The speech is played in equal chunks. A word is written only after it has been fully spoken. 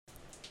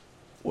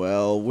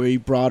Well, we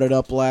brought it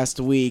up last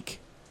week.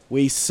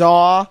 We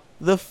saw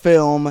the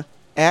film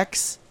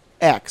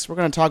XX. We're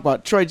going to talk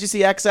about... Troy, did you see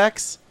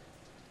XX?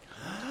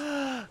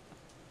 I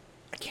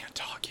can't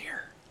talk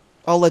here.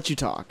 I'll let you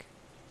talk.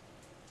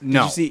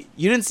 No.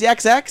 You didn't see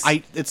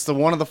XX? It's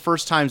one of the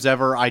first times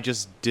ever I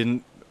just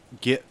didn't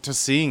get to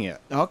seeing it.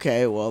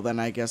 Okay, well then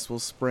I guess we'll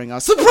spring a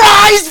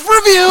surprise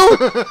review!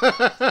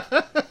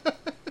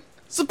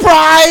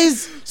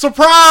 Surprise!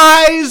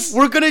 Surprise!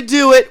 We're going to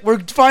do it. We're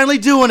finally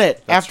doing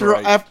it. That's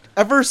right.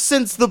 Ever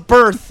since the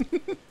birth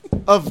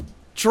of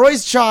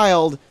Troy's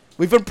child,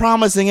 we've been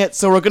promising it,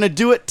 so we're going to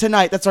do it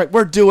tonight. That's right.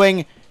 We're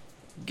doing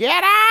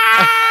Get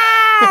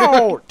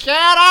Out! Get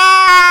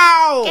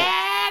out!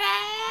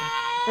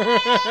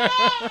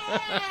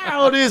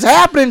 It is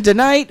happening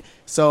tonight.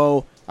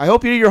 So I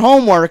hope you do your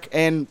homework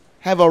and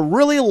have a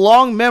really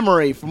long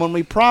memory from when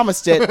we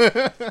promised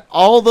it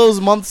all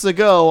those months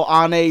ago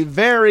on a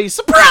very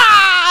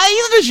surprise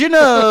edition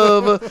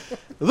of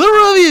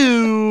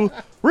the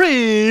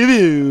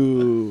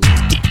review.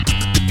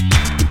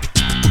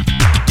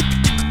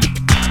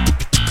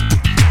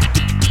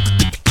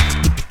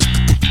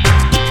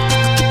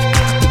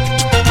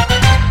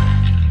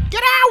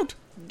 Get out!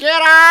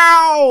 Get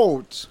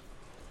out!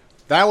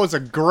 That was a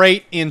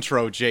great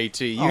intro,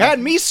 JT. You had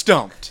me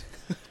stumped.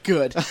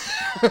 Good.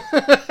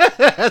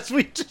 As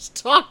we just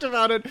talked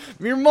about it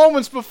mere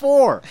moments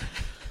before.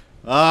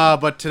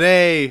 But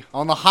today,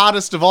 on the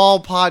hottest of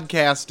all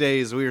podcast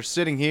days, we are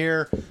sitting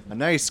here, a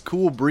nice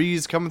cool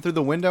breeze coming through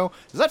the window.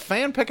 Is that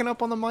fan picking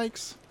up on the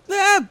mics?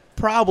 Yeah,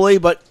 probably,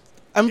 but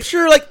I'm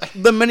sure like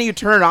the minute you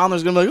turn it on,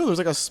 there's gonna be like, oh, there's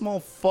like a small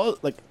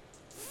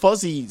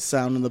fuzzy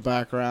sound in the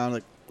background.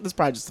 Like this is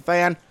probably just the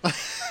fan.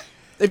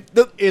 It's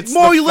the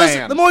more the you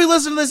fan.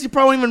 listen to this, you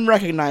probably won't even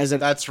recognize it.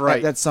 That's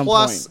right. At some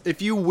Plus, point.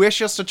 if you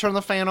wish us to turn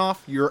the fan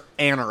off, you're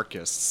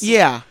anarchists.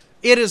 Yeah.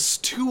 It is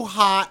too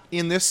hot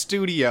in this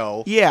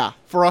studio Yeah.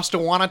 for us to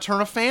want to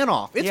turn a fan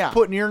off. It's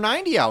putting your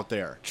 90 out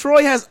there.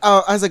 Troy has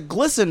a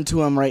glisten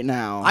to him right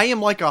now. I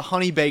am like a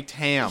honey-baked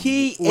ham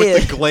He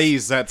with is. the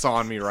glaze that's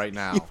on me right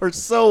now. You are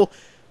so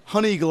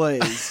honey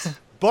glazed.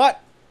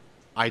 But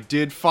I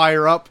did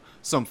fire up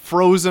some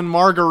frozen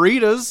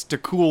margaritas to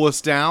cool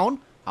us down.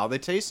 How they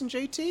tasting,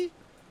 JT?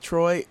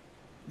 Troy,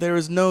 there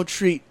is no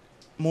treat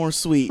more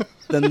sweet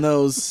than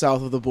those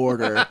south of the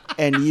border,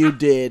 and you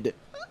did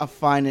a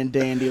fine and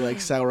dandy like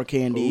sour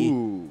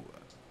candy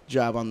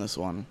job on this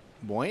one.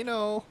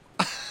 Bueno.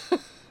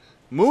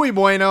 Muy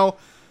bueno.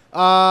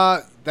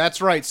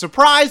 That's right.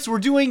 Surprise, we're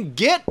doing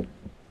Get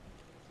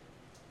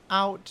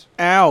Out.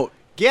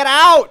 Get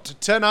Out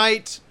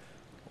tonight.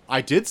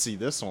 I did see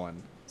this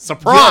one.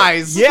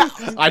 Surprise. Yeah.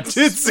 I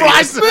did see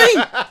Surprise this.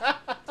 me!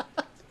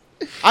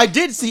 I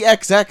did see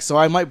XX, so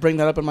I might bring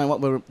that up in my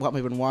what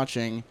we've been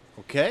watching.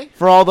 Okay.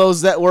 For all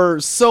those that were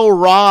so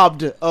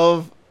robbed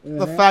of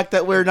the fact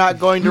that we're not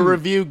going to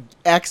review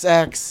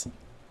XX.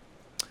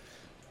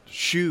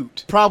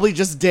 Shoot. Probably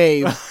just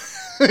Dave.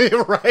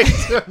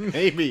 Right?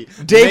 Maybe.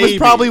 Dave was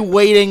probably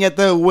waiting at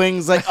the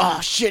wings like,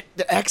 oh shit,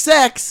 the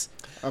XX.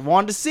 I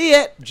wanted to see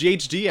it.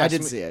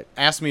 GHD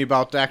asked me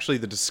about actually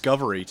the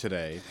Discovery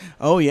today.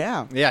 Oh,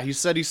 yeah. Yeah, he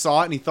said he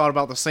saw it and he thought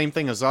about the same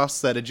thing as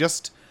us, that it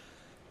just...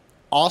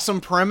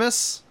 Awesome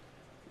premise,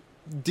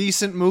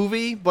 decent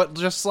movie, but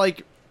just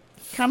like...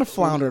 Kind of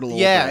floundered a little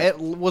yeah,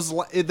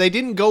 bit. they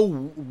didn't go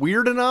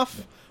weird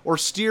enough or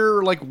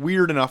steer like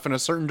weird enough in a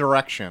certain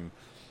direction.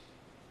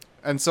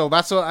 And so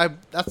that's what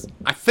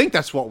I think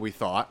that's what we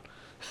thought.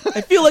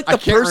 I feel like I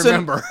can't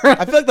remember.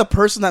 I feel like the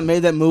person that made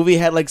that movie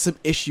had like some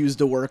issues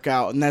to work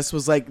out, and this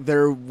was like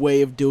their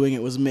way of doing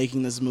it was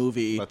making this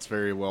movie. That's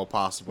very well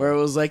possible. Where it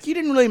was like, you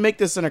didn't really make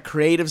this in a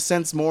creative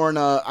sense, more in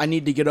a I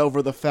need to get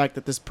over the fact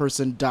that this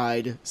person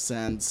died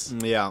sense.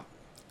 Yeah.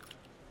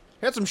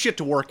 Had some shit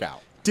to work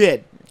out.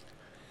 Did.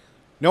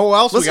 Know what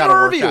else we got to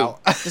work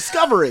out?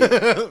 Discovery.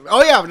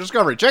 Oh yeah,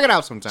 Discovery. Check it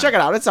out sometime. Check it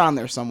out. It's on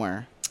there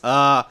somewhere.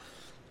 Know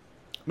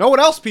what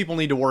else people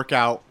need to work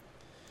out?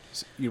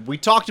 We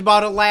talked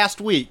about it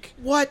last week.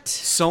 What?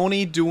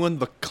 Sony doing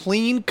the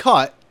clean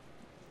cut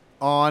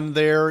on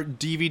their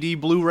DVD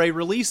Blu-ray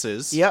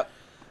releases. Yep.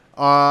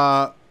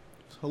 A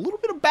little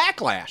bit of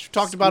backlash. We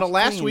talked about it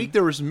last clean. week.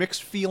 There was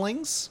mixed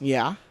feelings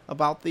Yeah.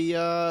 about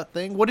the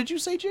thing. What did you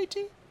say,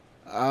 JT?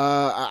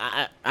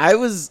 I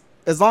was,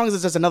 as long as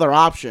it's just another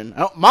option.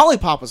 Molly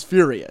Pop was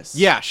furious.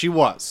 Yeah, she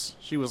was.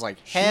 She was like,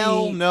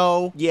 hell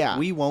no. Yeah.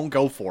 We won't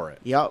go for it.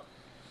 Yep.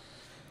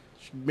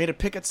 She made a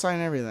picket sign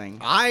and everything.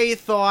 I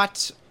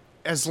thought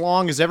as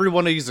long as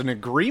everyone is in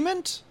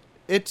agreement,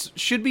 it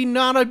should be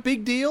not a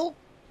big deal.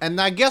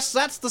 And I guess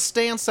that's the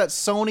stance that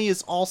Sony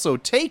is also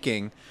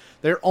taking.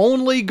 They're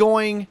only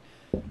going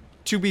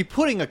to be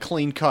putting a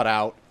clean cut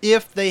out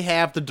if they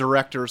have the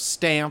director's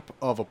stamp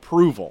of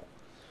approval.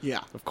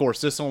 Yeah. Of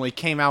course, this only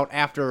came out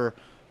after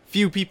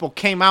few people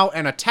came out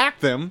and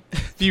attacked them.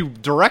 Few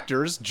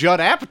directors, Judd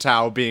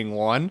Apatow being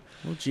one.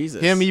 Oh,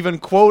 Jesus. Him even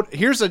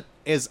here's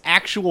his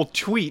actual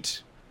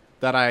tweet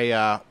that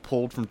I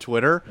pulled from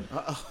Twitter.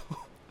 Uh-oh.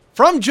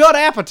 From Judd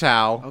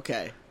Apatow.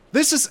 Okay.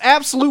 This is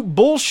absolute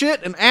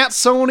bullshit, and at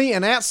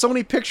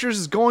Sony Pictures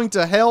is going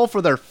to hell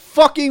for their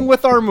fucking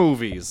with our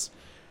movies.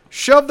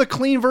 Shove the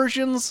clean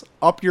versions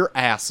up your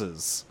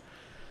asses.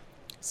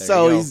 There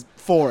So you go. he's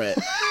for it.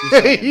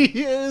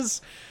 He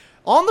is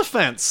on the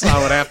fence,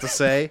 I would have to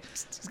say.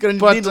 He's gonna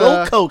But, need a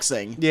little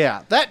coaxing.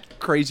 Yeah, that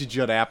crazy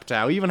Judd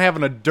Apatow, even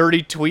having a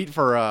dirty tweet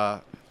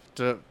for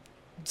to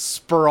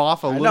spur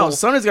off a I know little.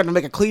 Sony's got to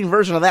make a clean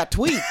version of that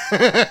tweet.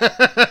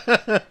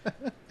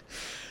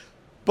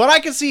 But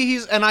I can see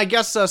and I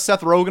guess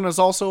Seth Rogen is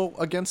also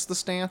against the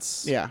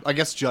stance. Yeah. I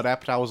guess Judd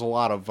Apatow was a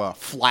lot of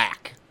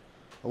flack,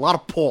 a lot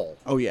of pull.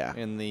 Oh yeah,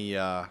 In the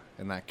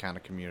in that kind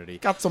of community.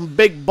 got some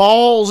big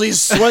balls. He's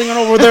swinging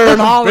over there in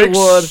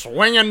Hollywood. Big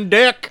swinging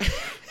dick.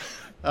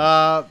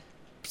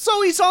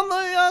 So he's on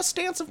the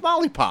stance of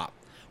Molly Pop,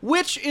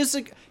 which is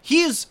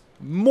he is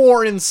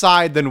more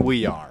inside than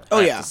we are. Oh,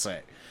 I have yeah. to say.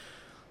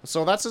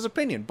 So that's his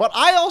opinion. But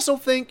I also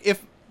think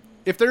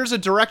if there's a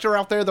director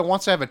out there that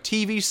wants to have a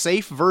TV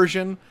safe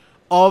version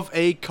of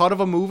a cut of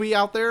a movie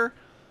out there,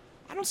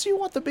 I don't see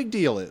what the big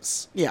deal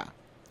is. Yeah.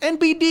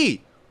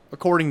 NBD,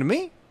 according to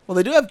me. Well,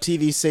 they do have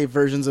TV safe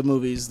versions of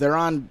movies. They're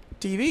on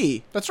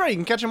TV. That's right. You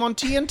can catch them on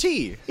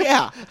TNT.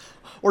 Yeah.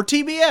 Or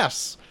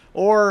TBS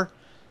or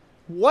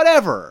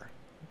whatever.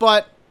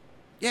 But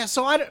yeah,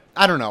 so I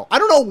don't know. I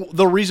don't know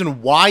the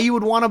reason why you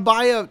would want to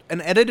buy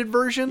an edited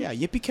version. Yeah.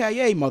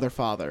 Yippee-ki-yay,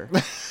 motherfather.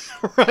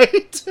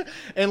 Right?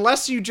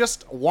 Unless you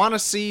just want to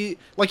see,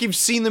 like, you've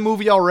seen the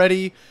movie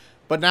already,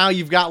 but now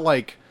you've got,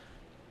 like,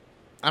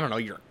 I don't know,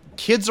 your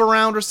kids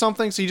around or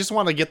something, so you just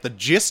want to get the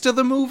gist of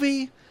the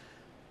movie,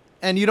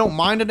 and you don't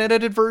mind an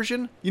edited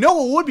version. You know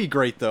what would be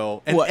great,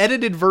 though? An What?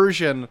 edited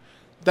version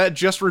that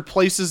just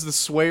replaces the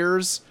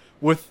swears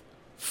with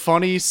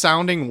funny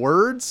sounding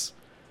words.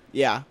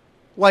 Yeah.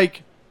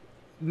 Like,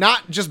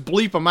 not just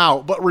bleep them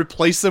out, but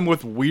replace them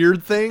with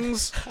weird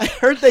things. I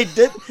heard they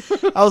did.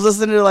 I was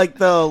listening to like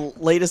the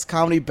latest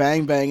comedy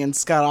Bang Bang, and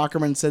Scott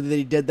Aukerman said that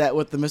he did that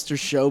with the Mr.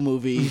 Show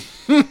movie.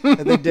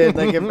 That they did,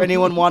 like, if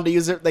anyone wanted to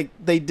use it, like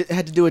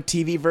had to do a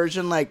TV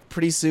version like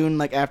pretty soon,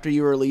 like after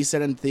you release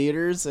it in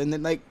theaters, and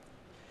then like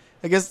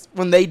I guess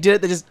when they did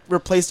it, they just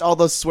replaced all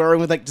those swearing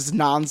with like just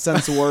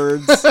nonsense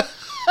words.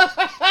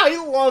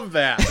 I love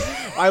that.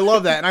 I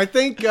love that, and I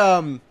think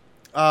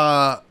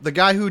the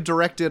guy who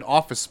directed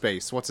Office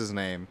Space, what's his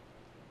name?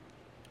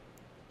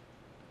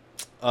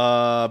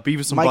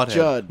 Beavis and Mike Butthead.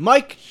 Judd.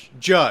 Mike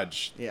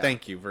Judge. Yeah.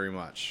 Thank you very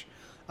much.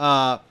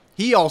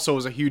 He also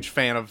was a huge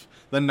fan of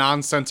the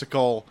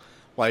nonsensical,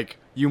 like,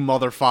 you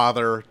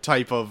mother-father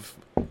type of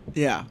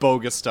Yeah.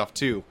 bogus stuff,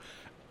 too.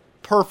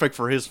 Perfect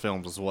for his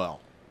films as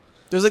well.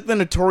 There's like the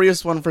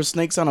notorious one for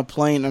Snakes on a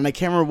Plane, and I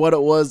can't remember what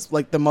it was,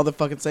 like the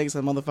motherfucking snakes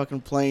on a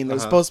motherfucking plane.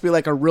 There's supposed to be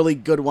like a really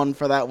good one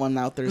for that one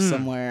out there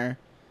somewhere.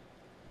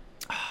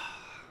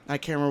 I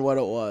can't remember what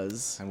it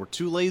was. And we're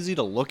too lazy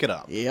to look it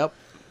up. Yep.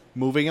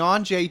 Moving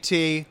on,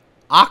 JT.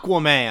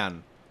 Aquaman.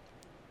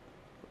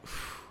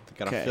 They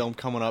got Okay. a film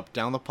coming up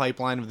down the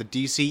pipeline of the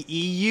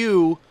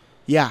DCEU.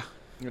 Yeah.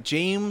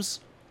 James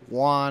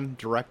Wan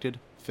directed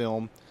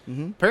film.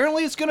 Mhm.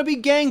 Apparently it's going to be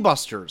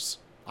gangbusters.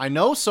 I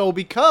know so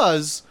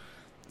because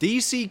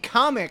DC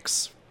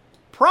Comics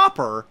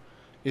proper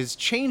is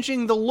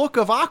changing the look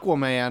of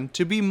Aquaman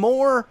to be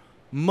more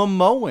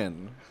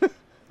Momoan.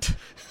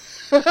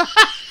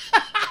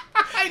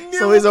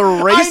 So he's a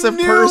race of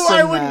person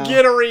I would now.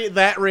 get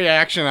that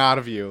reaction out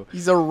of you.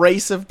 He's a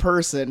race of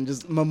person,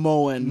 just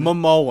Momoan.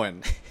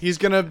 Momoan. He's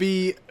gonna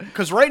be,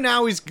 because right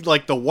now he's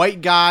like the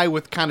white guy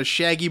with kind of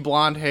shaggy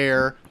blonde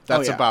hair.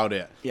 That's yeah. about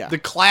it. Yeah. The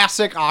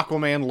classic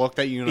Aquaman look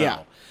that you know. Yeah.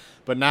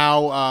 But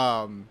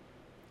now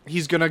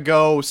he's gonna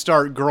go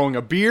start growing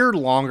a beard,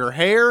 longer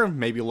hair,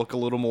 maybe look a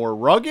little more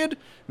rugged,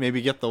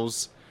 maybe get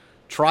those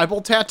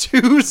tribal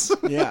tattoos.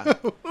 Yeah.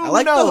 Who I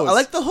like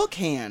knows? the hook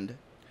hand.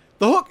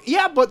 The hook.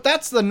 Yeah, but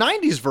that's the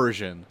 90s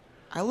version.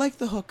 I like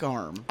the hook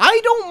arm.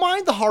 I don't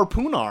mind the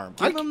harpoon arm.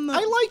 Give him the-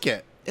 I like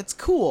it. It's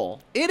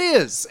cool. It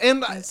is.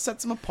 And It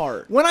sets him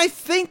apart. when I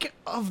think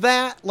of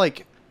that,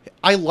 like,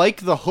 I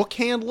like the hook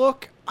hand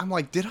look. I'm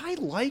like, did I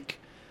like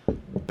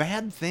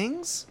Bad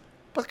Things?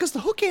 But because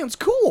the hook hand's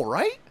cool,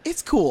 right?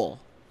 It's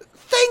cool.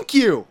 Thank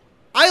you.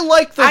 I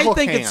like the I hook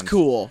think hand. it's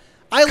cool.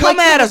 I Come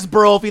like at the- us,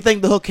 bro, if you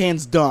think the hook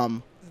hand's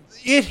dumb.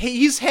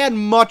 He's had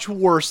much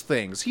worse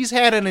things. He's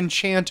had an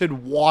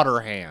enchanted water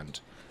hand.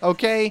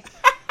 Okay?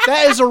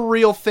 That is a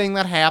real thing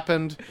that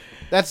happened.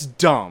 That's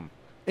dumb.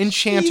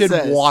 Enchanted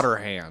Jesus. water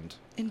hand.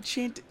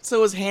 Enchanted.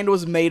 So his hand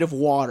was made of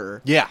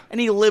water. Yeah.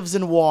 And he lives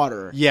in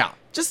water. Yeah.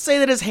 Just say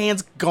that his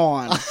hand's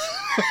gone.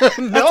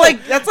 No.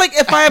 That's like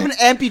if I have an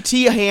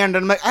amputee hand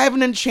and I'm like, I have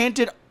an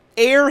enchanted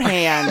air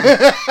hand.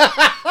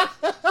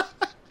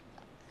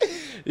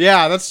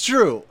 Yeah, that's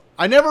true.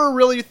 I never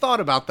really thought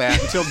about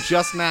that until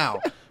just now.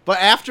 But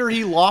after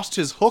he lost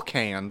his hook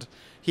hand,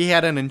 he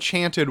had an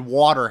enchanted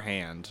water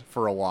hand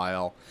for a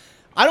while.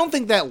 I don't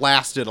think that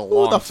lasted a Who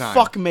long the time.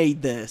 fuck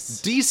made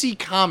this? DC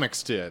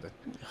Comics did.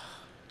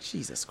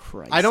 Jesus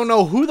Christ. I don't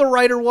know who the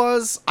writer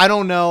was. I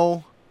don't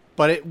know.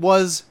 But it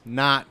was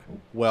not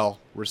well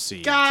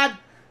received. God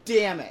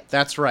damn it.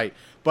 That's right.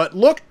 But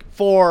look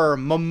for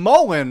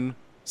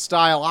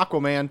Momoan-style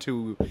Aquaman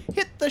to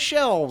hit the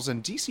shelves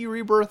in DC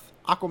Rebirth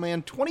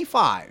Aquaman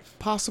 25.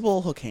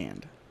 Possible hook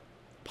hand.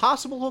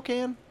 Possible hook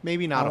hand?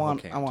 Maybe not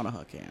hook hand. I want a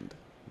hook hand.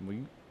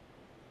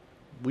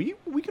 We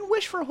can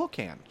wish for a hook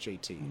hand,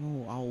 JT.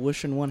 Oh, I'll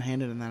wish in one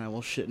handed and then I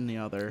will shit in the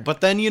other.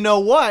 But then you know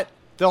what?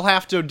 They'll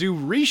have to do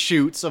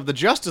reshoots of the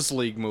Justice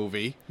League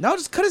movie. No,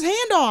 just cut his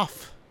hand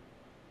off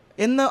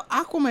in the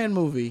Aquaman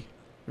movie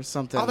or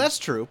something. Oh, that's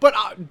true. But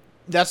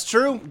that's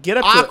true. Get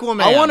up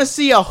Aquaman. to it. I want to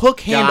see a hook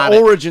hand Got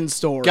it. origin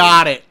story.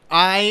 Got it.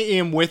 I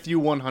am with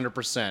you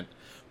 100%.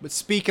 But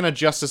speaking of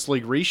Justice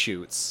League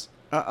reshoots,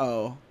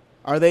 Uh-oh.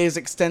 Are they as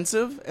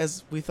extensive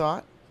as we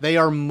thought? they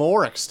are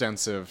more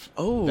extensive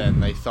Oh. than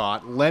they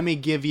thought. Let me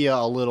give you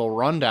a little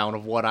rundown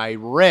of what I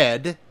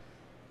read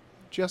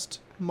just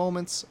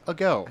moments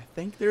ago. I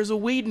think there's a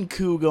Whedon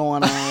coup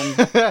going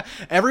on.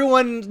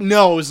 Everyone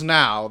knows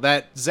now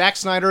that Zack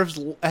Snyder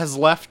has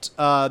left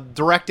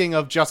directing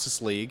of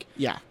Justice League.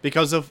 Yeah.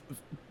 Because of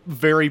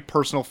very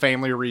personal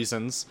family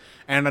reasons,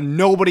 and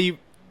nobody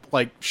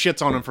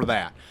shits on him for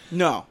that.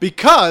 No.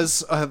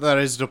 Because that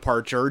his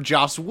departure,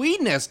 Joss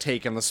Whedon has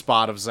taken the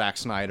spot of Zack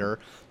Snyder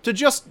to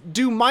just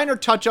do minor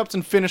touch-ups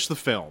and finish the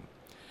film.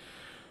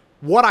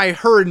 What I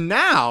heard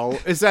now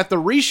is that the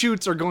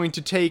reshoots are going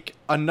to take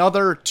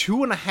another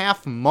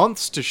 2.5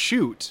 months to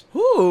shoot.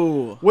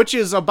 Ooh. Which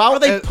is about... Are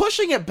they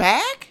pushing it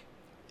back?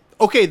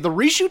 Okay, the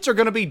reshoots are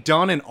going to be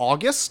done in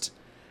August,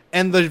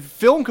 and the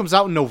film comes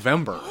out in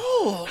November.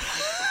 Oh,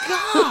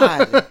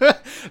 God.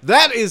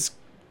 That is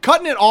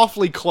cutting it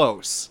awfully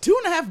close.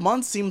 2.5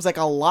 months seems like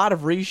a lot of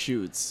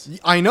reshoots.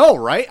 I know,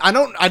 right?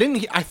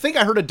 I think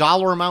I heard a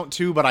dollar amount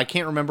too, but I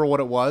can't remember what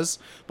it was.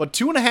 But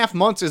 2.5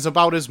 months is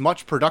about as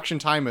much production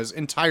time as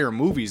entire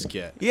movies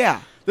get.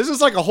 Yeah. This is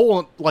like a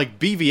whole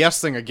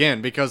BVS thing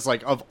again, because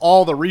of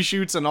all the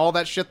reshoots and all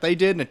that shit they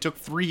did, and it took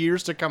 3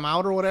 years to come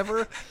out or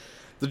whatever.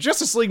 The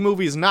Justice League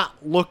movie is not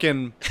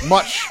looking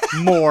much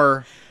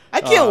more.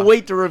 I can't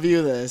wait to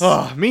review this.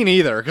 Me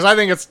neither, because I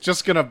think it's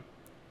just gonna.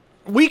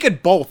 We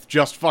could both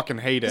just fucking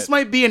hate it. This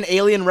might be an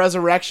Alien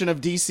Resurrection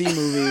of DC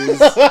movies.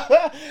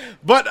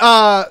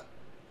 But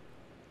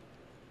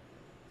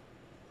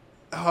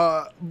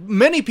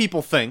many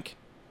people think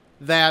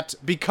that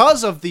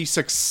because of the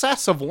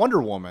success of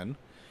Wonder Woman,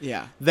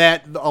 Yeah.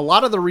 that a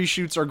lot of the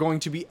reshoots are going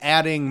to be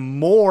adding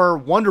more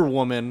Wonder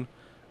Woman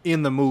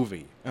in the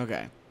movie.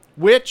 Okay.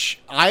 Which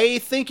I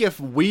think if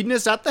Whedon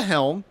is at the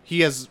helm, he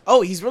has.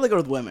 Oh, he's really good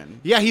with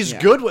women. Yeah, he's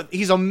good with.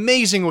 He's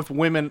amazing with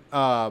women.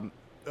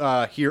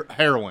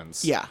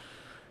 Heroines. Yeah.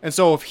 And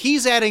so if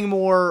he's adding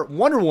more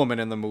Wonder Woman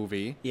in the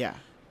movie, Yeah.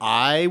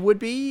 I would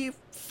be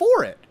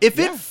for it. If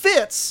it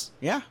fits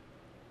Yeah.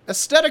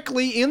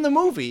 aesthetically in the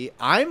movie,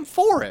 I'm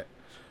for it.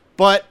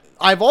 But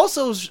I've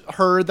also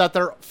heard that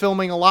they're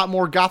filming a lot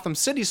more Gotham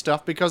City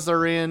stuff because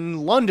they're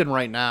in London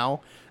right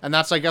now, and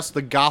that's, I guess,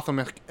 the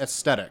Gotham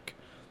aesthetic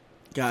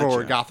Gotcha.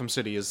 for Gotham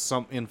City is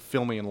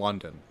filming in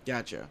London.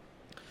 Gotcha.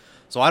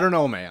 So I don't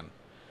know, man.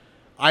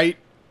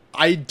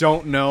 I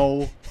don't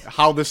know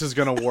how this is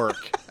going to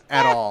work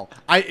at all.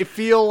 I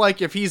feel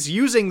like if he's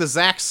using the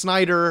Zack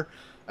Snyder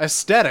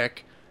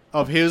aesthetic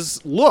of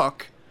his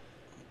look,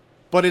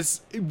 but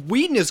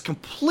Whedon is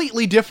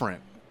completely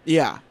different.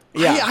 Yeah.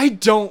 Yeah. I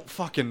don't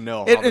fucking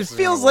know. It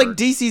feels like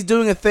DC's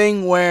doing a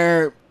thing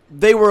where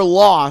they were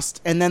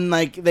lost and then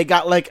they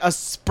got a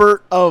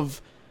spurt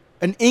of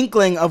an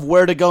inkling of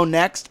where to go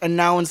next, and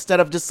now instead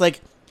of just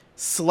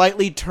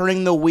slightly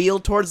turning the wheel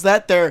towards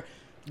that, they're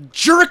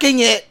jerking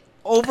it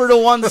over to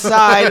one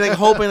side,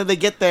 hoping that they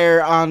get there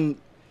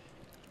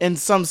in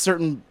some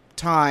certain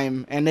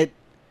time, and I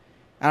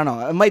don't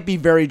know, it might be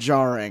very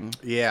jarring.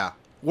 Yeah.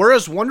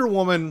 Whereas Wonder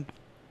Woman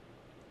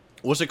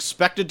was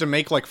expected to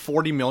make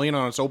 $40 million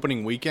on its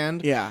opening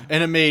weekend. Yeah.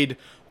 And it made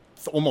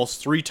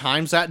almost 3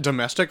 times that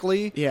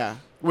domestically. Yeah.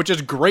 Which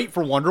is great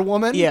for Wonder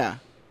Woman. Yeah.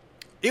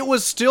 It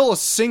was still a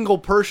single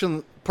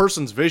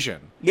person's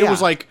vision. Yeah. It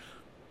was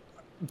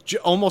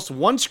almost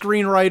one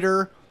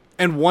screenwriter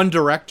and one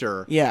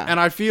director. Yeah. And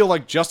I feel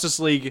like Justice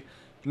League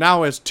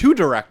now has 2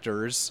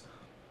 directors,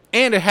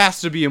 and it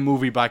has to be a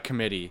movie by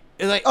committee.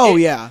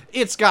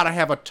 It's got to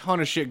have a ton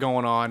of shit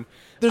going on.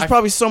 There's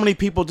probably so many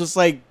people just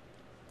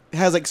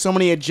has so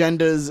many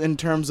agendas in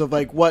terms of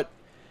what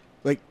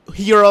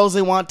heroes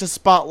they want to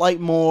spotlight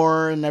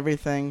more and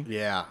everything.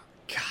 Yeah.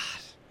 God.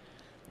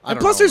 And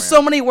plus there's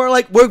so many where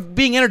we're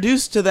being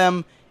introduced to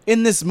them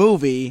in this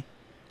movie.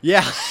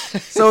 Yeah.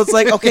 So it's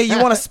okay, you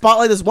want to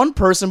spotlight this one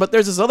person, but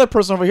there's this other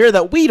person over here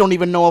that we don't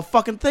even know a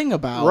fucking thing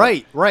about.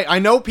 Right. I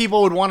know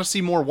people would want to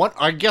see more.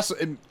 I guess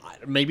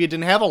maybe it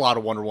didn't have a lot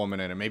of Wonder Woman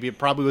in it. Maybe it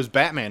probably was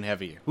Batman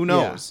heavy. Who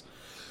knows? Yeah.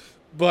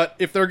 But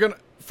if they're going to...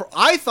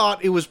 I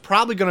thought it was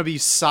probably going to be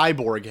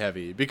Cyborg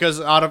heavy, because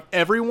out of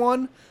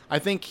everyone, I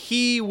think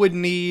he would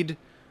need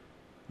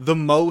the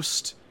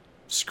most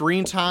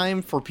screen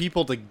time for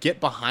people to get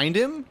behind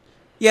him.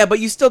 Yeah, but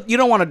you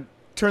don't want to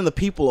turn the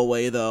people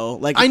away, though.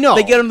 I know.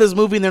 They get in this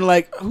movie and they're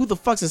like, who the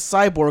fuck's this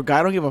Cyborg guy?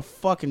 I don't give a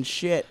fucking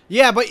shit.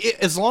 Yeah, but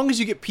as long as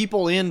you get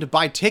people in to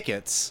buy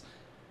tickets,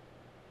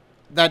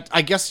 that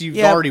I guess you've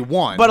Yeah, already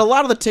won. But a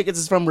lot of the tickets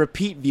is from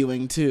repeat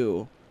viewing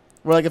too.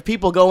 Where like if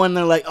people go in,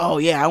 they're like, "Oh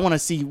yeah, I want to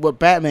see what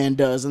Batman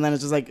does," and then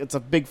it's just like it's a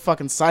big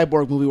fucking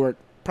cyborg movie where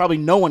probably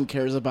no one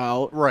cares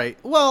about. Right.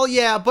 Well,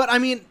 yeah, but I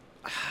mean,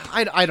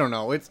 I don't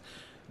know.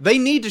 They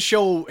need to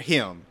show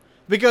him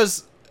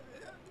because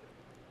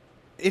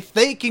if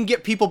they can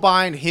get people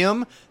behind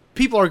him,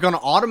 people are going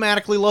to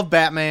automatically love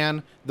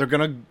Batman. They're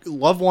going to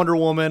love Wonder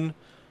Woman.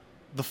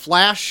 The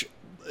Flash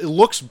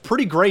looks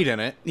pretty great in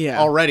it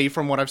already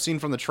from what I've seen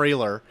from the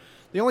trailer.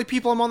 The only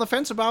people I'm on the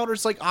fence about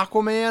is like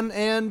Aquaman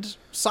and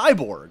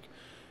Cyborg.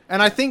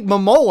 And I think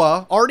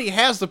Momoa already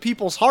has the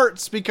people's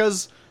hearts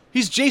because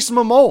he's Jason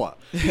Momoa.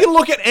 You can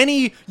look at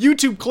any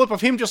YouTube clip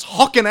of him just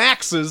hucking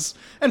axes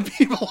and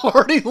people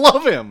already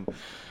love him.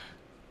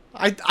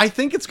 I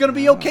think it's going to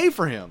be okay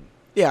for him.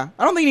 Yeah,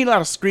 I don't think you need a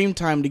lot of screen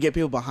time to get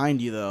people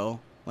behind you though.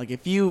 Like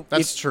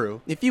That's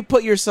true. If you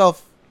put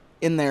yourself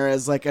in there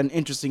as like an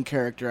interesting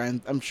character,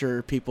 I'm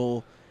sure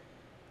people.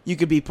 You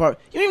could be part.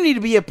 You don't even need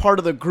to be a part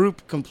of the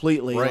group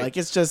completely. Right. Like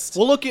it's just.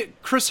 Well, look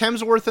at Chris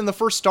Hemsworth in the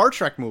first Star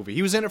Trek movie.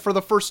 He was in it for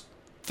the first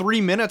 3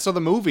 minutes of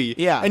the movie.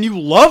 Yeah. And you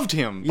loved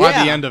him by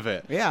the end of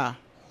it. Yeah.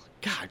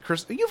 God,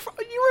 Chris, you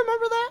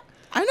remember that?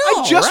 I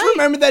know. I just right?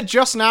 remembered that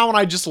just now, and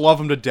I just love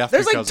him to death.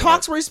 There's like because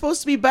talks of where he's supposed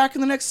to be back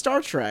in the next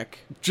Star Trek.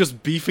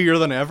 just beefier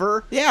than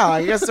ever. Yeah,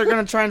 I guess they're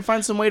gonna try and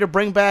find some way to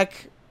bring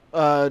back.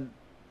 Thaddeus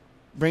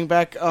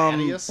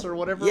or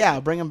whatever. Yeah,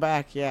 bring him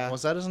back. Yeah.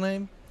 Was that his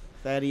name?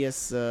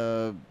 Thaddeus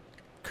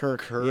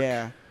Kirk.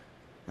 Yeah.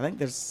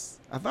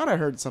 I thought I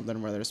heard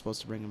something where they're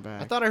supposed to bring him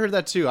back. I thought I heard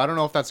that too. I don't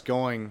know if that's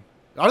going.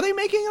 Are they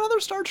making another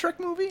Star Trek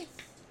movie?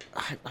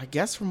 I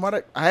guess from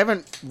what I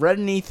haven't read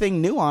anything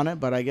new on it,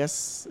 but I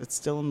guess it's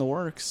still in the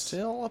works.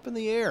 Still up in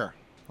the air.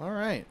 All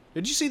right.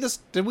 Did you see this?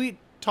 Did we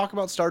talk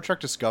about Star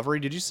Trek Discovery?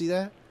 Did you see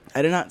that?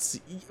 I did not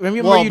see.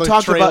 Remember Well, you the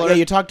talked about? trailer. Yeah,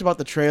 you talked about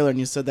the trailer and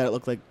you said that it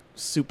looked like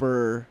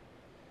super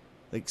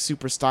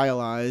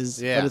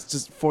stylized. Yeah. But it's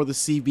just for the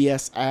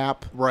CBS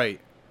app. Right.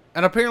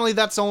 And apparently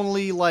that's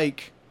only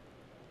like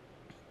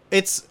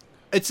it's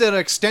an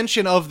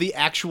extension of the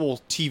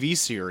actual TV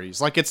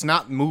series. Like it's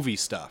not movie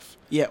stuff.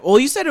 Yeah. Well,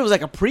 you said it was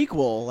like a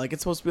prequel. Like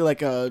it's supposed to be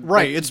like a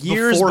Right, like it's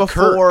years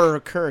before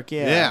Kirk.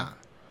 Yeah. Yeah.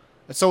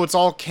 So it's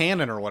all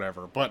canon or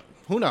whatever, but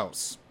who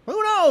knows?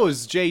 Who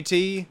knows,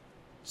 JT?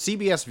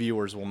 CBS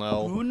viewers will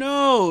know Who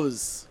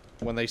knows?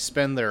 when they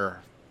spend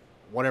their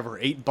whatever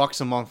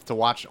 $8 a month to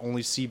watch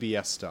only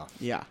CBS stuff.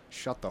 Yeah.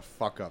 Shut the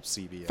fuck up,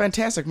 CBS.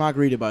 Fantastic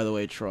margarita, by the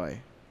way, Troy.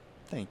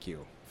 Thank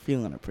you.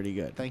 Feeling it pretty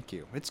good. Thank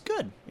you. It's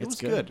good. It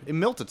It's was good. It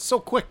melted so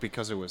quick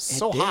because it was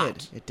so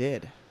hot. It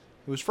did.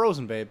 It was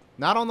frozen, babe.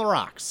 Not on the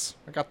rocks.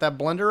 I got that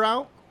blender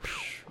out.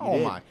 Oh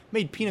did. my.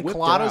 Made pina Whipped it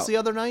coladas out. the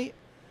other night.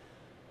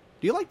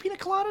 Do you like pina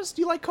coladas?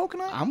 Do you like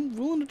coconut? I'm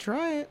willing to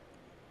try it.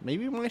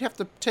 Maybe we might have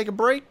to take a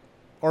break.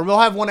 Or we'll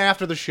have one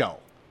after the show.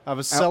 Have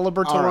a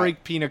celebratory all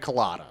right. pina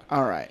colada.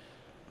 All right.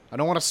 I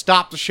don't want to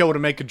stop the show to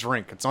make a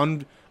drink. It's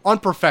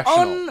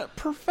unprofessional.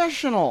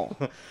 Unprofessional.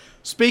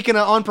 Speaking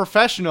of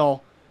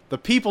unprofessional, the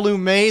people who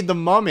made The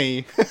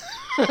Mummy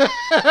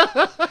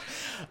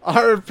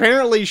are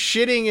apparently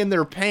shitting in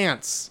their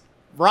pants.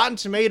 Rotten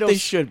Tomatoes. They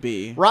should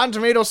be. Rotten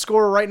Tomatoes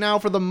score right now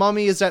for The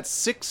Mummy is at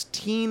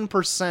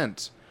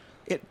 16%.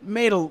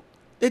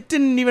 It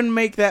didn't even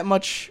make that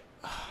much.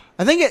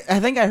 I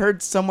think I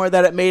heard somewhere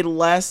that it made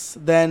less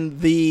than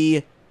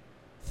the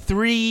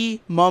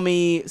 3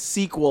 Mummy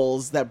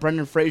sequels that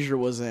Brendan Fraser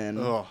was in.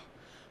 Ugh.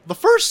 The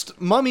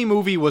first Mummy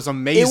movie was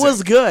amazing. It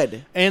was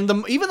good. And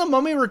even The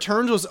Mummy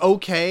Returns was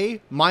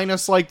okay,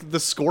 minus like the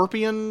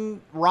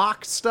scorpion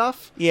rock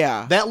stuff.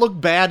 Yeah. That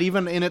looked bad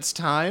even in its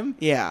time.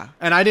 Yeah.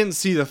 And I didn't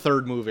see the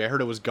third movie. I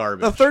heard it was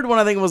garbage. The third one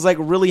I think was like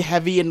really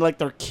heavy and like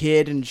their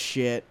kid and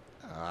shit.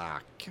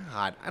 Ah,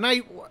 God. And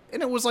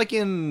it was like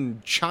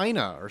in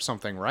China or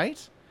something,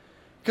 right?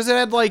 Because it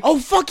had like... Oh,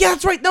 fuck, yeah,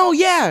 that's right. No,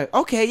 yeah.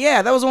 Okay,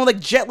 yeah. That was one with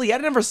like Jet Li. I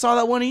never saw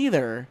that one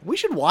either. We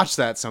should watch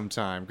that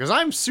sometime, because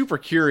I'm super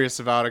curious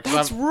about it.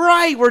 That's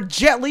right, where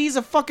Jet Li's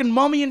a fucking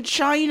mummy in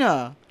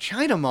China.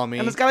 China mummy?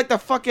 And it's got like the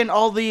fucking,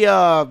 all the,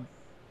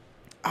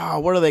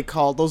 what are they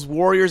called? Those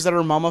warriors that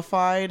are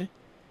mummified?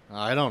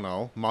 I don't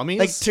know. Mummies?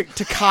 Like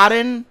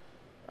Takatin?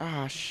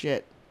 Ah,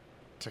 shit.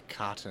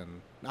 Takatin.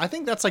 I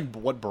think that's like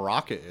what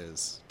Baraka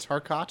is.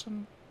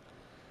 Tarkatan?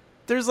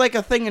 There's like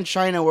a thing in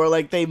China where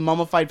like they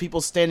mummified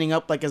people standing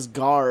up like as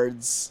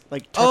guards.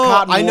 Like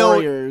Takatin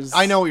warriors.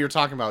 I know what you're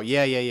talking about.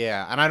 Yeah.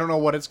 And I don't know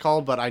what it's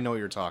called, but I know what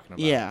you're talking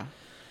about. Yeah.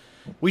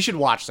 We should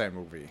watch that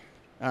movie.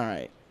 All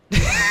right.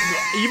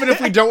 Even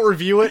if we don't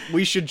review it,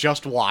 we should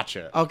just watch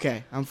it.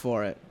 Okay, I'm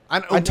for it. I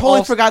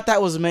totally forgot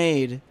that was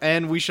made.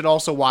 And we should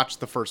also watch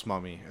the first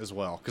Mummy as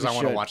well, because I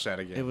want to watch that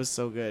again. It was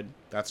so good.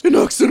 That's good.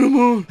 Knocks in the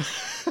moon.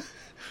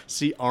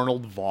 See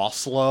Arnold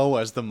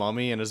Vosloo as the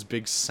Mummy and his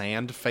big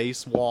sand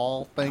face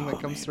wall thing that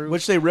comes through.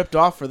 Which they ripped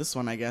off for this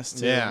one, I guess,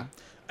 too. Yeah.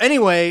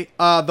 Anyway,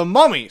 The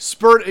Mummy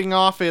spurting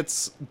off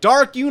its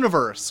dark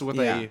universe with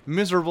a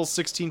miserable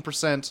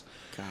 16%.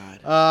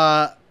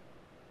 God.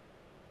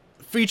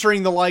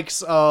 Featuring the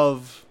likes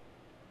of...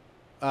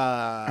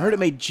 I heard it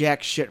made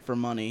jack shit for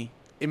money.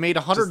 it made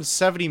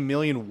 170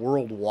 million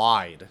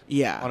worldwide.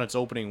 Yeah. On its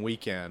opening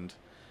weekend,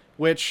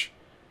 which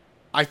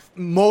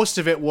most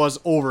of it was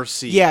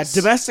overseas. Yeah,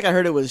 domestic, I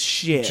heard it was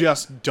shit.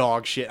 Just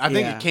dog shit. I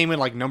think Yeah. it came in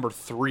like number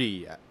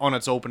 3 on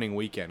its opening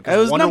weekend. It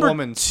was number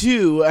Woman's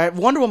 2.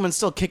 Wonder Woman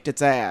still kicked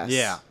its ass.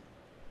 Yeah.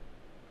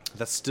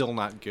 That's still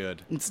not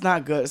good. It's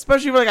not good,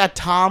 especially for like a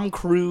Tom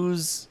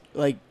Cruise.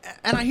 Like,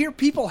 And I hear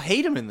people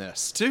hate him in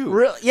this too.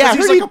 really? Yeah, I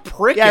he's heard like a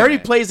prick. Yeah, I in heard he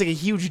it. plays like a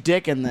huge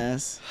dick in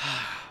this.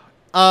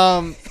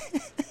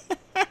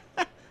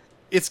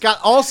 It's got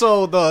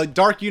also the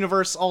Dark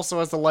Universe also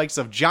has the likes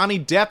of Johnny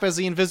Depp as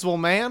the Invisible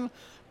Man.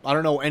 I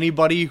don't know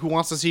anybody who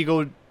wants to see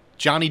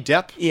Johnny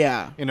Depp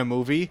Yeah, in a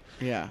movie.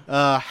 yeah.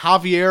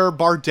 Javier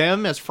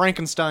Bardem as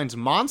Frankenstein's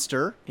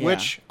monster, Yeah.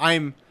 which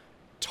I'm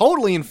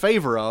totally in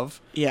favor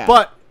of. Yeah.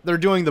 But they're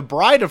doing The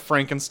Bride of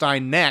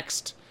Frankenstein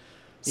next.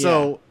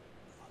 So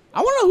I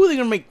want to know who they're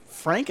gonna make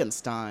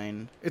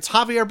Frankenstein. it's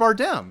Javier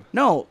Bardem.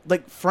 No,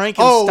 like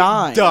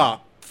Frankenstein. Oh, duh.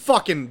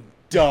 Fucking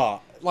duh.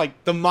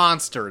 Like the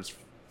monsters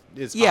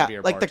is Yeah,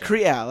 Javier like the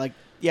Bardem.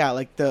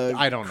 like the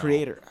I don't know.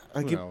 creator.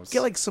 Like Who you knows?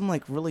 get like some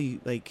like really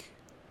like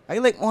I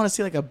like want to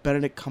see like a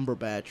Benedict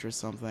Cumberbatch or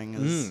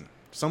something.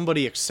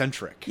 Somebody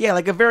eccentric. Yeah,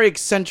 like a very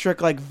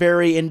eccentric, like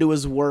very into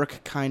his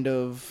work kind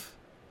of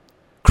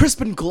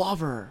Crispin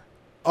Glover.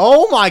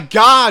 Oh my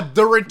god,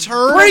 the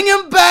return. Bring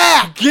him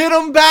back. Get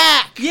him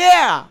back.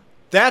 Yeah.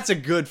 That's a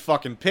good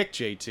fucking pick,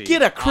 JT.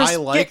 Get a I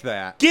like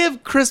that.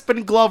 Give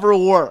Crispin Glover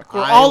work. We're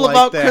I all like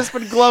about that.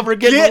 Crispin Glover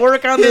getting Get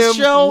work on this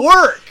him show.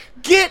 Work.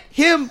 Get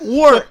him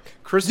work.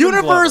 Crispin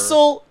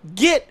Universal,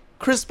 get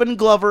Crispin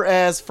Glover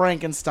as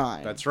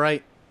Frankenstein. That's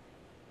right.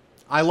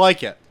 I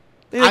like it.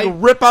 They like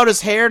rip out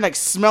his hair and like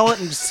smell it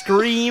and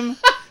scream.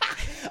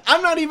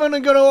 I'm not even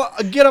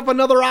gonna get up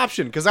another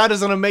option because that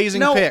is an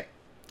amazing No. pick.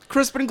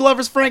 Crispin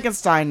Glover's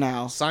Frankenstein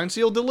now. Sign,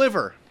 seal,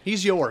 deliver.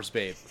 He's yours,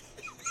 babe.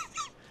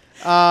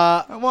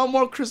 I want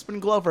more Crispin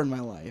Glover in my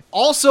life.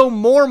 Also,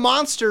 more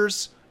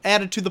monsters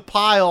added to the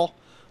pile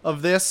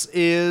of this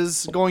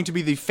is going to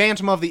be the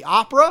Phantom of the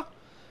Opera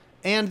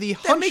and the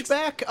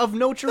Hunchback of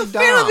Notre The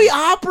Dame. Phantom of the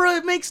Opera,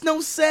 it makes no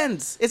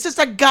sense. It's just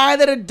a guy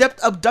that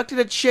abducted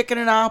a chick in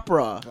an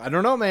opera. I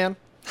don't know, man.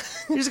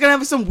 You're just gonna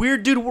have some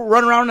weird dude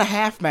run around in a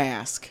half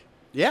mask.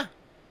 Yeah.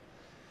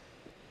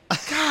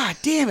 God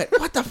damn it.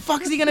 What the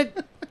fuck is he gonna...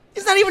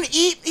 He's not even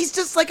he's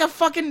just like a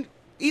fucking...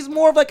 He's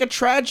more of like a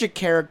tragic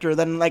character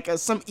than like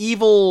some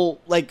evil,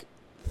 like,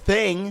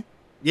 thing.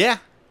 Yeah.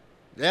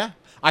 Yeah.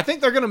 I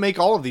think they're going to make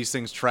all of these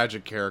things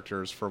tragic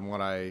characters from what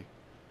I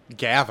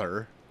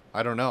gather.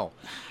 I don't know.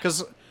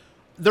 Because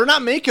they're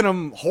not making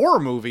them horror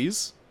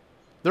movies.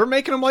 They're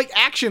making them like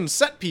action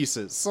set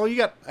pieces. So you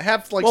got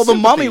have like Well, the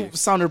sympathy. Mummy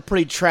sounded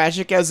pretty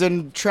tragic, as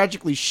in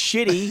tragically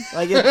shitty.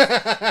 Like it,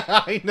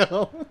 I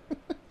know.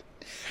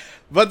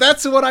 But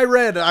that's what I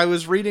read. I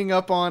was reading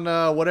up on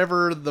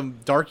whatever the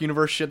Dark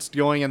Universe shit's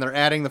going, and they're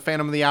adding the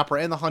Phantom of the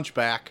Opera and the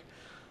Hunchback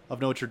of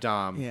Notre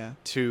Dame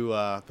to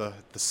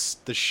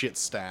the shit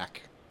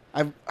stack.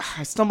 I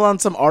stumbled on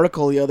some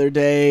article the other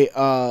day.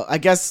 I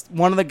guess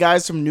one of the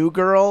guys from New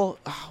Girl,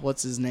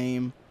 what's his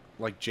name?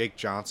 Like Jake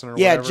Johnson or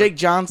Yeah, whatever? Jake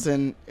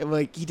Johnson.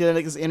 Like he did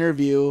like this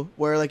interview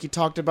where like he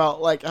talked about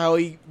like how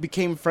he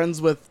became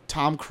friends with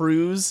Tom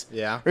Cruise.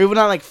 Yeah. Or even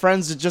not like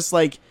friends, just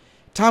like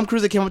Tom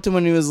Cruise that came up to him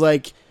and he was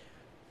like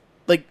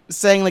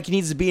saying like he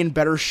needs to be in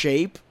better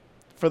shape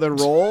for the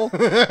role.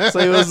 So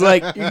he was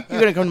like, you're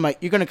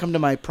gonna come to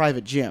my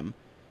private gym.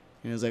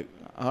 And he was like,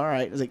 all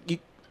right. He was like,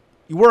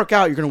 you work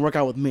out, you're gonna work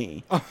out with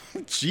me.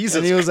 Jesus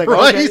And he was like,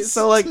 Christ. okay.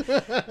 So like,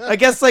 I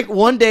guess like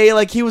one day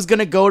like he was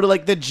gonna go to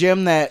like the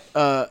gym that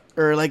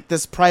or like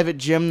this private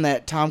gym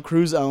that Tom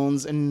Cruise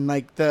owns, and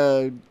like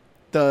the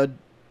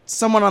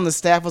someone on the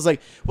staff was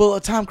like, well,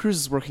 Tom Cruise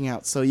is working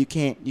out, so you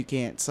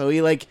can't. So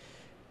he like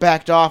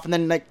backed off, and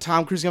then like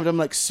Tom Cruise came up to him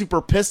like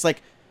super pissed,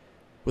 like,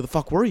 where the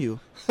fuck were you?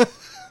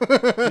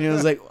 And he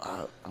was like,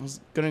 I was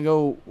gonna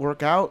go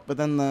work out, but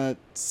then the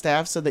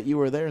staff said that you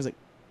were there. I was like,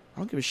 I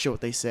don't give a shit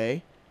what they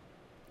say.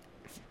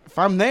 If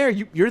I'm there,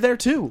 you're there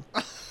too.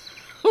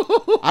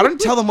 I didn't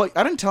tell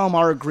them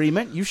our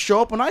agreement. You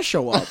show up when I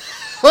show up.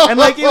 And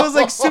like he was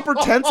like super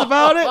tense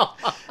about it.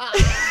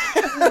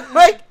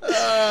 Like,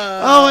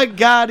 oh my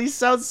god, he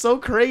sounds so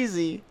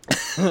crazy.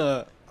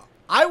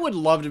 I would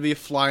love to be a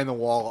fly in the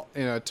wall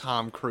in a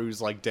Tom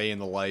Cruise like day in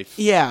the life.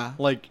 Yeah.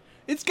 Like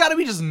it's got to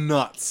be just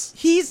nuts.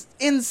 He's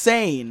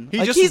insane. He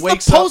like, just he's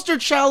wakes the up- poster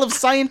child of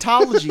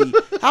Scientology.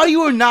 How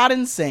you are not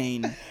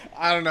insane?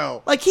 I don't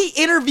know. Like he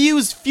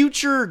interviews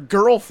future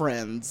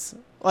girlfriends.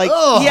 Like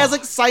Ugh, he has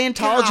like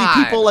Scientology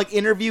God. people like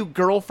interview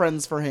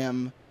girlfriends for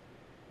him.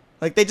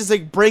 Like they just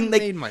like bring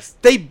Made my-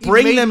 they He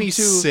bring made them me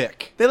to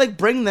sick. They like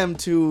bring them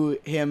to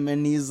him,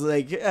 and he's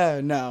like,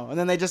 no, and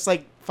then they just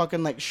like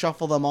fucking like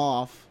shuffle them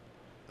off.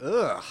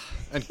 Ugh.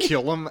 And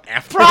kill him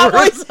Probably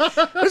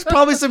afterwards. there's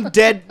probably some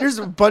dead. There's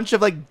a bunch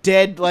of like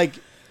dead like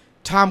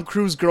Tom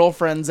Cruise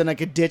girlfriends in like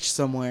a ditch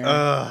somewhere.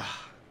 Ugh.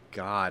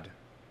 God.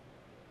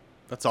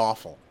 That's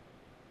awful.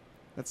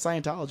 That's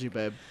Scientology,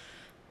 babe.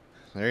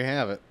 There you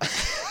have it.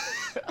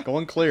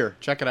 Going clear.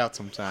 Check it out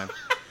sometime.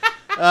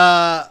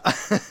 Oh,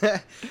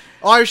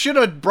 I should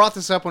have brought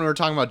this up when we were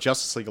talking about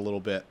Justice League a little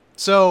bit.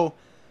 So,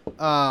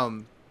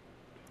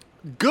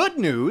 good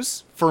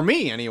news for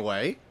me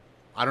anyway.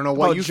 I don't know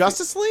what you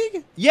Justice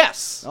League?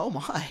 Yes. Oh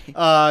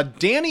my.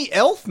 Danny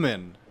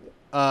Elfman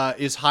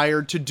is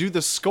hired to do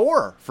the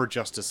score for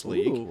Justice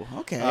League. Ooh,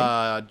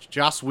 okay.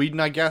 Joss Whedon,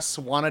 I guess,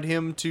 wanted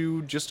him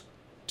to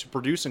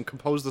produce and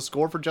compose the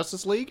score for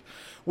Justice League,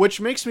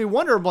 which makes me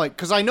wonder, like,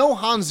 because I know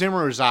Hans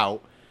Zimmer is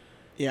out.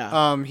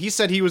 Yeah. He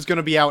said he was going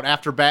to be out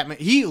after Batman.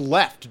 He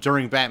left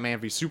during Batman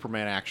v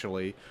Superman,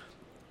 actually.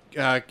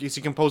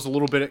 He composed a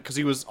little bit because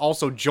he was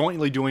also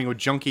jointly doing with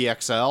Junkie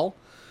XL.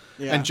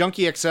 Yeah. And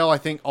Junkie XL, I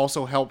think,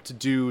 also helped to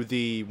do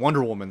the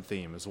Wonder Woman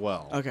theme as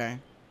well. Okay.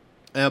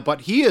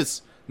 But he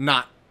is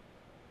not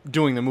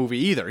doing the movie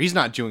either. He's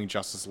not doing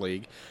Justice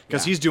League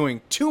because he's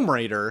doing Tomb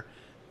Raider,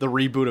 the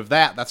reboot of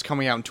that's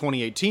coming out in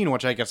 2018,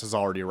 which I guess is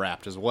already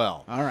wrapped as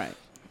well. All right.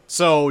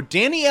 So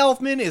Danny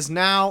Elfman is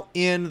now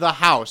in the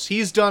house.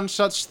 He's done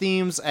such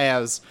themes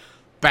as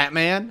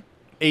Batman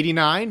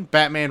 89,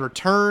 Batman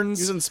Returns.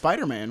 He was in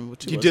Spider-Man.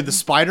 He did the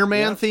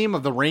Spider-Man theme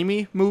of the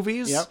Raimi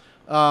movies.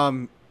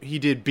 Yep. He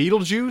did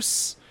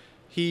Beetlejuice.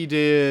 He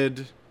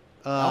did...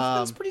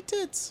 Elfman's pretty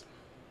tits.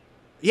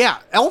 Yeah,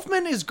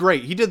 Elfman is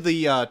great. He did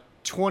the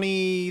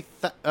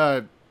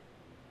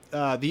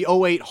the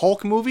 08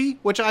 Hulk movie,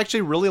 which I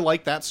actually really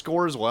like that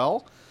score as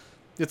well.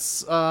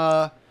 It's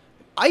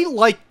I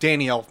like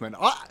Danny Elfman.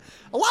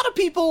 A lot of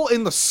people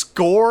in the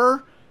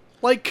score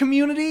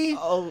community.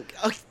 Oh,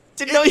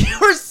 didn't know you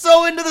were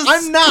so into this.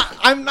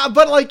 I'm not.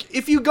 But like,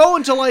 if you go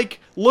into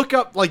look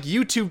up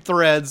YouTube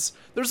threads,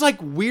 there's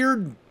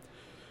weird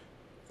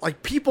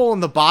people in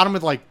the bottom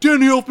with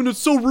Danny Elfman is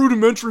so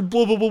rudimentary,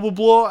 blah blah blah blah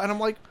blah, and I'm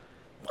like,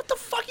 what the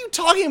fuck are you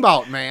talking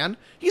about, man?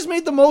 He's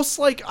made the most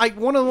one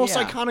of the most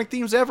iconic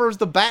themes ever is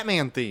the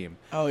Batman theme.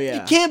 Oh yeah.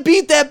 You can't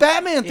beat that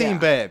Batman theme,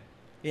 babe.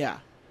 Yeah.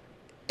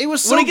 It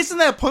was when it gets to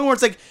that point where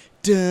it's like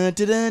dun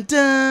dun dun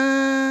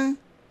dun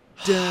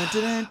dun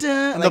dun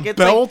dun, and the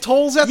bell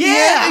tolls at the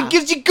end. It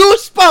gives you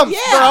goosebumps,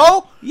 yeah.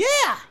 bro.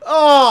 Yeah.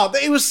 Oh,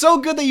 it was so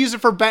good they used it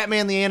for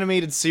Batman the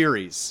Animated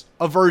Series,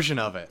 a version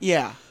of it.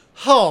 Yeah.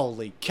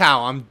 Holy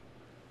cow, I'm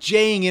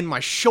jaying in my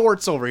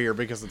shorts over here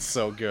because it's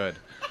so good.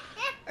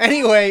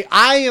 Anyway,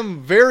 I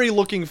am very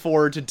looking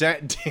forward to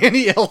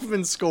Danny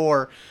Elfman's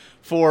score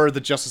for the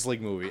Justice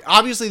League movie.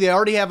 Obviously, they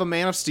already have a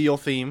Man of Steel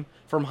theme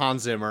from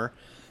Hans Zimmer.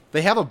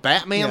 They have a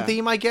Batman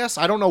theme, I guess.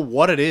 I don't know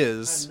what it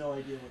is. I have no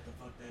idea what the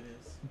fuck that is.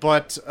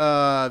 But,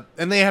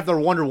 and they have their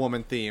Wonder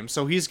Woman theme,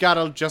 so he's got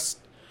to just...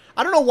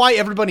 I don't know why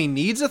everybody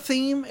needs a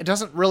theme. It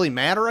doesn't really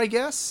matter, I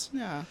guess.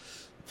 Yeah.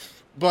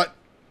 But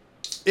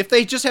if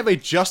they just have a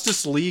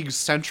Justice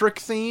League-centric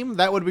theme,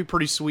 that would be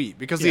pretty sweet,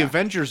 because the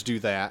Avengers do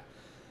that.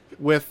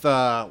 With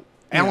Alan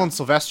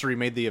Silvestri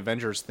made the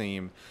Avengers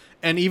theme,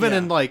 and even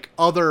in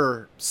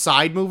other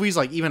side movies,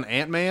 even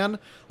Ant-Man,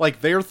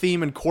 their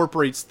theme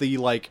incorporates the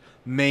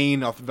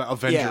main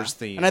Avengers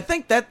theme. And I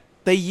think that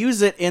they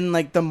use it in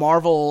the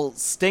Marvel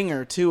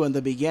Stinger too in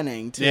the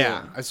beginning too.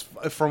 Yeah,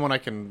 from what I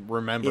can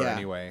remember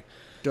anyway.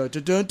 Dun,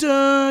 dun, dun,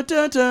 dun,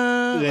 dun,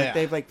 dun. Yeah.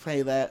 They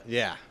play that.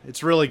 Yeah,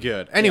 it's really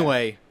good.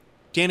 Anyway,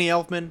 Danny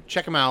Elfman,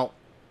 check him out.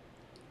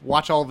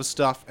 Watch all of his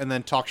stuff, and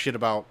then talk shit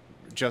about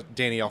just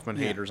Danny Elfman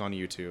haters on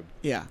YouTube.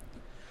 Yeah.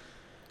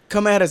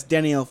 Come at us,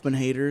 Danny Elfman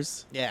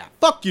haters. Yeah.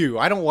 Fuck you.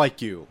 I don't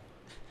like you.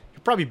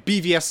 You're probably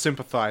BVS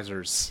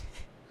sympathizers.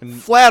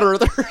 And flat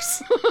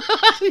earthers.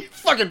 You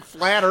fucking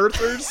flat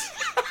earthers.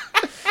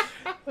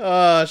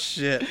 Oh,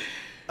 shit.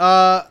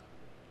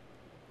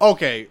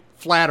 Okay.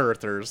 Flat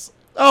earthers.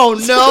 Oh,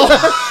 no.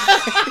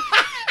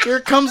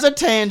 Here comes a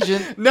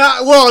tangent.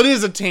 Well, it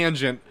is a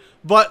tangent.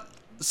 But,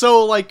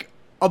 so,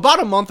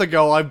 about a month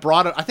ago, I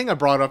think I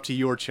brought it up to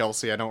you or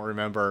Chelsea, I don't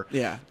remember.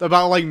 Yeah.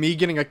 About, me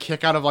getting a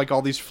kick out of,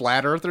 all these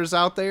flat earthers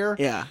out there.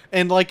 Yeah.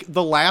 And,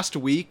 the last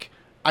week,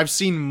 I've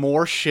seen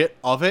more shit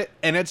of it,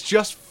 and it's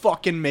just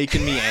fucking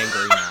making me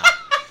angry now.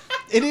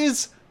 It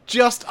is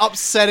just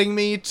upsetting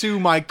me to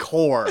my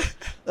core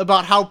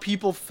about how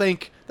people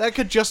think that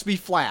could just be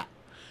flat.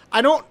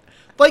 I don't...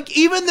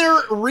 even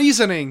their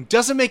reasoning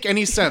doesn't make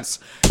any sense.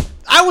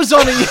 I was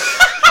on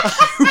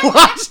I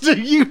watched a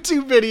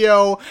YouTube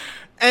video...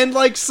 And,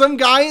 some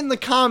guy in the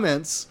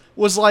comments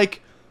was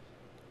like,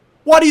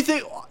 why do you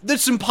think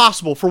it's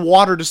impossible for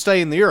water to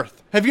stay in the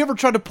earth? Have you ever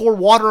tried to pour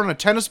water on a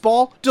tennis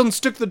ball? It doesn't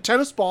stick to the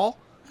tennis ball.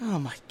 Oh,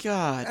 my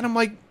God. And I'm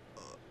like,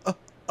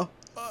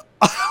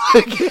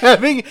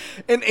 having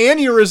an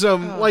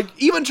aneurysm,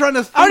 even trying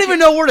to think. I don't even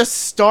know where to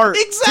start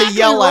to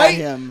yell at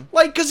him.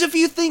 Because if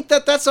you think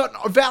that that's a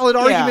valid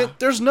argument,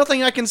 there's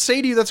nothing I can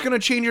say to you that's going to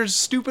change your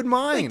stupid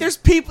mind. There's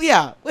people,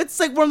 it's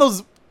one of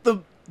those...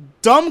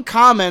 dumb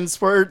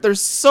comments where there's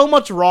so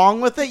much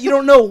wrong with it, you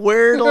don't know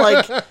where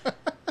to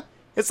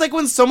It's like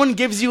when someone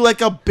gives you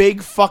a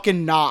big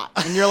fucking knot,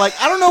 and you're like,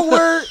 I don't know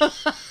where.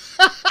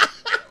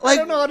 I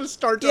don't know how to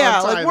start.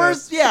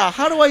 Where's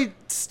how do I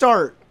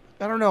start?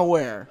 I don't know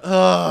where.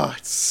 Ugh,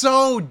 it's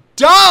so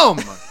dumb.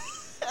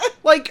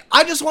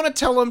 I just want to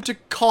tell him to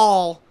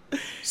call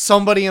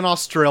somebody in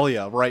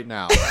Australia right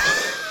now.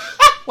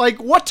 Like,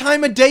 what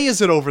time of day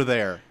is it over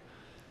there?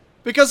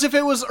 Because if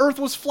Earth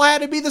was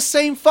flat, it'd be the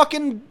same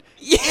fucking...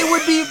 It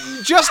would be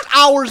just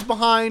hours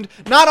behind,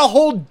 not a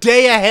whole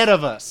day ahead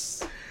of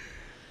us.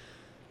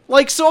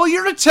 Like, so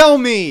you're to tell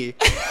me,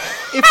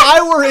 if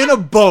I were in a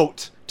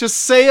boat to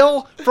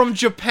sail from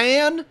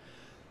Japan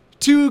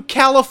to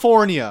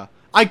California,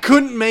 I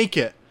couldn't make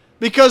it.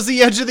 Because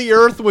the edge of the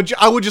Earth,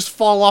 I would just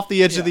fall off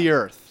the edge of the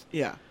Earth.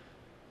 Yeah.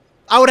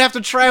 I would have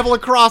to travel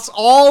across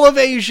all of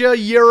Asia,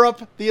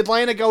 Europe, the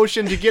Atlantic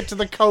Ocean to get to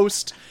the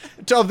coast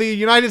of the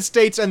United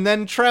States, and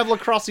then travel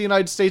across the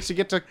United States to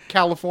get to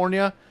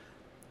California.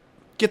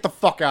 Get the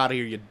fuck out of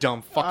here, you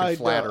dumb fucking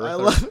flat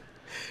earther.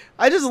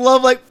 I just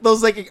love like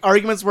those like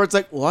arguments where it's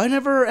like, well, I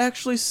never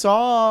actually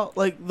saw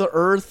like the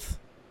Earth.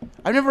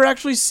 I've never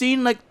actually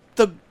seen like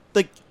the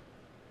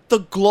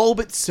globe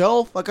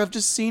itself. Like I've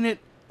just seen it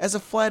as a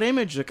flat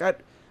image. Like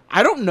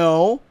I don't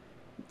know.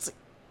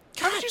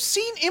 Haven't you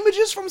seen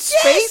images from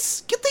space?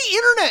 Yes! Get the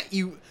internet.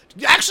 You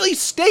actually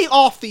stay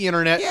off the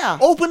internet. Yeah.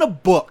 Open a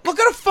book. Look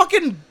at a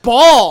fucking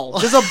ball.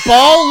 There's a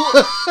ball.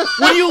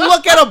 When you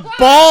look at a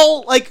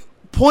ball, like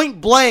point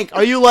blank,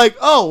 are you like,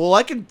 oh, well,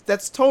 I can?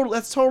 That's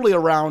totally a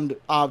round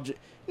object.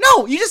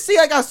 No, you just see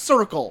like a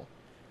circle.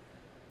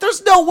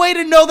 There's no way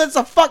to know that's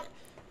a fuck.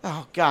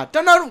 Oh God!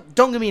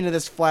 Don't get me into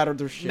this flat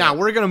earther shit. Now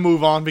we're gonna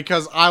move on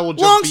because I will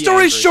just. Long be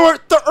story angry.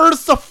 short, the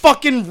Earth's a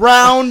fucking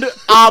round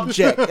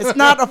object. It's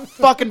not a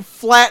fucking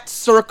flat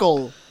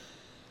circle.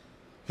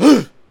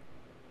 Oh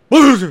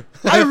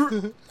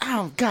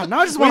God! Now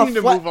I just want need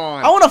to move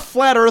on. I want a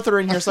flat earther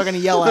in here so I can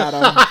yell at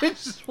him. I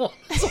just want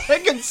so I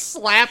can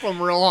slap him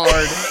real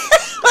hard.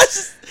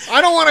 I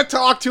don't want to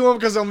talk to him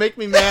because he'll make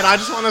me mad. I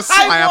just want to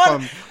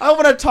slap him. I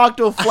want to talk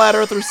to a flat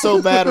earther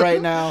so bad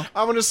right now.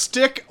 I'm gonna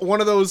stick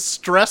one of those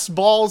stress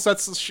balls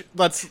that's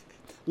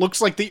looks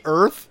like the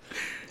Earth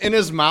in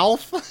his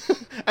mouth,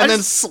 and then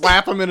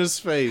slap him in his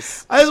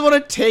face. I just want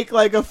to take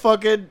like a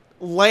fucking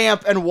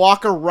lamp and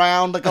walk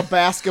around like a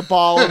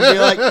basketball and be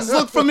like, does this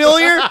look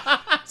familiar?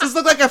 Does this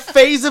look like a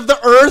phase of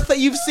the Earth that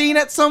you've seen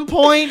at some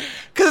point?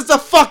 Because it's a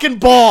fucking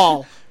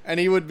ball. And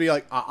he would be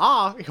like,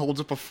 He holds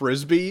up a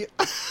frisbee.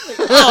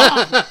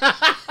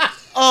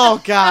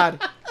 Oh,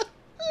 God.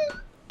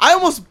 I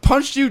almost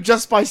punched you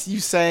just by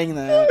you saying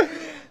that.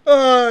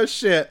 Oh,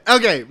 shit.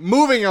 Okay,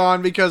 moving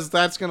on, because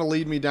that's going to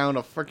lead me down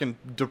a freaking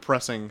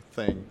depressing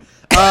thing.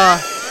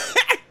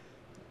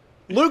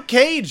 Luke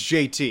Cage,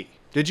 JT.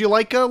 Did you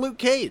like Luke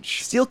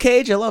Cage? Steel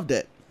Cage, I loved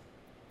it.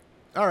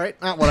 All right,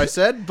 not what I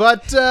said,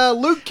 but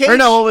Luke Cage... Or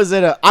no, what was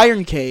it?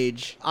 Iron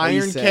Cage.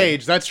 Iron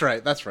Cage, that's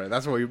right. That's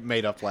what we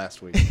made up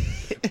last week.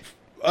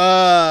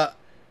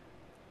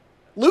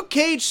 Luke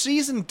Cage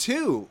Season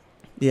 2.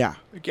 Yeah.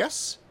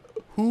 Guess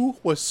who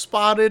was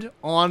spotted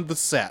on the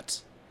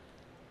set?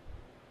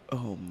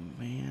 Oh,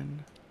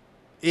 man.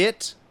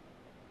 It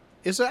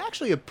is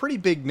actually a pretty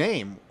big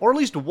name, or at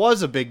least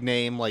was a big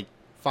name like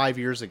 5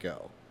 years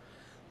ago.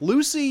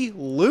 Lucy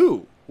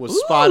Liu was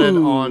spotted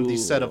on the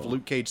set of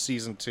Luke Cage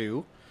Season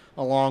 2,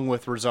 along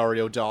with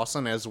Rosario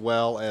Dawson, as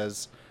well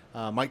as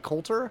Mike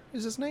Coulter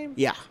is his name?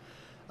 Yeah.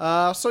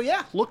 So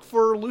yeah, look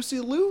for Lucy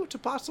Liu to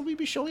possibly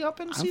be showing up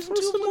in Season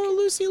 2. Some more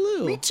Lucy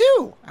Liu. Me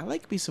too. I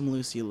like me some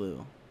Lucy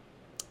Liu.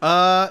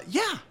 Yeah.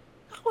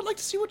 I would like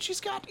to see what she's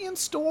got in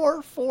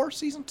store for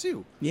Season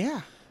 2.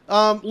 Yeah.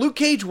 Luke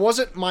Cage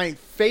wasn't my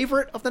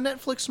favorite of the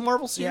Netflix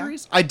Marvel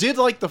series. Yeah. I did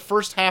like the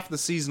first half of the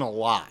season a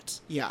lot.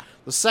 Yeah.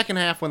 The second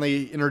half, when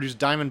they introduced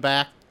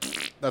Diamondback,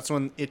 that's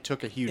when it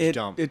took a huge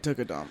dump. It took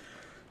a dump.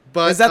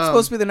 But is that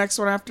supposed to be the next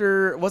one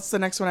after... What's the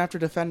next one after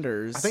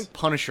Defenders? I think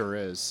Punisher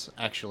is,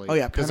 actually. Oh,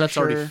 yeah, because that's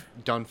already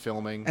done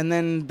filming. And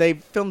then they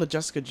filmed the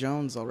Jessica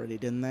Jones already,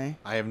 didn't they?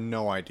 I have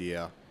no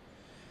idea.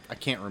 I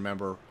can't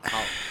remember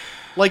how...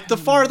 Like, the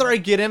farther I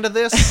get into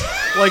this,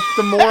 like,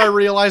 the more I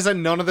realize that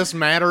none of this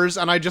matters,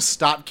 and I just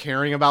stop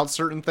caring about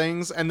certain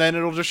things, and then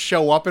it'll just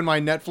show up in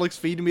my Netflix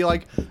feed and be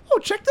like, oh,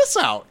 check this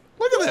out.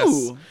 Look at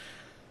this.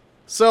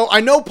 So,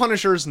 I know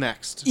Punisher's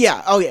next.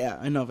 Yeah, oh yeah,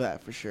 I know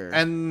that for sure.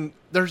 And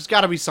there's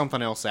got to be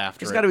something else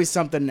after There's got to be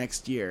something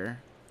next year.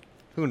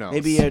 Who knows?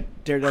 Maybe a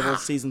Daredevil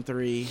Season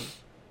 3.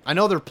 I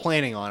know they're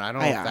planning on it. I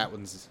don't know if that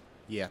one's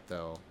yet,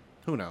 though.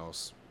 Who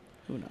knows?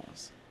 Who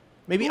knows?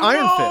 Maybe Who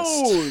Iron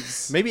knows?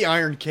 Fist. Maybe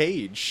Iron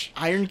Cage.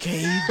 Iron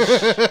Cage.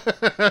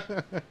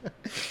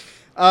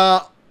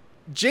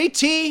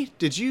 JT,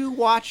 did you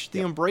watch The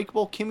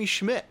Unbreakable Kimmy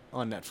Schmidt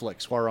on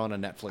Netflix? Or on a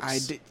Netflix? I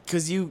did,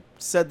 because you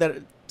said that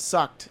it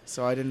sucked,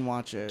 so I didn't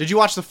watch it. Did you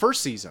watch the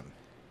first season?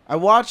 I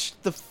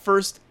watched the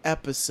first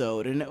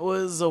episode, and it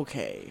was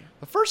okay.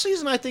 The first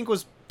season, I think,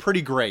 was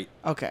pretty great.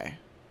 Okay.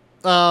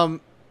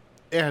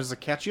 It has the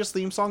catchiest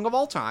theme song of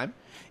all time.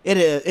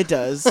 It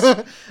does.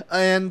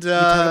 And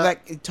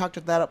you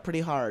talked that up pretty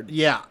hard.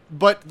 Yeah,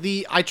 but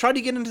I tried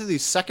to get into the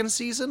second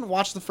season,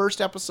 watch the first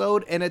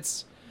episode, and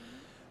it's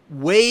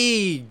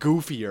way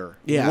goofier.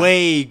 Yeah.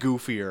 Way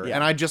goofier. Yeah.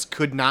 And I just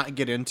could not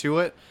get into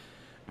it.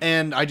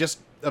 And I just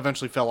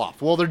eventually fell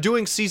off. Well, they're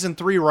doing Season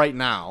 3 right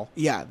now.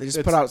 Yeah, they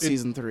just put out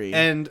Season 3.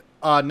 And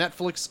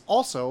Netflix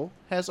also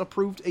has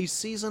approved a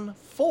Season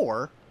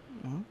 4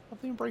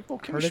 Nothing Unbreakable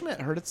Kimmy Heard,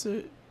 Schmidt. heard it's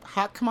a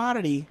hot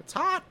commodity. It's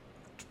hot.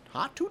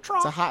 Hot to try.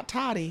 It's a hot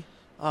toddy.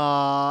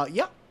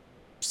 Yeah.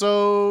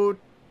 So,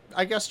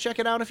 I guess check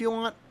it out if you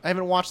want. I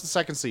haven't watched the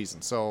second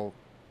season, so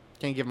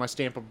can't give my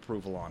stamp of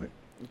approval on it.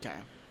 Okay.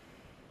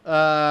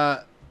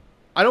 I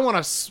don't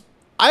want to...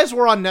 As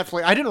we're on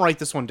Netflix, I didn't write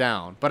this one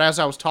down, but as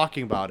I was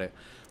talking about it,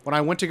 when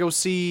I went to go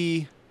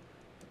see,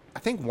 I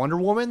think Wonder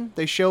Woman,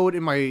 they showed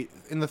in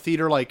the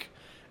theater like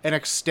an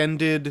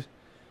extended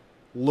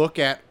look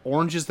at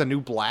Orange is the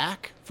New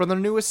Black for the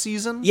newest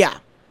season. Yeah.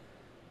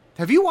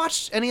 Have you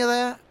watched any of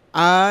that?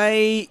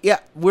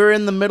 We're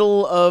in the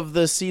middle of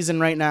the season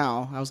right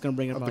now. I was gonna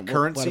bring it up Of the about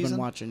current what I've season? been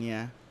watching.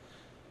 Yeah.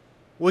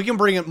 We can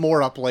bring it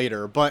more up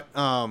later, but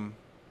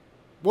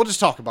we'll just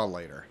talk about it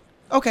later.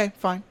 Okay,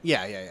 fine.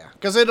 Yeah.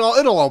 Because it'll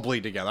all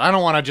bleed together. I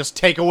don't want to just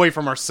take away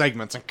from our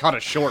segments and cut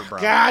it short, bro.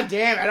 God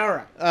damn it! All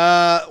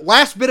right.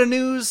 Last bit of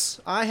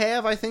news I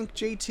think,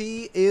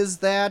 JT, is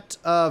that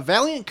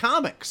Valiant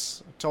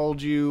Comics, I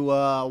told you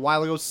a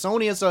while ago,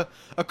 Sony has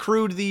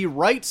accrued the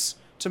rights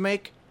to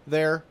make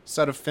their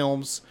set of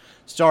films,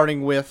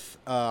 starting with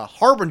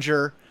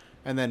Harbinger,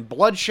 and then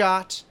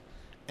Bloodshot,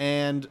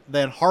 and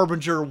then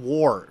Harbinger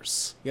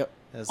Wars. Yep.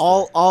 As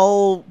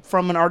All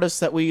from an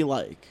artist that we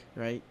like,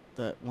 right?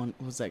 That one.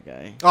 Who's that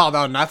guy? Oh,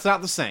 no, that's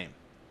not the same.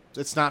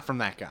 It's not from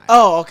that guy.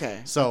 Oh, okay.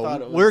 I So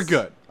thought it was- we're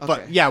good. Okay.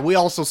 But yeah, we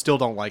also still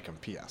don't like him,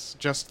 P.S.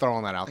 Just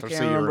throwing that out I there can't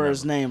so you remember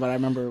his remember. name, but I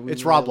remember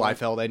It's Rob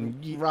Liefeld,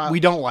 and we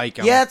don't like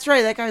him. Yeah, that's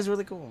right. That guy's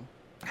really cool.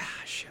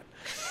 Shit.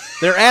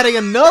 They're adding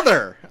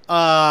another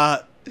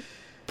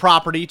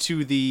property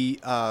to the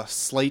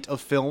slate of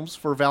films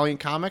for Valiant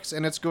Comics,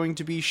 and it's going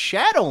to be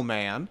Shadow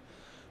Man,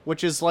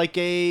 which is like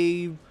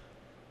a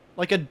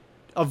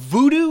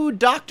voodoo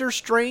Doctor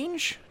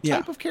Strange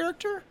type of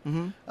character.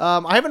 Mm-hmm.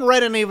 I haven't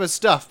read any of his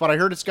stuff, but I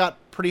heard it's got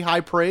pretty high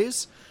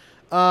praise,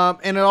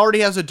 and it already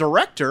has a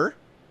director,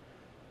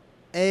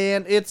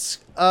 and it's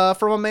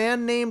from a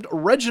man named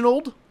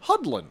Reginald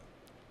Hudlin.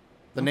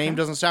 The name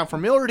doesn't sound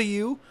familiar to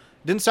you.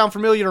 Didn't sound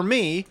familiar to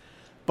me,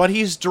 but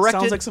he's directed.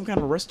 Sounds like some kind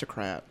of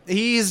aristocrat.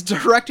 He's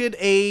directed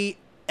a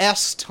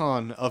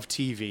S-ton of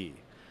TV,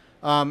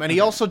 and he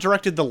also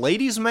directed The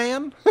Ladies'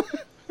 Man,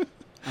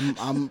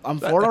 I'm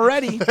for it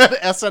already.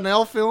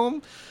 SNL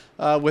film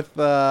with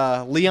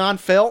Leon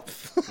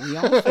Felth.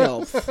 Leon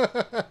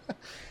Filth.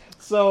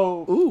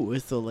 So Ooh,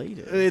 it's the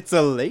latest. it's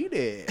a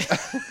lady.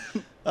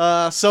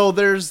 So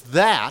there's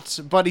that,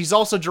 but he's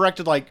also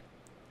directed like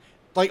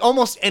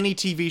almost any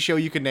TV show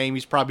you can name.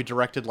 He's probably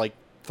directed like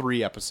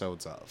 3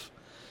 episodes of,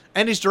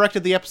 and he's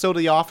directed the episode of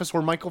The Office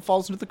where Michael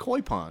falls into the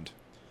koi pond.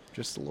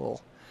 Just a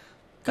little.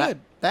 Good.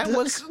 That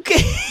was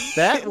Okay.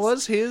 that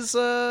was his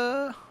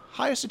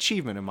highest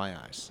achievement in my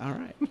eyes. All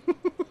right.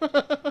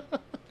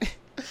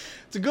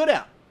 It's a good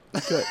app.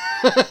 Good.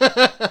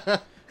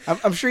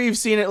 I'm sure you've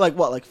seen it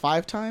like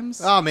 5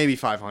 times? Oh, maybe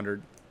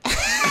 500.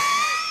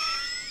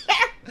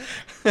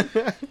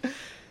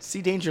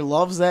 Sea Danger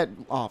loves that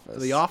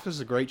Office. The Office is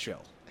a great show.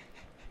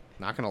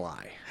 Not gonna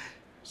lie.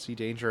 Sea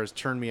Danger has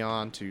turned me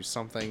on to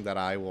something that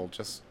I will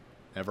just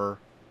never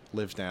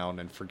live down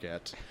and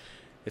forget.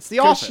 It's The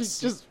 'Cause Office.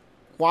 She just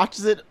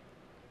watches it.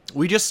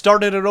 We just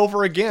started it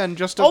over again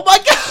just Oh my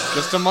god!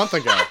 just a month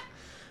ago.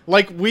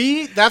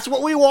 That's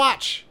what we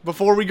watch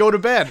before we go to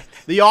bed.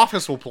 The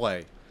Office will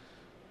play.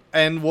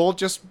 And we'll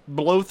just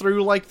blow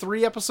through like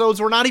 3 episodes.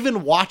 We're not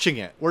even watching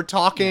it. We're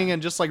talking and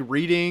just like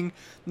reading.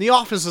 The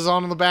Office is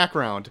on in the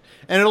background.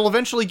 And it'll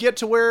eventually get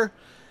to where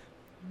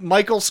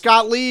Michael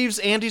Scott leaves,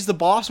 Andy's the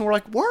boss, and we're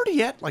like, where are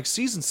you at? Like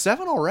season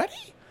 7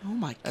 already? Oh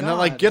my god! And then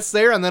like gets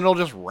there, and then it'll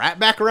just wrap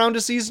back around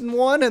to season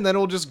 1, and then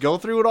it'll just go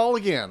through it all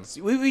again.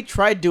 we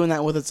tried doing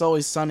that with It's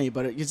Always Sunny,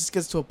 but it just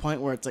gets to a point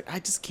where it's like I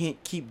just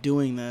can't keep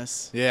doing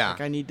this. Yeah.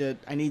 Like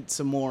I need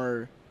some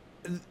more.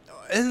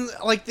 And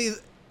like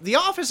the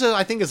Office,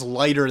 I think, is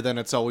lighter than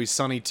It's Always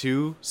Sunny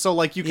too. So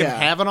like you can Yeah.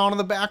 have it on in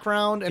the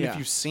background, and Yeah. if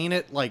you've seen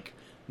it like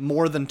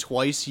more than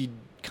twice, you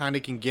kind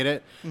of can get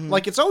it. Mhm.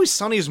 Like It's Always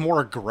Sunny is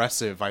more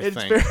aggressive, I It's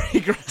think. very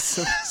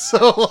aggressive.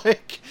 So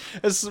like,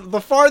 as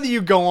the farther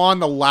you go on,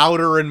 the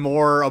louder and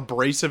more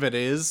abrasive it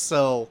is.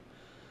 So,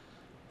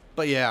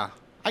 but yeah,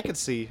 I could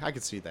see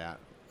that.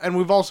 And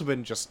we've also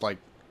been just like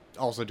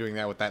also doing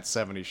that with that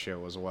 '70s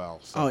show as well.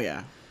 So. Oh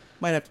yeah,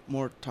 might have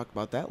more talk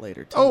about that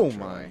later. Too, Oh Troy.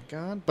 my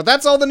god! But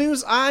that's all the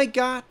news I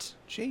got,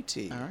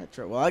 JT. All right,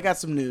 Troy. Well, I got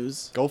some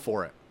news. Go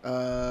for it.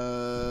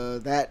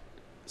 That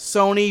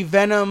Sony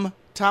Venom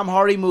Tom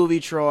Hardy movie,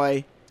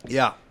 Troy.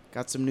 Yeah,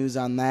 Got some news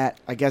on that.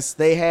 I guess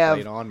they have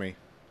lay it on me.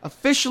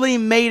 officially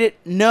made it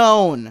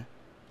known.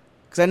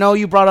 Because I know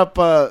you brought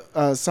up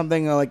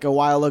something like a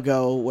while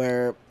ago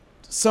where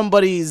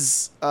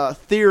somebody's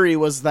theory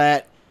was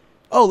that,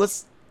 oh,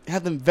 let's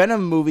have the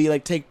Venom movie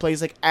like take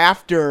place like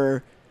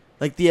after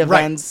like the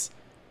events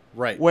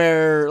Right.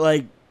 where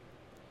like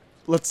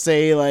let's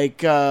say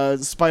like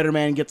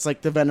Spider-Man gets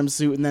like the Venom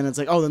suit and then it's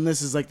like, oh, then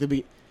this is like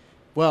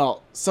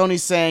well,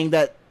 Sony's saying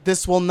that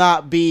this will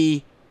not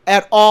be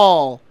at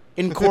all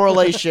in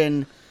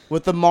correlation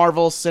with the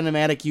Marvel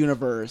Cinematic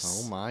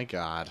Universe. Oh my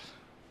god.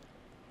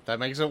 That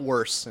makes it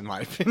worse, in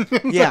my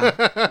opinion.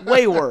 Yeah,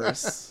 way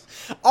worse.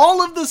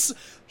 All of this...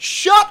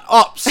 Shut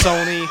up,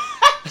 Sony.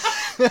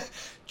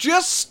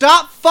 Just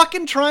stop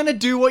fucking trying to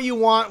do what you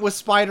want with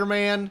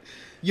Spider-Man.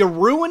 You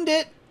ruined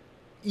it.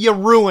 You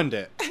ruined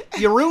it.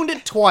 You ruined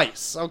it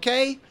twice,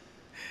 okay?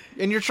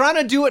 And you're trying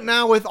to do it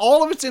now with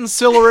all of its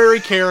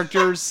ancillary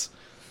characters.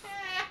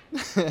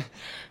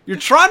 You're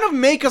trying to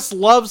make us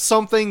love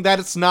something that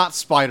it's not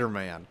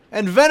Spider-Man.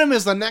 And Venom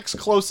is the next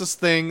closest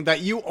thing that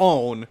you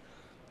own,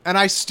 and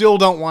I still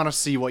don't want to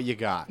see what you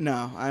got.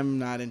 No, I'm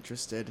not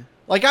interested.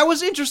 Like, I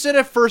was interested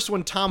at first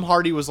when Tom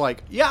Hardy was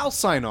like, yeah, I'll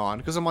sign on.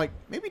 Because I'm like,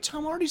 maybe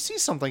Tom Hardy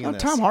sees something in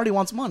this. Tom Hardy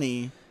wants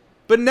money.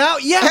 But now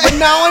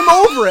I'm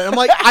over it. I'm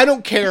like, I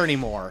don't care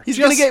anymore. He's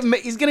gonna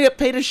get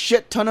paid a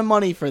shit ton of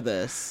money for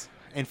this.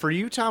 And for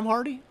you, Tom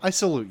Hardy, I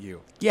salute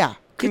you. Yeah.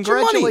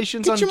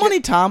 Congratulations Get on your money,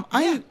 Tom.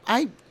 Yeah.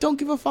 I don't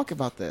give a fuck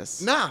about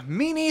this. Nah,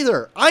 me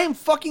neither. I am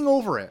fucking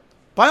over it.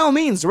 By all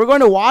means, we're going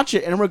to watch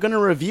it and we're going to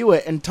review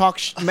it and talk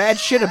mad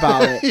shit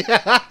about it.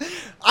 Yeah.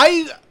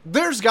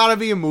 There's got to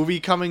be a movie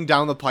coming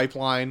down the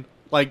pipeline,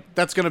 like,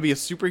 that's going to be a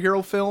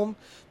superhero film,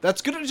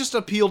 that's going to just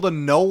appeal to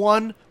no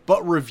one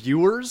but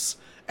reviewers,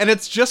 and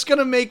it's just going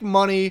to make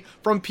money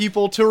from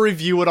people to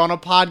review it on a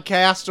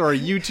podcast or a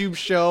YouTube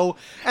show,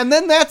 and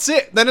then that's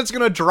it. Then it's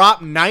going to drop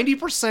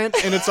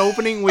 90% in its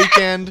opening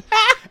weekend,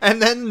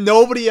 and then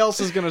nobody else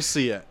is going to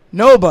see it.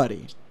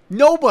 Nobody.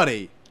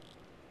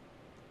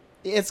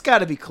 It's got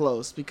to be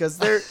close, because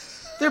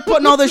they're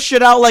putting all this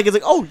shit out like it's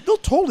like, oh, they'll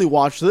totally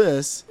watch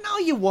this. No,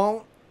 you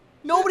won't.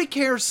 Nobody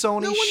cares,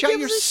 Sony. No one Shut gives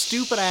your a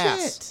stupid shit.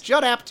 ass.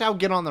 Judd Apatow,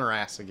 get on their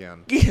ass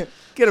again. Get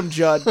him,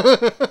 Judd.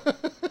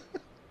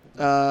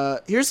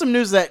 Here's some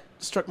news that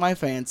struck my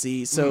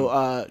fancy.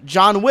 So,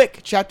 John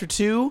Wick Chapter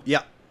 2,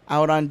 Yep.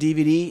 out on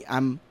DVD.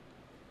 I'm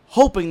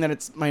hoping that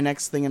it's my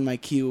next thing in my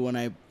queue when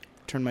I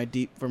turn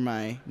for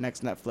my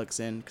next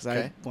Netflix in, because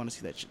Okay. I want to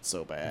see that shit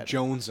so bad.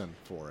 Jonesing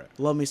for it.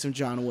 Love me some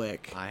John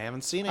Wick. I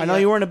haven't seen it I know yet.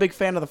 you weren't a big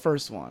fan of the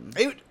first one.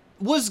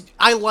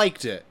 I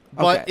liked it,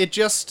 but Okay.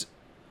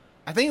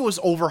 I think it was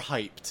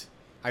overhyped,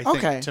 I think,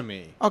 Okay. to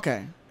me.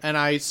 Okay. And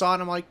I saw it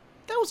and I'm like,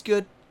 that was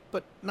good,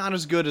 but not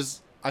as good as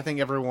I think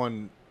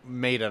everyone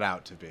made it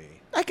out to be.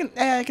 I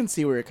can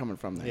see where you're coming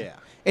from there. Yeah.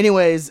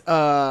 Anyways,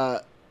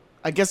 I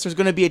guess there's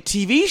going to be a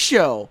TV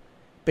show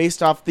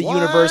based off the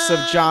universe of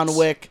John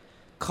Wick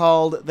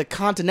called The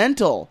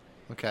Continental,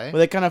 Okay. where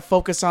they kind of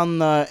focus on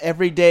the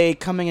everyday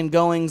coming and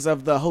goings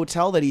of the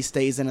hotel that he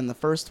stays in the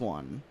first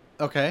one,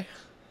 Okay.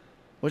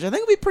 which I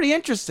think would be pretty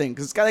interesting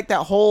because it's got like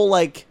that whole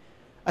like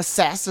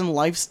assassin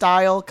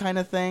lifestyle kind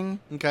of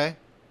thing. Okay.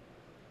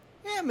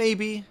 Yeah,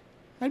 maybe.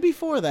 I'd be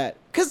for that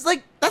because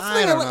like that's the I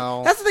thing. don't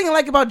know. That's the thing I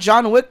like about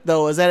John Wick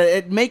though, is that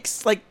it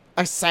makes like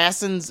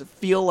assassins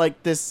feel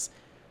like this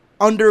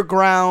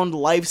underground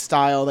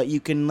lifestyle that you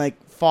can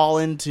like fall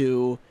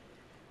into,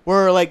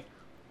 where like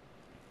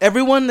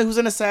everyone who's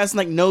an assassin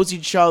like knows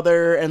each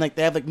other and like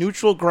they have like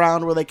neutral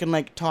ground where they can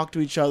like talk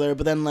to each other,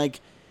 but then like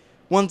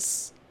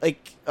once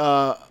like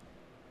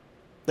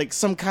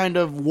some kind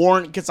of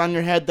warrant gets on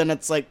your head, then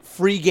it's like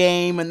free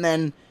game, and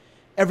then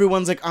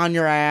everyone's like on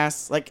your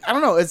ass. Like, I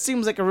don't know, it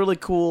seems like a really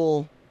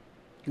cool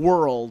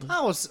world.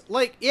 I was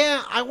like,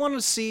 yeah, I want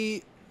to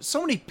see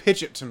somebody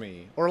pitch it to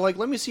me, or like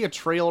let me see a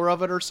trailer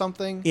of it or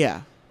something.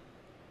 Yeah.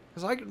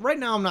 Because right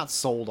now I'm not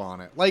sold on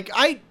it. Like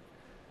I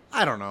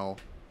don't know.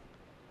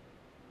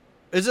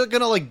 Is it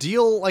gonna like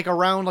deal like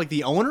around like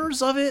the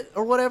owners of it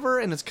or whatever,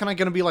 and it's kind of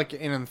gonna be like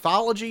an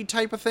anthology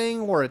type of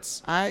thing where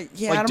it's like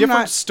I'm different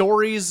not,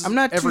 stories? I'm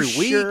not every too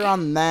week. sure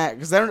on that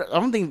because I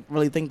don't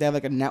really think they have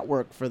like a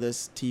network for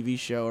this TV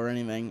show or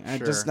anything. I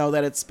just Sure. know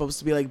that it's supposed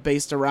to be like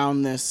based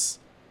around this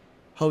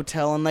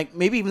hotel and like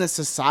maybe even the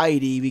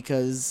society,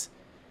 because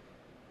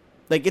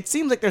like it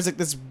seems like there's like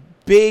this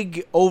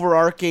big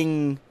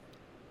overarching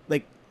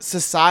like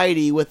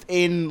society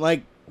within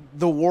like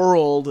the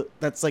world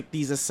that's like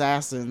these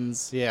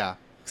assassins. Yeah.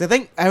 Because I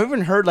think I've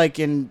even heard like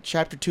in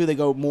Chapter 2 they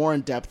go more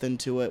in depth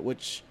into it,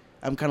 which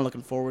I'm kind of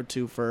looking forward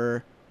to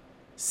for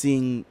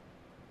seeing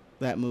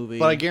that movie.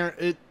 But I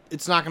guarantee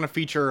it's not going to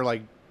feature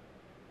like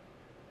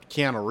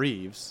Keanu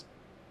Reeves.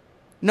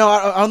 No,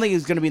 I don't think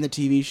he's going to be in the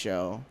TV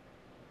show.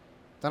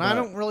 Then I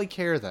don't really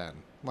care then.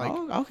 Like,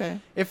 oh, okay.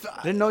 if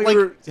I didn't know like,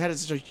 you had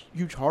such a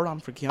huge hard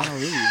on for Keanu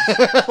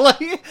Reeves.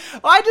 like,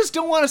 I just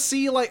don't want to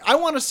see like I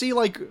want to see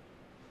like.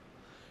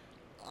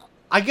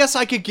 I guess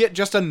I could get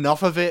just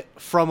enough of it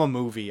from a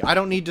movie. I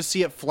don't need to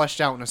see it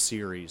fleshed out in a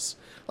series.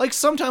 Like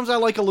sometimes I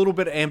like a little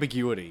bit of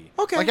ambiguity.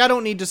 Okay. Like I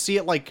don't need to see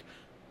it like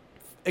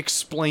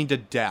explained to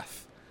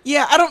death.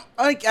 Yeah, I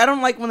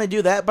don't like when they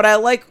do that, but I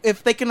like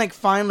if they can like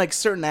find like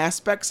certain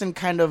aspects and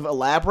kind of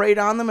elaborate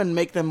on them and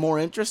make them more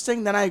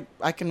interesting, then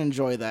I can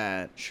enjoy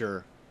that.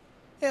 Sure.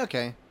 Yeah,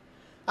 okay.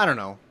 I don't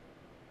know.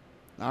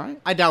 All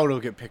right. I doubt it'll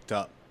get picked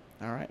up.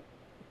 All right.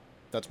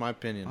 That's my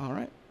opinion. All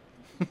right.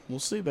 We'll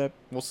see, babe.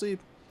 We'll see.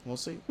 We'll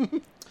see.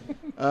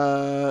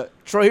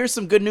 Troy, here's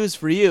some good news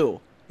for you.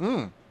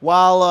 Mm.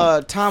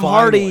 While Tom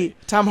Finally.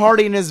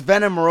 Hardy and his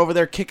Venom are over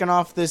there kicking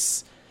off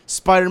this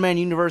Spider-Man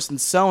universe in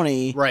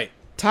Sony, Right.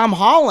 Tom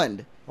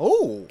Holland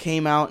Oh.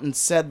 came out and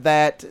said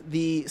that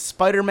the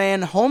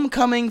Spider-Man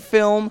Homecoming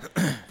film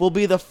will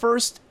be the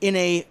first in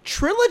a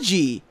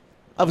trilogy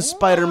of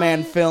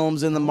Spider-Man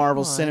films in the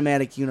Marvel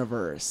Cinematic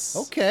Universe.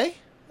 Okay.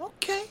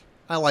 Okay.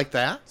 I like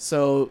that.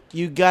 So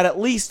you got at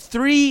least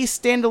 3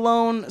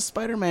 standalone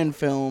Spider-Man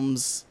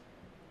films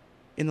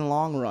in the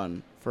long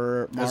run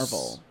for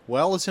Marvel. As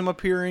well as him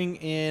appearing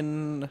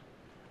in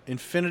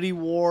Infinity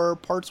War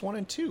Parts 1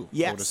 and 2,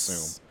 Yes. I would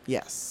assume.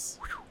 Yes.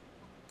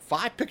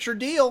 5-picture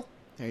deal.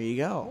 There you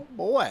go. Oh,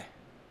 boy.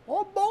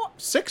 Oh, boy.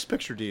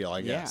 6-picture deal,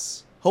 I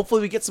guess.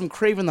 Hopefully we get some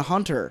Kraven the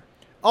Hunter.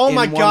 Oh, in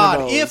my one of God.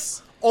 those.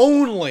 If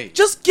only.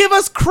 Just give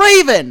us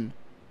Kraven.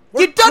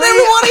 You've done Kraven.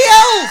 everybody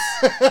else.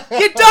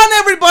 You've done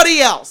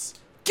everybody else.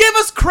 Give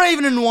us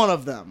Kraven in one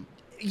of them.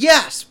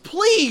 Yes,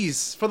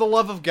 please. For the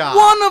love of God.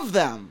 One of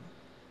them.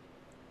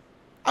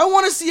 I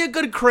want to see a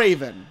good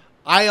Kraven.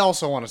 I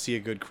also want to see a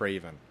good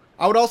Kraven.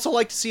 I would also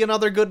like to see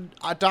another good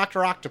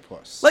Dr.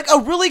 Octopus. Like a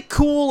really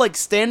cool, like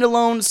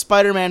standalone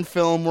Spider-Man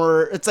film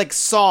where it's like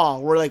Saw,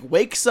 where like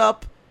wakes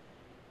up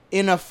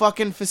in a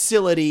fucking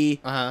facility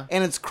Uh-huh.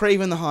 and it's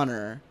Kraven the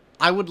Hunter.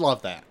 I would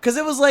love that. Because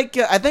it was like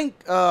I think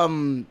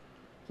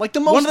Like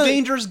the One most of the-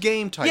 dangerous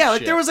game type yeah, like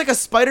shit. there was like a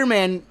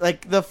Spider-Man,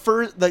 like the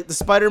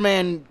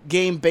Spider-Man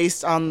game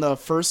based on the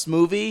first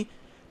movie.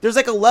 There's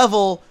like a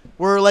level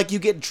where like you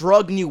get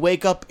drugged and you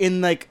wake up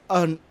in like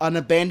an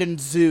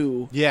abandoned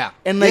zoo. Yeah.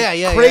 And like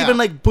yeah, Kraven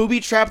like booby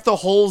trapped the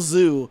whole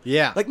zoo.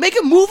 Yeah. Like make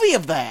a movie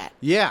of that.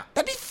 Yeah.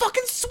 That'd be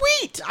fucking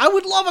sweet. I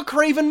would love a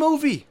Kraven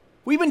movie.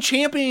 We've been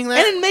championing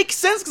that. And it makes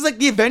sense because like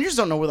the Avengers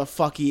don't know where the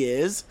fuck he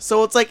is.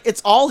 So it's like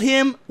it's all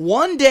him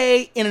one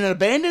day in an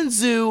abandoned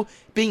zoo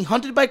being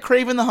hunted by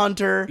Kraven the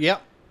Hunter.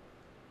 Yep.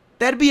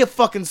 That'd be a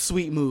fucking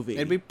sweet movie.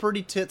 It'd be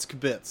pretty tits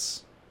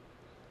bits.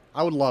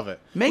 I would love it.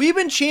 Make- We've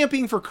been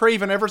championing for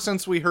Kraven ever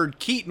since we heard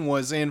Keaton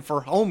was in for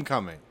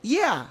Homecoming.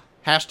 Yeah.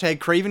 Hashtag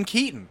Kraven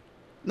Keaton.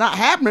 Not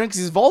happening because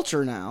he's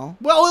Vulture now.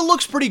 Well, it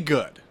looks pretty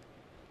good.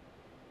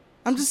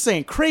 I'm just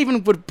saying,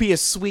 Kraven would be a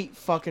sweet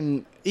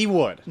fucking He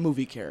would.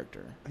 movie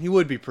character. He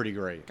would be pretty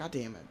great. God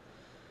damn it.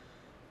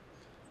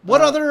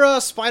 What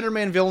other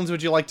Spider-Man villains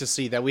would you like to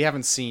see that we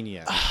haven't seen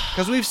yet?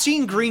 Because we've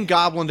seen Green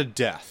Goblin to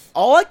death.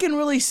 All I can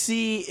really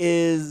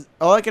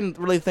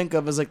think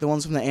of is like the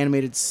ones from the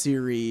animated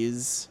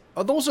series.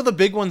 Oh, those are the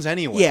big ones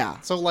anyway.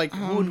 Yeah. So, like,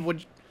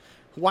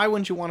 why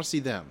wouldn't you want to see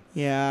them?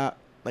 Yeah,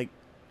 like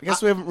I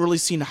guess we haven't really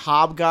seen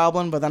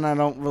Hobgoblin, but then I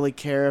don't really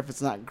care if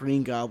it's not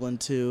Green Goblin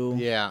too.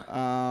 Yeah.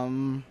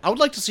 Um. I would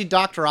like to see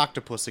Dr.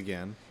 Octopus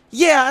again.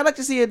 Yeah, I'd like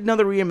to see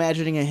another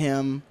reimagining of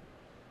him.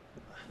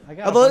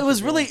 Although it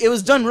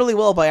was done really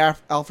well by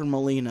Alfred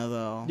Molina,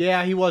 though.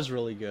 Yeah, he was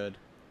really good.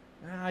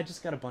 I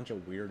just got a bunch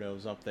of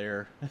weirdos up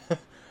there.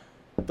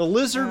 The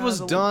Lizard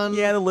was done.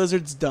 Yeah, the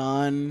Lizard's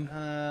done.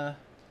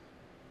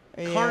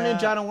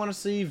 Carnage, Yeah. I don't want to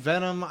see.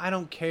 Venom, I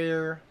don't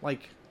care.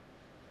 Like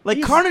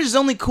Like, Carnage is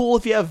only cool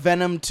if you have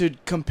Venom to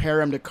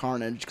compare him to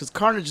Carnage, because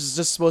Carnage is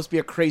just supposed to be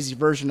a crazy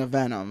version of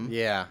Venom.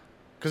 yeah,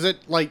 because it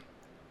like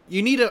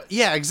you need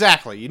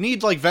exactly. You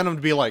need like Venom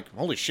to be like,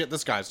 holy shit,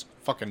 this guy's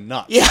fucking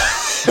nuts. Yeah.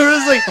 It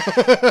was like,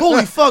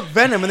 holy fuck,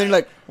 Venom, and then you're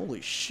like,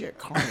 holy shit,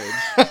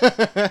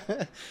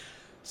 Carnage.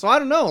 So I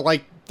don't know.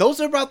 Like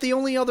those are about the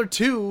only other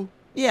two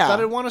Yeah. that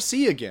I want to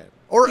see again,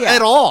 or Yeah.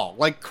 at all.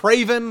 Like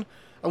Kraven,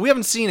 we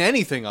haven't seen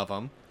anything of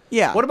him.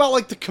 Yeah. What about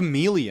like the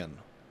Chameleon?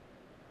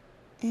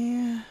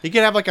 Yeah. He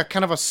could have like a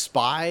kind of a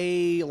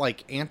spy,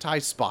 like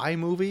anti-spy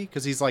movie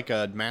because he's like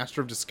a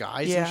master of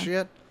disguise Yeah. and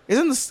shit.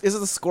 Is it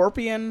the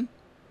Scorpion?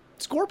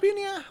 Scorpion,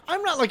 yeah.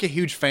 I'm not like a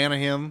huge fan of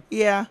him.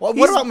 Yeah. What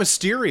He's- about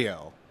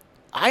Mysterio?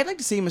 I'd like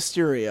to see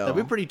Mysterio.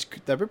 That'd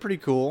be pretty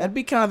cool. That'd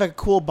be kind of like a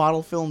cool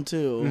bottle film,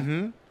 too.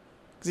 Mm-hmm.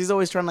 Because he's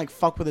always trying to, like,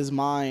 fuck with his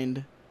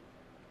mind.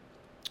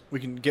 We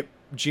can get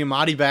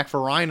Giamatti back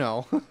for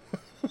Rhino.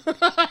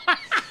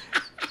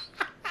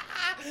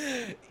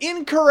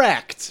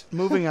 Incorrect.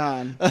 Moving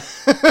on.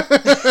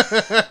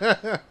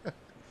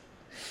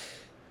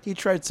 He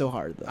tried so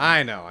hard, though.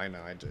 I know, I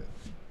did.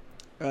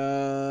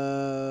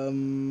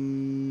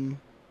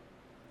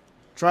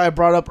 Troy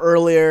brought up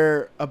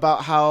earlier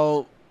about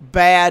how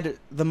bad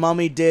The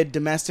Mummy did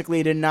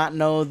domestically. Did not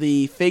know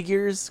the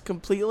figures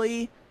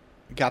completely.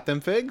 Got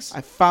them figs?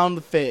 I found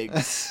the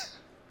figs.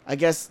 I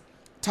guess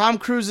Tom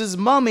Cruise's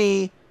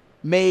Mummy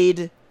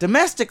made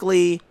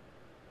domestically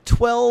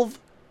 $12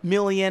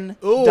 million.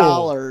 Ooh,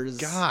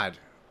 God.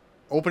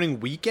 Opening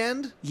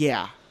weekend?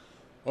 Yeah.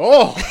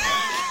 Oh.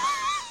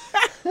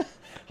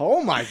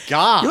 Oh my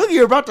God. You look,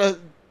 you're about to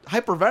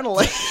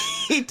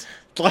hyperventilate.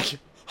 Like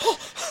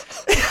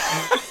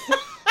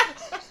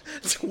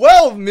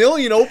 12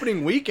 million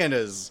opening weekend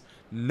is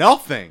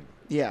nothing.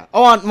 Yeah.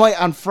 Oh,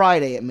 on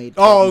Friday it made.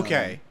 Oh, 12 okay.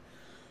 million.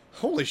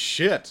 Holy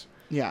shit.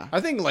 Yeah. I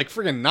think like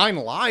friggin' 9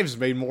 Lives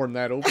made more than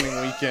that opening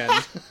weekend.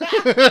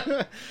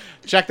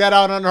 Check that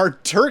out on our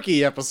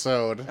Turkey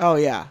episode. Oh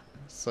yeah.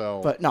 So,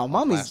 But no,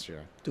 Mummy's last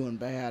year. doing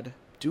bad.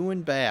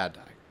 Doing bad.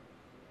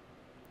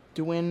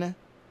 Doing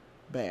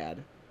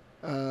bad.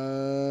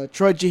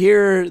 Troy, did you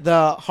hear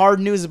the hard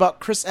news about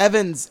Chris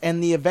Evans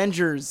and the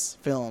Avengers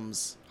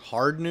films?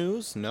 Hard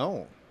news?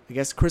 No. I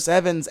guess Chris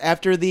Evans,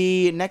 after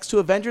the next 2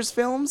 Avengers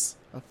films,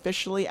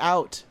 officially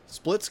out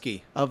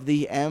Splitsky. of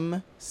the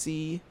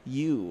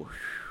MCU.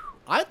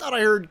 I thought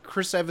I heard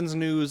Chris Evans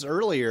news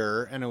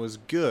earlier, and it was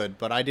good,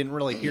 but I didn't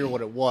really hear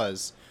what it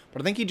was.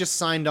 But I think he just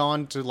signed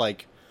on to,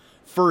 like,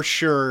 for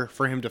sure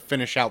for him to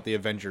finish out the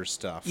Avengers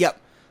stuff. Yep.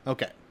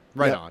 Okay.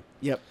 Right Yep. on.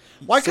 Yep.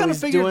 Well, I So kinda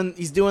figured-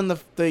 he's doing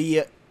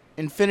the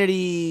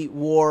Infinity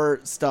War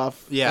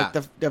stuff. Yeah.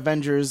 Like the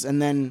Avengers,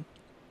 and then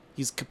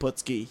he's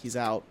Kaputsky. He's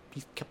out.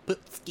 He's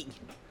Kaputsky.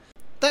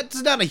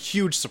 That's not a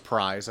huge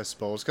surprise, I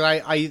suppose,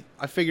 because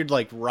I figured,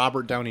 like,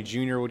 Robert Downey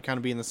Jr. would kind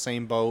of be in the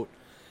same boat.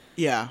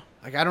 Yeah.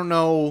 Like, I don't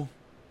know,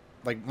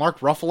 like, Mark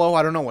Ruffalo,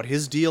 I don't know what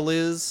his deal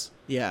is.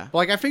 Yeah. But,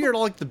 like, I figured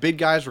all, like, the big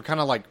guys were kind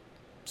of, like,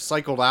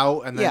 cycled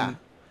out, and then... Yeah.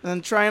 And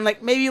then try and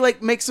maybe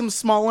make some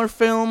smaller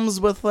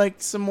films with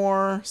some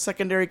more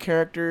secondary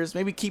characters.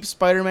 Maybe keep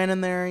Spider-Man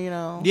in there,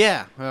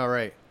 Yeah, all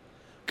right.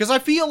 Because I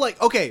feel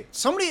like, okay,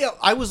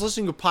 I was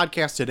listening to a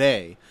podcast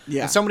today,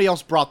 Yeah. and somebody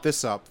else brought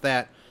this up,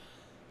 that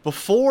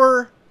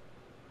before,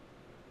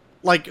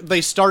 like,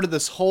 they started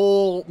this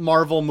whole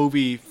Marvel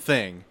movie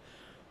thing,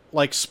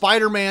 like,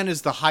 Spider-Man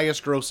is the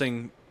highest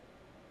grossing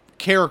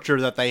character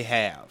that they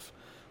have.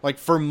 Like,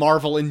 for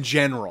Marvel in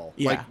general.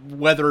 Yeah. Like,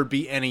 whether it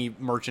be any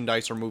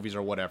merchandise or movies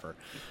or whatever.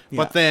 Yeah.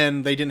 But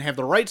then they didn't have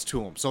the rights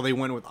to him, so they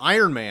went with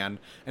Iron Man,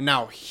 and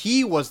now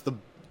he was the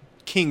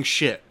king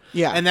shit.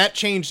 Yeah. And that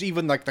changed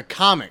even, like, the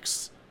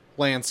comics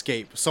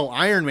landscape. So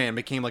Iron Man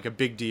became, like, a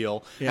big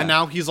deal. Yeah. And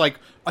now he's, like,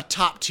 a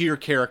top-tier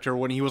character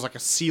when he was, like, a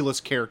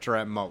C-list character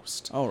at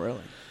most. Oh,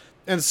 really?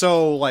 And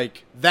so,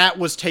 like, that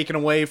was taken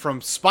away from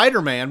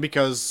Spider-Man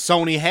because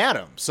Sony had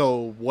him.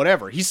 So,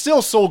 whatever. He's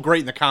still so great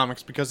in the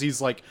comics because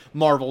he's, like,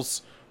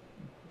 Marvel's,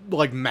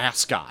 like,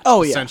 mascot,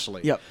 Oh, yeah.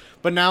 essentially. Yep.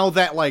 But now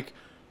that, like,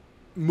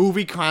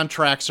 movie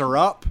contracts are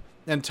up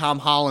and Tom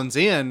Holland's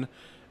in,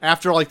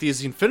 after, like,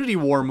 these Infinity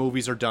War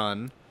movies are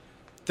done,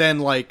 then,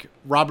 like,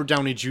 Robert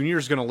Downey Jr.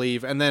 is going to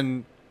leave, and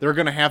then they're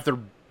going to have their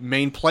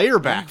main player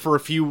back for a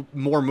few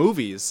more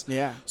movies.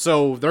 Yeah.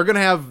 So, they're going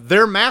to have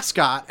their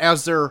mascot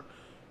as their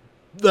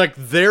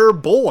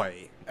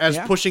boy as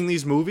Yeah. pushing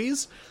these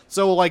movies.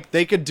 So, like,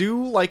 they could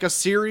do, like, a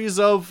series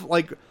of,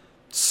 like,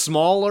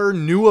 smaller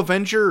new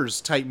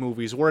Avengers type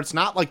movies where it's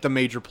not like the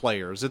major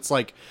players. It's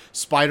like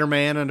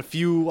Spider-Man and a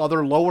few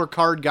other lower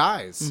card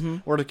guys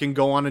where they can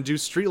go on and do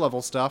street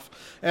level stuff.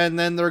 And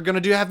then they're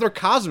going to have their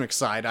cosmic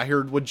side. I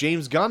heard with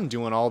James Gunn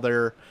doing all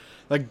their,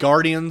 like,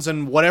 Guardians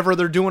and whatever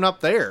they're doing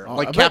up there. Oh,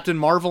 like I bet- Captain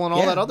Marvel and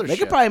all Yeah, that other they shit.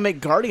 could probably make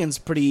Guardians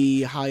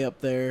pretty high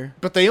up there.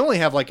 But they only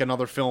have, like,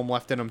 another film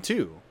left in them,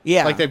 too.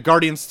 Yeah. Like, they have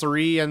Guardians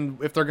 3,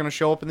 and if they're going to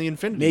show up in the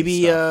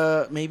Infinity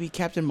stuff. Maybe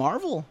Captain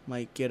Marvel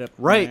might get up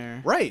Right,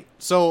 there. right.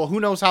 So,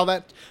 who knows how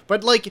that...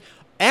 But, like,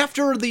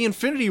 after the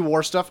Infinity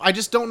War stuff, I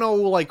just don't know,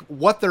 like,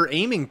 what they're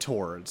aiming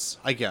towards,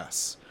 I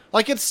guess.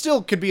 Like, it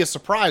still could be a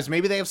surprise.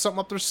 Maybe they have something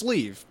up their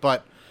sleeve,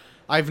 but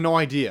I have no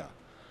idea.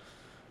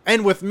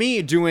 And with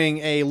me doing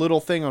a little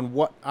thing on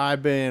what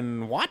I've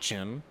been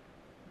watching,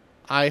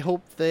 I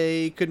hope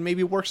they could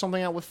maybe work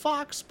something out with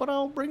Fox, but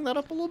I'll bring that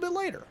up a little bit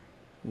later.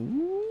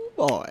 Ooh,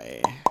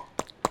 boy.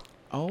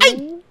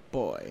 Oh,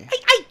 boy.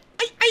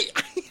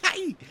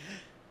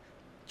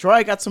 Troy,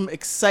 I got some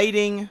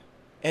exciting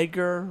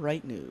Edgar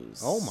Wright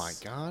news. Oh my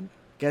god.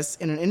 Guess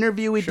in an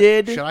interview we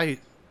did, Should I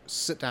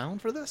sit down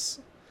for this?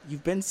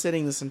 you've been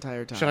sitting this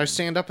entire time. Should I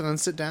stand up and then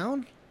sit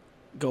down?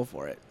 Go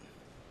for it.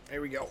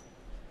 There we go.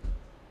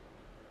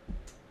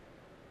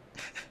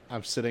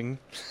 I'm sitting.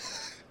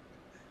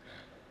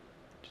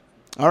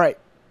 All right.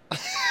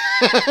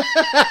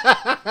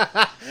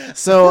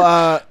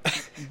 So,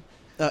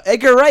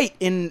 Edgar Wright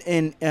in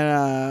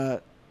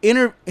an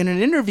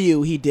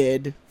interview he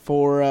did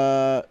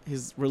for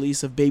his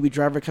release of Baby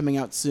Driver coming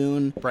out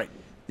soon, Right.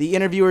 the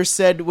interviewer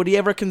said, "Would he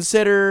ever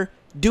consider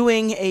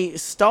doing a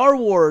Star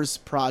Wars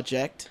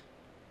project?"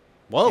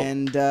 Whoa.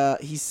 And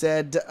he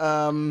said,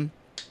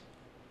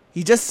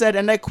 he just said,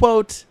 and I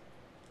quote,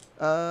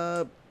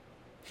 "I've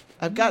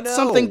got No.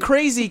 something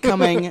crazy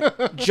coming.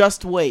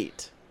 Just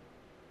wait."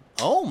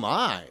 Oh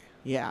my.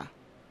 Yeah.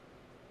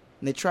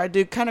 And they tried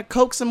to kind of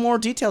coax some more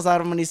details out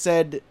of him, and he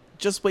said,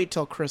 "Just wait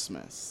till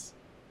Christmas."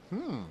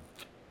 To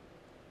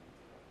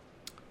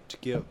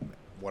give.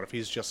 What if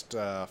he's just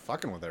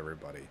fucking with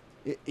everybody?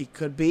 It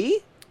could be,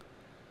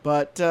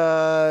 but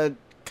kind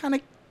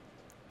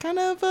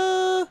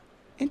of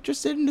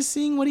interested into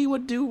seeing what he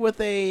would do with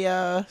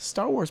a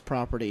Star Wars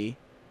property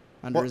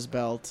under What? his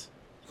belt.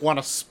 Want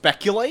to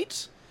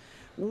speculate?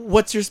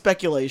 What's your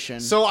speculation?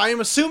 So I am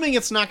assuming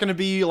it's not going to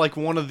be like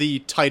one of the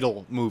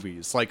title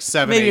movies, like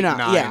 7, Maybe 8, not,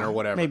 9, yeah, or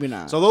whatever. maybe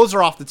not. So those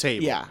are off the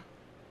table. yeah.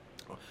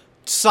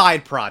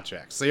 Side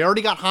projects. They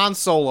already got Han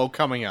Solo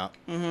coming up,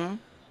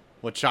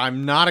 which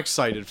I'm not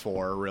excited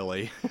for,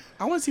 really.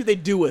 I want to see what they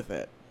do with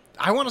it.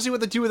 I want to see what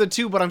they do with it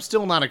too, but I'm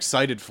still not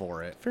excited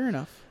for it. Fair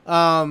enough.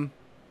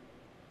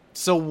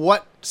 So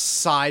what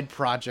side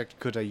project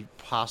could I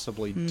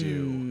possibly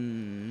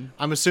do?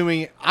 I'm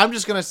assuming, I'm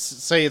just going to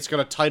say it's got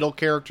a title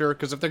character,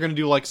 because if they're going to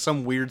do like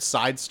some weird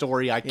side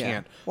story, I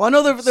can't. Well, I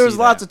know there was see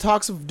lots that. of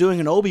talks of doing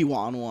an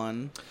Obi-Wan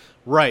one.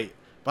 Right.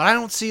 But I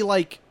don't see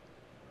like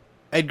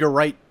Edgar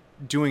Wright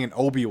doing an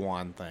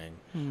Obi-Wan thing.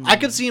 I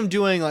could see him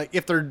doing, like,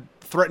 if they're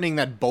threatening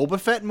that Boba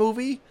Fett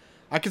movie,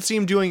 I could see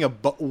him doing a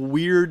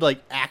weird,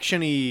 like,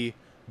 action-y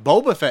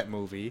Boba Fett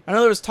movie. I know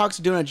there was talks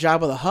of doing a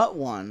Jabba the Hutt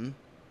one.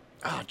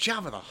 Oh,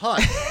 Jabba the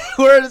Hutt.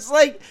 Where it's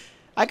like,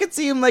 I could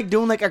see him like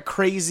doing like a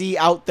crazy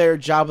out there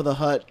Jabba the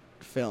Hutt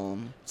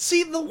film.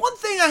 See, the one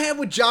thing I have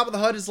with Jabba the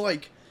Hutt is,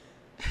 like,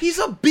 he's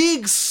a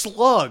big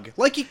slug.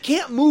 Like, he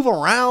can't move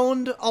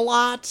around a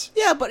lot.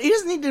 Yeah, but he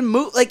doesn't need to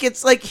move. Like,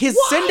 it's like his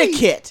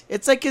syndicate.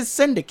 It's like his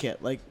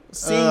syndicate. Like,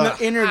 seeing the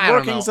inner I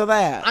don't workings know. of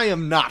that. I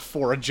am not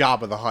for a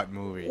Jabba the Hutt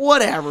movie.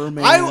 Whatever,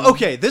 man.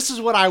 Okay, this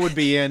is what I would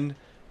be in.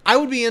 I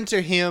would be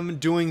into him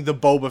doing the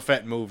Boba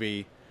Fett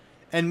movie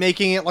and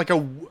making it like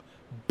a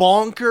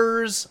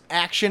bonkers,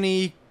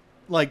 action-y,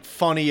 like,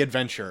 funny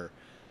adventure.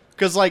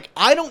 Because, like,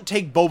 I don't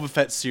take Boba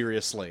Fett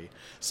seriously.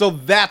 So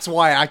that's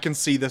why I can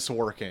see this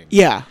working.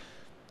 Yeah.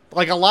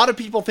 Like, a lot of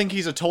people think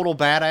he's a total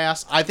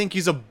badass. I think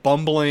he's a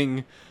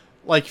bumbling,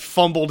 like,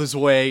 fumbled his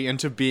way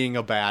into being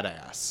a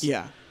badass.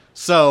 Yeah.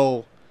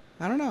 So,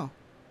 I don't know.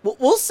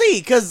 We'll see,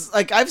 because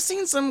like I've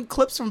seen some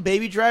clips from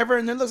Baby Driver,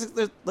 and there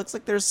looks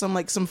like there's some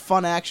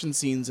fun action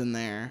scenes in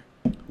there.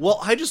 well,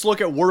 I just look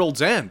at World's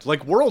End.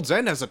 Like, World's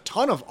End has a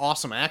ton of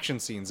awesome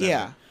action scenes in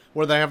Yeah. it.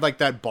 Where they have, like,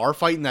 that bar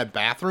fight in that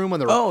bathroom,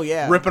 and they're Oh,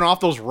 yeah. ripping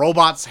off those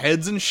robots'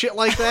 heads and shit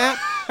like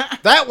that.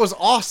 That was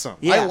awesome.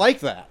 Yeah. I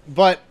like that.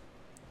 But,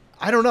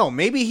 I don't know.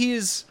 Maybe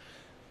his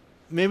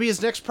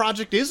next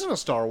project isn't a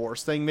Star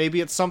Wars thing.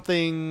 Maybe it's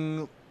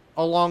something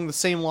along the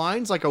same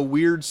lines, like a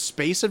weird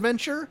space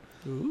adventure.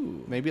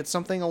 Ooh. Maybe it's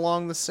something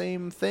along the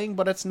same thing,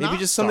 but it's not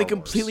Maybe just Star something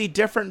Wars. completely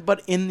different,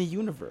 but in the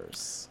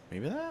universe.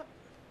 Maybe that.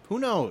 Who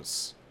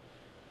knows?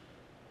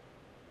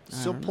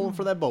 Still don't pulling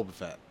for that Boba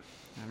Fett.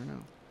 I don't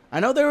know. I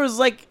know there was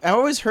I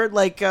always heard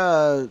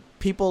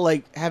people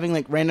like having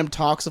like random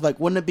talks of like,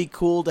 wouldn't it be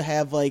cool to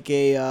have like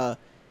a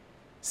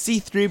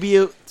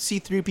C-3PO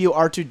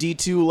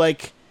R2-D2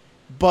 like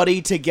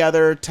buddy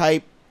together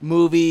type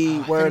movie I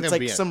where think it's that'd like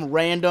be it. some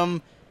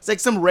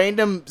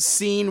random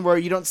scene where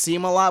you don't see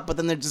them a lot, but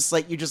then they're just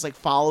like you're just like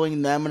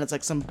following them, and it's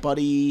like some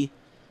buddy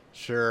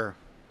Sure.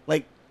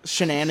 like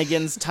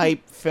shenanigans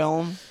type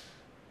film.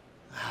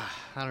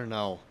 I don't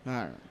know. I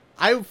don't know.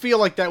 I feel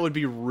like that would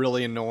be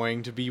really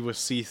annoying to be with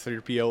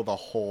C-3PO the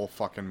whole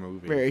fucking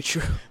movie. Very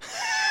true.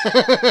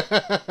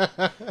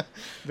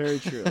 Very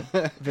true.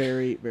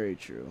 Very, very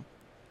true.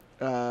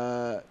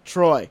 Troy,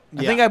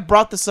 I Yeah. think I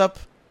brought this up.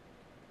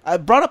 I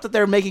brought up that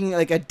they're making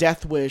like a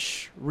Death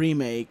Wish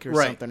remake or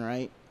Right. something,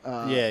 right?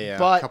 Yeah,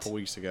 But, a couple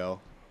weeks ago.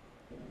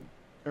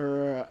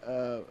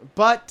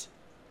 But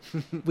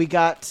we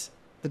got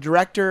the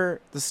director,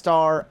 the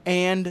star,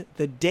 and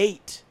the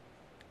date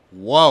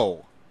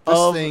Whoa. This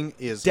of thing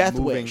is Death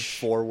moving Wish.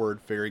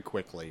 forward very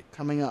quickly.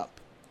 coming up.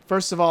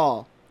 First of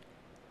all,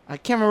 I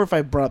can't remember if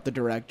I brought up the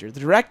director. The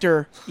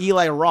director,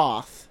 Eli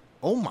Roth,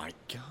 Oh my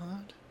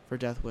god. for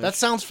Death Wish. That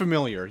sounds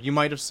familiar. You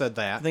might have said I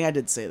that. think I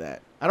did say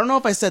that. I don't know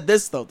if I said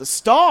this though. The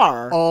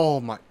star, Oh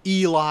my.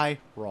 Eli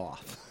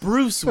Roth.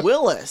 Bruce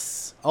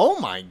Willis, Oh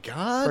my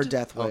god. For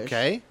Death Wish.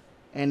 Okay.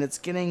 and it's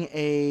getting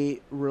a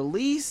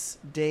release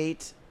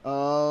date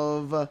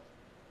of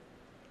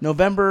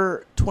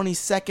November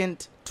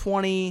 22nd,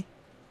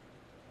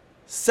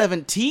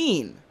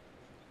 2017.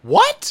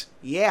 What?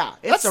 Yeah,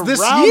 it's That's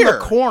this around year. the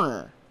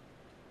corner.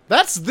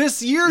 That's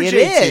this year, It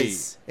JT.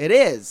 is. It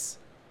is.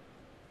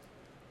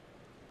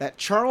 That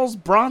Charles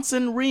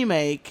Bronson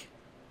remake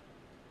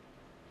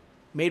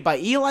made by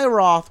Eli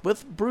Roth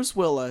with Bruce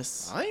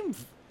Willis. I'm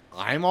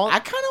all. I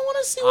kind of want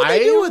to see what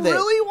they do with it.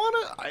 really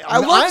want to. I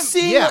love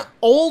seeing Yeah. an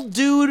old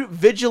dude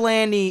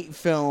vigilante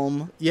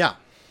film. Yeah.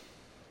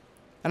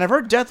 And I've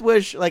heard Death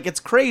Wish, like, it's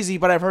crazy,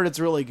 but I've heard it's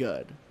really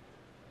good.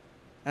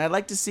 And I'd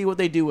like to see what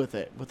they do with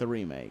it, with the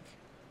remake.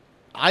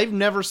 I've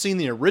never seen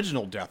the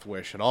original Death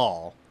Wish at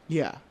all,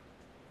 Yeah.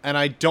 and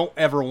I don't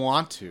ever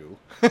want to.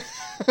 But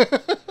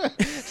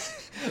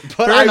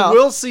Fair I enough.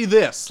 will see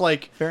this.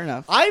 Like, Fair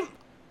enough. I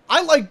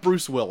like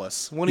Bruce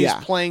Willis when he's Yeah.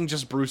 playing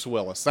just Bruce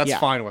Willis. That's Yeah.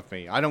 fine with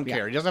me. I don't Yeah.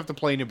 care. He doesn't have to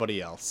play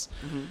anybody else.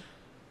 Mm-hmm.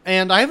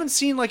 And I haven't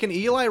seen like an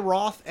Eli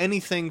Roth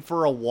anything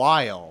for a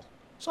while,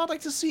 so I'd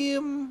like to see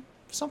him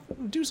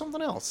do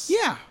something else.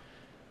 Yeah.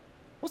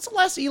 What's the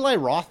last Eli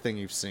Roth thing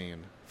you've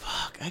seen?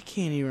 Fuck, I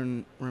can't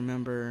even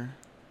remember.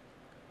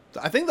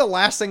 I think the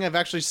last thing I've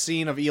actually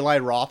seen of Eli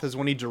Roth is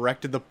when he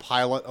directed the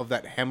pilot of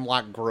that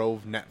Hemlock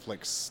Grove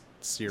Netflix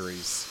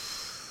series.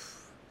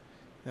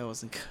 That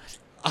wasn't good.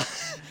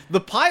 The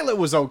pilot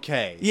was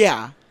okay.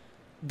 Yeah.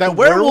 That The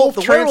werewolf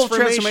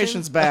transformation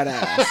transformation's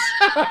badass.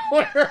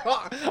 We're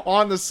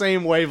on the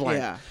same wavelength.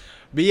 Yeah.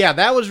 But yeah,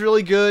 that was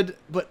really good,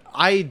 but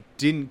I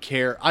didn't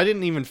care. I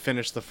didn't even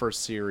finish the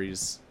first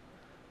series.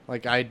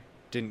 Like, I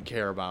didn't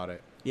care about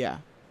it. Yeah.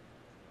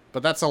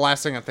 But that's the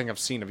last thing I think I've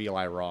seen of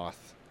Eli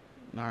Roth.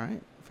 All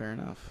right. Fair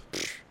enough.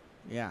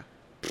 Yeah.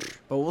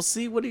 But we'll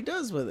see what he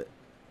does with it.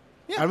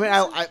 Yeah, I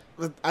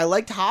mean, I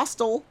liked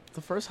Hostel,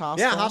 the first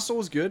Hostel. Yeah, Hostel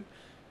was good.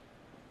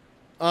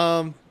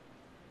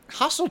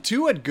 Hostel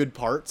 2 had good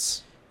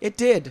parts. It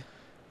did.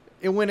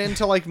 It went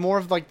into like more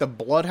of like the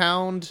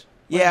Bloodhound.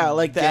 Yeah,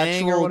 like the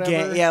gang or actual whatever.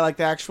 gang. Yeah, like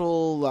the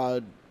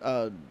actual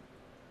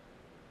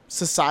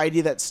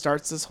society that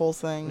starts this whole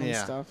thing and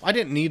stuff. I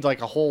didn't need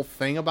like a whole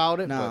thing about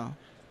it. No.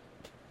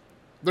 But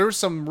there was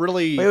some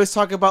really. They always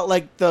talk about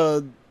like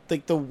the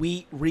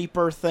wheat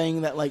reaper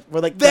thing that like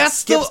where like That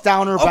skips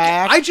down her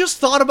back. I just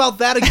thought about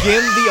that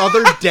again the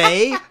other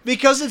day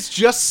because it's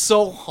just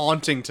so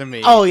haunting to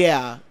me. Oh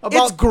yeah,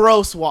 About- it's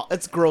gross.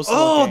 It's gross.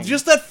 Oh, looking.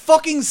 just that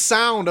fucking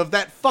sound of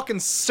that fucking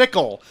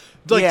sickle,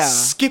 like Yeah.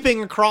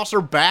 skipping across her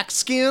back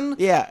skin.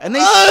 yeah, and they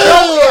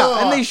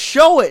Ugh!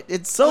 show it.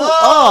 It's so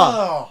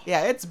Oh.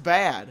 yeah, it's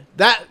bad.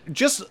 That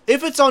just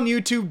if it's on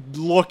YouTube,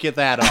 look at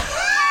that up.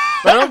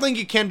 But I don't think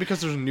you can because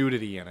there's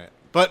nudity in it.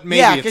 But maybe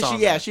yeah, it's on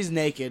there. she's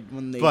naked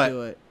when they But-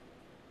 do it.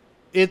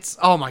 It's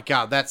oh my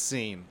god, that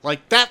scene.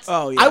 Like that's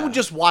Oh, yeah. I would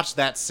just watch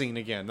that scene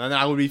again, and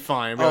I would be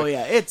fine. Oh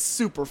yeah, it's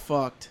super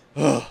fucked.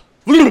 Yeah.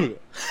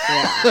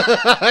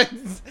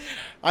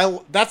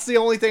 That's the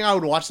only thing I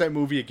would watch that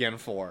movie again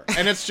for.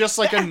 And it's just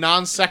like a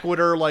non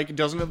sequitur, like it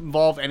doesn't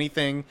involve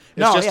anything.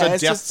 It's just a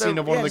death scene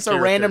of one of the it's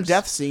characters. a random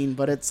death scene,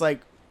 but it's like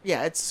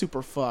yeah, it's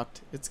super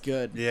fucked. It's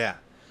good. Yeah.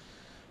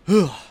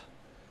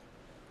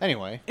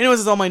 Anyway, Anyways,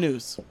 it's all my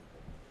news.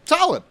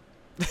 solid.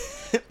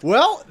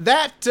 Well,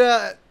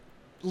 that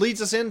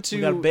leads us into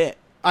We got a bit.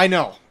 I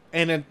know.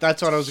 And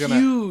that's what I was going to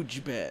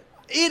Huge bit.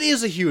 It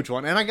is a huge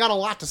one, and I got a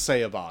lot to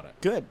say about it.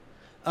 Good.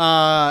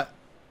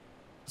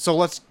 So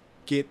let's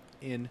get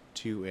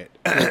into it.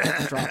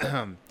 Drop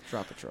it.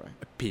 Drop it, Troy.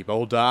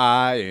 People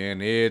die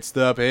and it's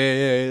the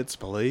bits.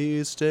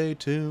 Please stay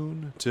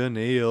tuned to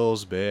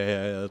Neil's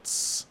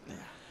bits.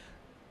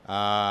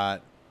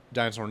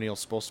 Dinosaur Neil's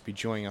supposed to be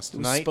joining us It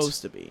was tonight.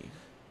 supposed to be.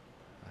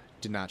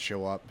 Did not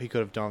show up. He could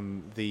have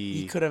done the.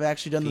 He could have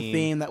actually done the theme.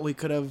 theme that we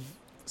could have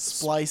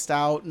spliced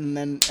out and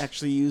then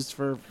actually used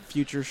for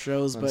future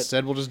shows, but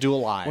Instead, we'll just do it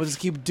live. we'll just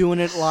keep doing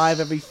it live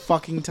every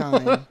fucking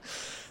time.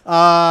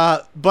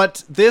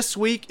 But this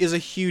week is a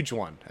huge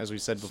one, as we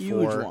said before.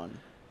 Huge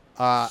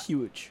one.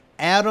 Huge.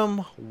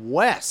 Adam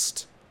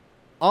West,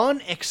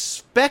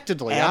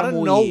 unexpectedly, out of Adam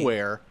Wee.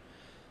 nowhere,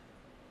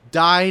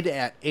 died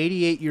at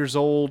 88 years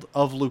old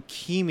of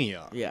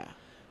leukemia. Yeah.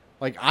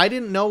 Like, I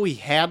didn't know he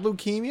had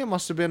leukemia.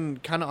 Must have been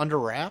kind of under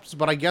wraps,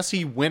 but I guess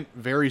he went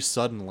very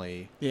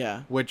suddenly,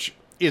 Yeah. which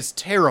is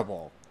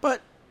terrible.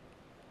 But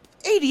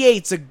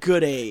 88's a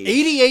good age.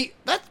 88,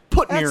 that's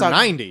putting That's near a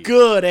 90.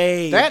 good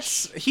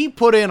age. He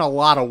put in a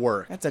lot of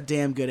work. That's a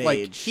damn good Like,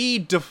 age.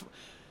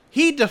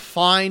 he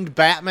defined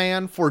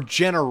Batman for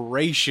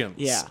generations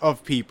Yeah.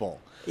 of people.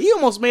 He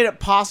almost made it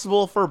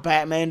possible for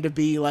Batman to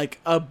be like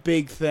a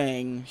big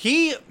thing.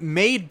 He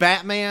made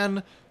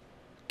Batman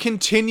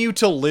continue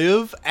to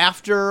live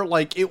after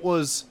like it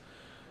was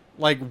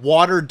like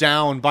watered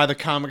down by the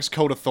Comics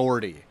Code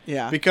Authority.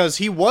 Yeah. Because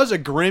he was a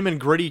grim and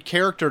gritty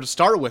character to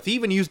start with. He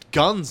even used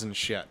guns and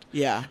shit.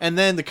 Yeah. And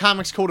then the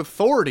Comics Code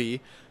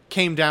Authority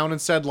came down and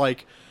said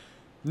like,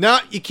 "No,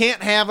 you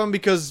can't have him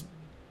because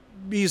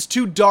he's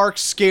too dark,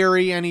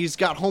 scary, and he's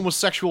got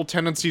homosexual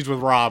tendencies with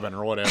Robin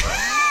or whatever."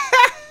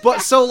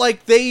 But so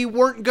like they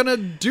weren't gonna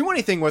do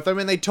anything with him,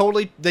 and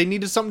they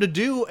needed something to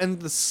do,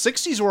 and the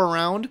 60s were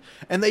around,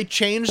 and they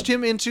changed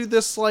him into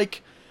this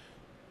like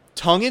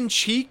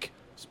tongue-in-cheek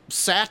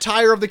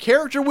satire of the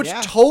character, which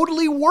Yeah.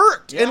 totally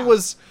worked Yeah. and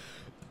was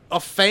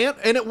a fan.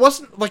 And it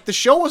wasn't like the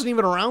show wasn't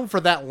even around for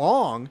that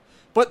long,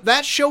 but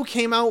that show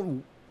came out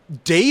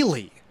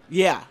daily.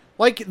 Yeah.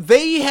 Like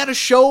they had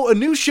a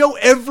new show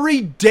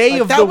every day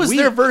Like, of that the was week.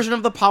 their version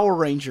of the Power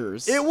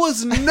Rangers. It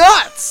was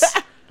nuts.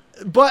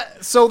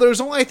 But so there's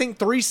only I think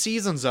 3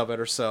 seasons of it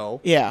or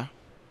so. yeah.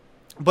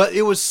 But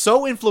it was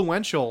so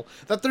influential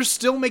that they're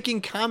still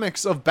making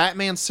comics of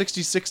Batman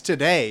 66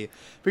 today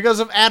because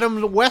of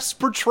Adam West's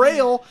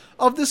portrayal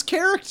of this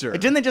character.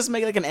 Didn't they just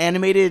make like an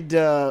animated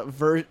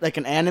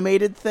an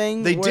animated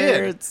thing? They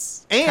where did.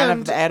 It's kind And-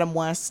 of the Adam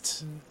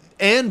West.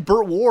 And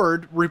Burt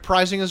Ward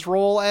reprising his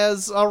role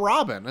as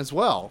Robin as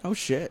well. Oh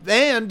shit.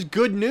 And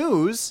good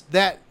news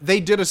that they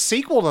did a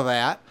sequel to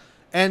that,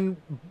 and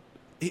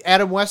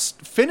Adam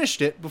West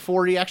finished it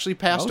before he actually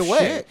passed Oh, away.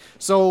 shit.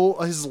 So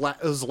his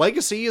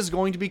legacy is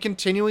going to be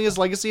continuing his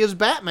legacy as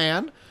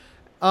Batman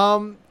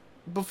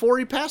before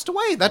he passed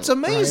away. That's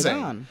amazing.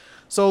 Right on.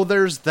 So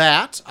there's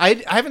that.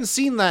 I haven't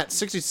seen that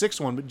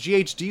 66 one, but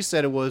GHD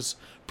said it was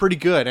pretty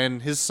good,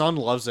 and his son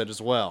loves it as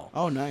well.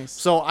 Oh nice.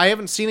 So I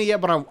haven't seen it yet,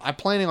 but I'm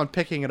planning on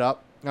picking it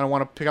up, and I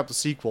want to pick up the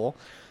sequel.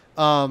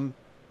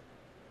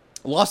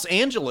 Los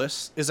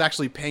Angeles is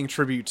actually paying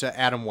tribute to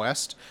Adam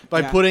West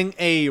by Yeah. putting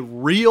a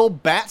real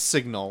bat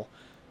signal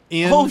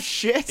in Oh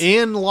shit.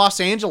 in Los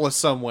Angeles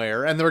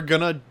somewhere, and they're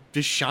gonna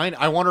just shine.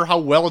 I wonder how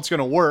well it's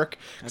gonna work,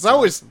 because That's I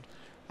always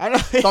I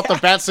don't thought the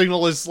bat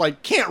signal is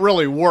like can't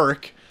really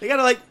work. They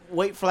gotta like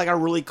wait for like a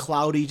really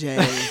cloudy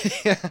day.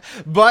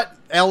 But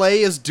LA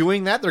is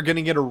doing that. They're going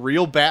to get a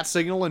real bat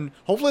signal, and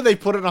hopefully they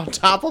put it on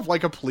top of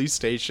like a police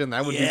station.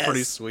 That would be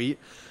pretty sweet.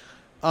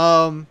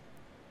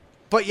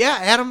 But yeah,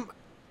 Adam,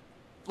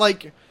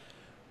 like,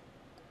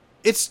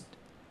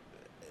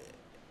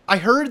 I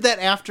heard that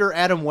after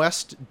Adam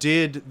West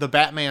did the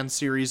Batman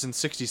series in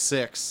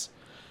 '66,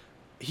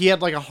 he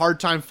had like a hard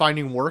time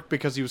finding work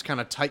because he was kind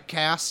of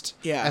typecast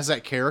as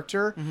that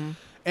character. Mm-hmm.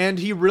 And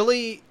he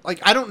really, like,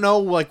 I don't know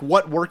like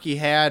what work he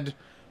had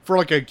for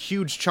like a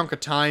huge chunk of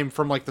time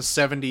from like the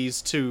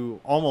 70s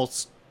to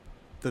almost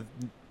the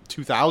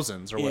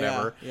 2000s or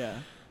whatever. Yeah.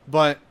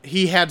 But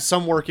he had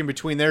some work in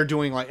between there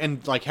doing like,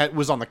 and like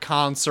was on the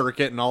con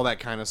circuit and all that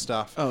kind of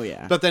stuff. Oh,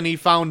 yeah. But then he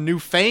found new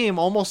fame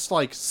almost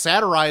like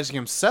satirizing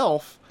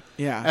himself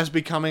as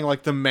becoming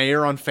like the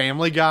mayor on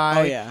Family Guy.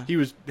 Oh, yeah.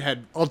 He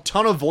had a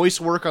ton of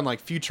voice work on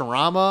like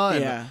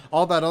Futurama and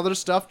all that other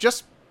stuff,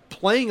 just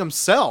playing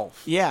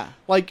himself. Yeah.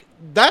 Like,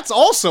 that's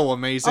also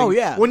amazing. Oh,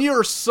 yeah. When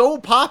you're so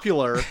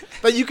popular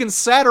that you can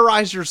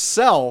satirize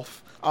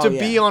yourself to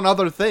be on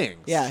other things.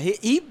 Yeah,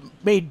 he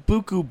made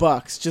buku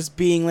bucks just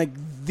being like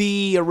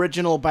the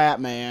original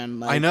Batman.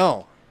 Like, I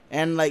know.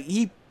 And like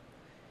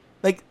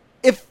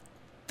if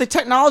the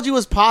technology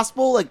was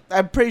possible, like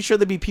I'm pretty sure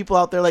there'd be people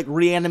out there like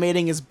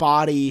reanimating his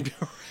body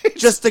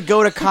just to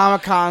go to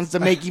Comic-Cons to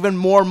make even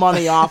more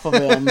money off of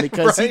him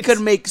because he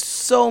could make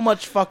so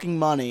much fucking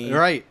money.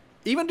 Right.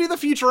 Even do the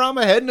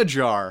Futurama head in a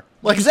jar.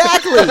 Like,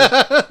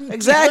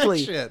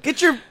 exactly.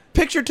 Get your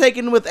picture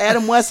taken with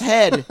Adam West's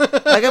head.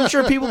 Like, I'm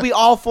sure people be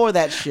all for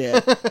that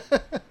shit.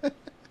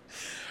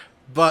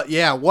 But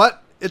yeah,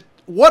 what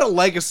a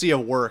legacy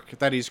of work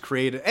that he's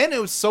created. And it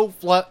was so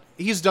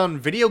he's done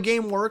video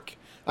game work.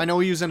 I know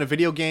he was in a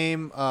video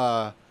game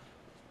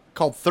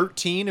called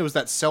 13. It was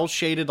that cell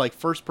shaded like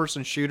first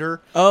person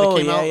shooter that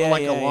came out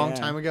a long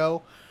time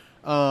ago.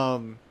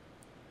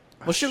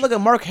 Well, shit, look at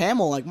Mark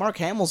Hamill. Like, Mark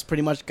Hamill's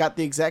pretty much got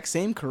the exact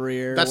same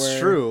career. That's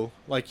true.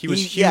 Like, he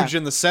was huge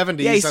in the 70s.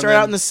 Yeah, he started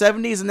out in the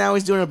 70s, and now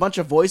he's doing a bunch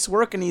of voice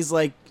work, and he's,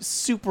 like,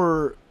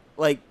 super,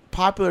 like,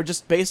 popular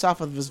just based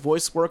off of his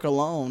voice work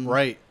alone.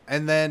 Right.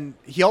 And then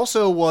he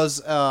also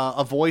was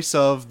a voice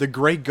of the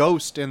Grey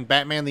Ghost in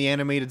Batman the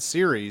Animated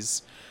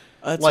Series.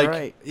 That's like,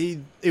 right.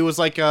 It was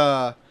like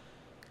an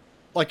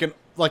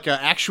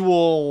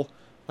actual,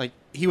 like,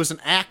 he was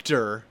an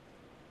actor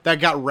that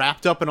got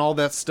wrapped up in all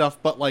that stuff,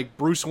 but like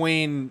Bruce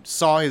Wayne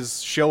saw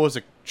his show as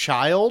a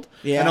child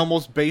and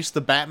almost based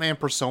the Batman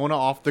persona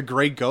off the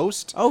Grey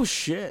Ghost. Oh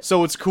shit.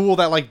 So it's cool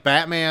that like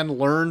Batman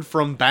learned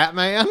from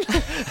Batman.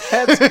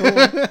 That's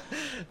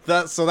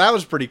cool. So that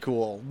was pretty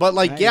cool. But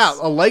like, yeah,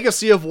 a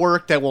legacy of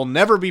work that will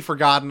never be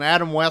forgotten.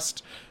 Adam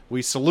West,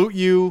 we salute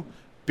you.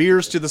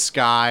 Beers to the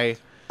sky.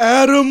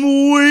 Adam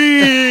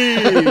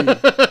Wee!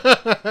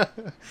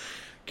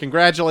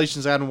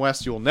 Congratulations, Adam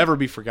West. You will never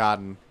be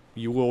forgotten.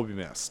 You will be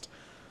missed.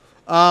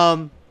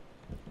 That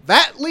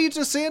leads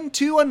us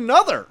into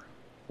another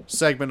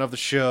segment of the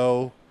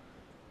show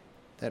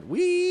that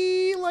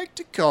we like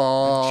to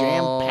call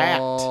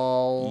Jam-packed.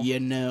 You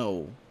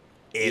know.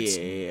 It's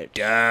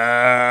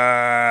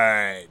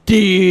done.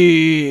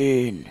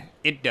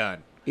 It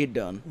done. It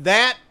done.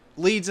 That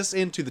leads us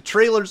into the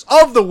trailers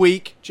of the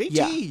week.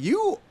 JT,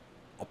 you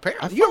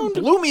apparently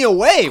blew me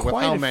away with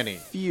how many.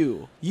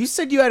 Few. You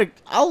said you had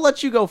I'll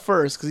let you go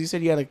first because you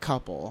said you had a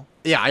couple.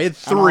 Yeah, I had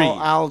 3.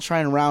 I'll try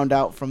and round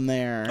out from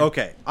there.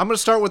 Okay, I'm going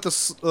to start with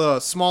the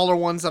smaller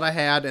ones that I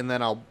had, and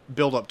then I'll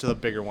build up to the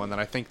bigger one that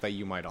I think that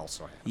you might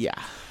also have. Yeah.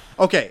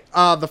 Okay,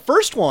 the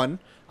first one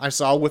I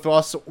saw with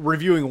us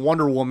reviewing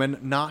Wonder Woman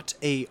not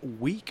a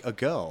week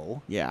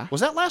ago. Yeah.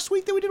 Was that last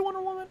week that we did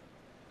Wonder Woman?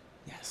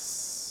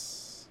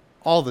 Yes.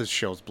 All the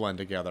shows blend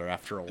together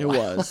after a while. It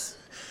was.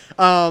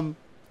 I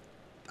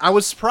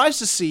was surprised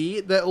to see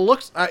that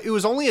it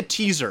was only a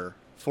teaser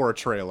for a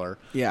trailer.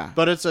 Yeah.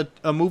 But it's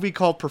a movie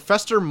called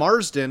Professor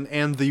Marsden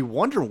and the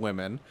Wonder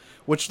Women,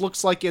 which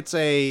looks like it's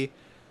a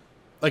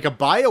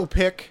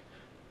biopic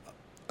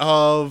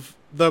of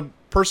the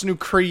person who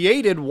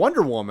created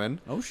Wonder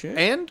Woman. Oh shit.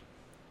 And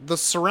the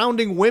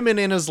surrounding women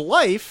in his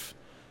life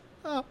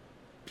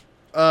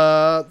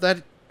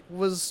that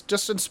was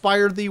just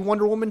inspired the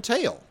Wonder Woman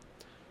tale.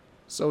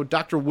 So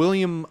Dr.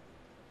 William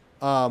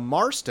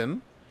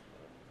Marston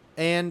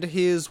and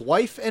his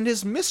wife and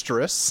his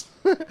mistress.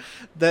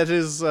 That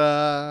is,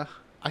 I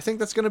think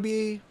that's going to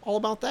be all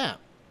about that.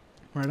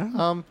 Right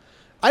on.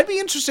 I'd be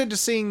interested to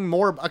seeing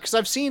more, because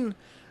I've seen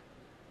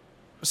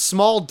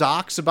small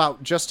docs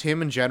about just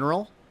him in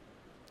general.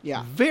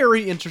 Yeah.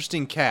 Very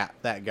interesting cat,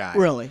 that guy.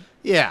 Really?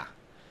 Yeah.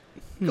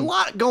 A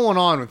lot going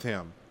on with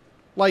him.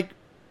 Like,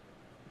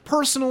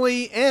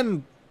 personally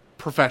and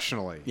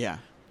professionally. Yeah.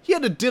 He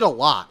did a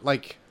lot.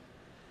 Like,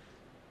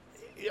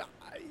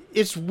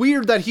 it's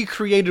weird that he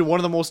created one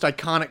of the most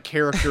iconic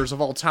characters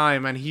of all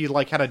time, and he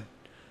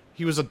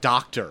was a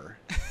doctor.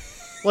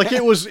 Like,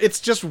 it's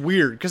just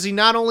weird, because he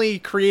not only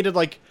created,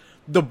 like,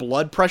 the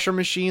blood pressure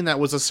machine that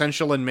was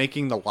essential in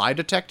making the lie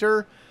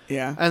detector,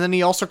 yeah, and then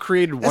he also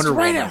created Wonder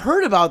Woman. That's right, I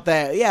heard about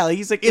that. Yeah,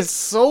 he's like... It's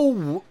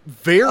so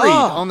varied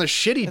on the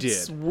shit he did.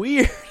 It's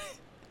weird.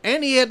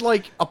 And he had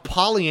like a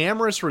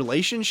polyamorous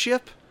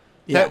relationship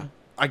Yeah. that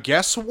I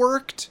guess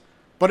worked,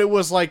 but it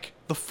was like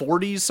the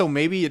 40s, so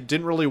maybe it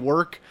didn't really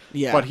work.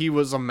 Yeah. But he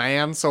was a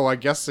man, so I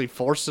guess they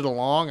forced it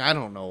along. I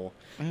don't know.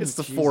 It's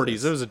the Jesus.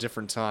 40s. It was a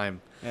different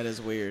time. That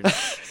is weird.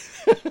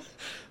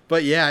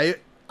 But yeah,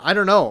 I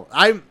don't know.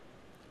 I'm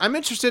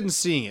interested in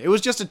seeing it. It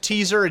was just a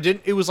teaser.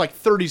 It was like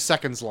 30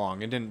 seconds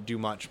long. It didn't do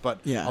much, but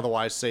Yeah.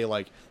 otherwise say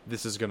like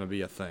this is going to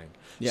be a thing.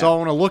 Yeah. So I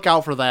want to look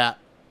out for that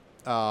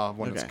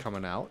when it's Okay.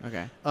 coming out.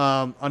 Okay.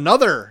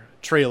 Another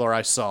trailer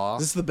I saw.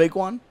 Is this the big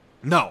one?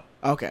 No,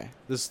 Okay.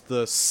 this is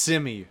the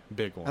semi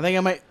big one. I think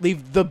I might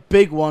leave the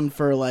big one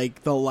for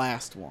like the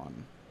last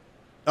one.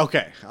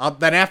 Okay,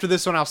 then after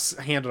this one, I'll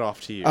hand it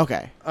off to you.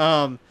 Okay.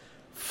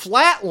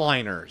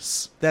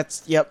 Flatliners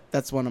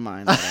That's one of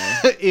mine.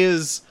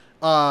 is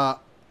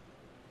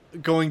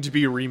going to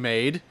be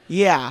remade.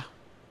 Yeah.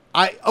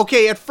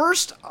 At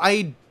first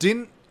I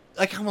didn't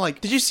like. I'm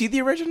like, Did you see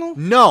the original?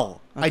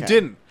 no, I Okay.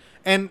 didn't.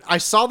 And I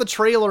saw the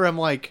trailer. I'm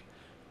like,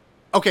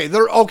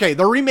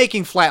 they're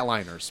remaking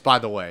Flatliners, by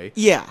the way,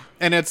 Yeah.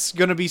 and it's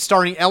gonna be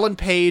starring Ellen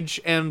Page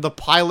and the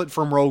pilot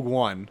from Rogue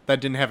One that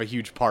didn't have a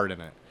huge part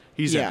in it.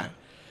 He's in Yeah. it,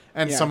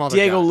 and Yeah. some other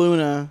Diego guy.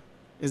 Luna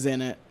is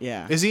in it.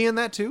 Yeah. Is he in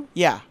that too?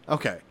 Yeah.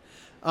 Okay.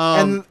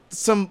 And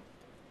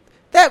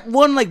that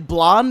one like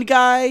blonde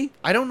guy.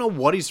 I don't know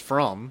what he's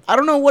from. I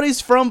don't know what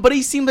he's from, but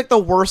he seemed like the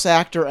worst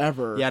actor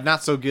ever. Yeah,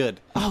 not so good.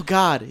 Oh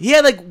God. He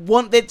had like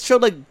one. They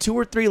showed like 2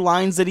 or 3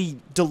 lines that he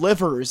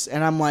delivers,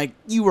 and I'm like,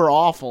 you were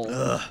awful.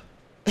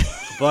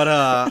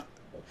 But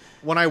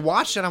when I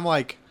watched it, I'm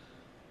like,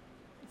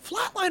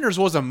 Flatliners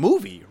was a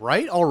movie,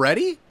 right?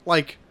 Already?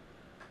 Like,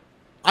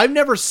 I've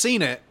never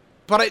seen it,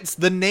 but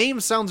the name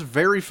sounds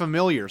very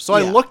familiar. So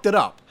I Yeah. looked it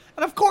up,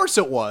 and of course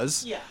it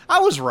was. Yeah. I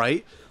was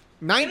right.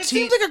 And it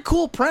seems like a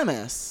cool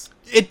premise.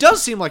 It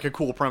does seem like a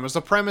cool premise.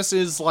 The premise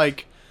is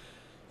like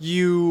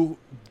you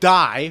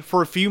die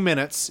for a few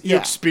minutes, you Yeah.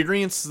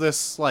 experience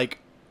this like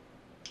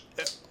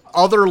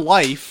other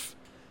life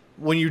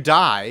when you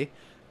die,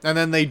 and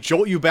then they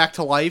jolt you back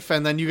to life,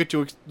 and then you get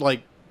to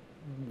like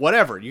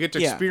whatever. You get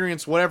to Yeah.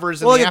 experience whatever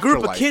is in Well, the like a group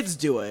of afterlife. kids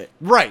do it.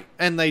 Right.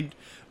 And they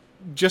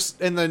just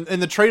in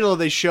the trailer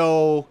they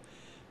show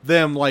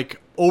them like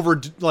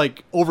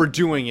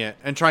overdoing it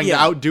and trying to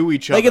Yeah. outdo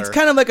each other. Like it's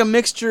kind of like a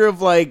mixture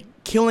of like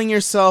killing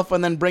yourself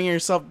and then bringing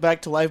yourself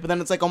back to life, but then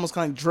it's like almost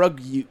kind of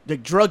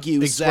like drug use,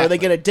 where Exactly. they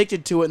get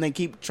addicted to it and they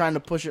keep trying to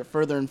push it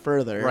further and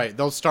further. Right.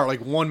 They'll start like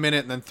 1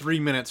 minute and then 3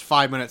 minutes,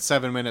 5 minutes,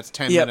 7 minutes,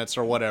 10 Yep. minutes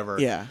or whatever.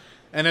 Yeah.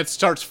 And it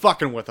starts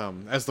fucking with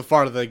them as the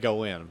farther they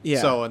go in.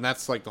 Yeah. So, and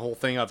that's like the whole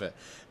thing of it.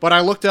 But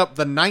I looked up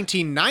the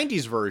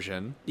 1990s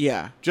version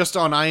Yeah. just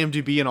on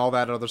IMDb and all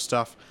that other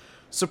stuff.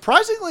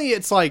 Surprisingly,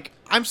 it's like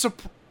I'm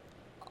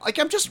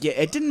just Yeah.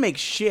 It didn't make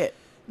shit.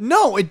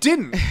 no, it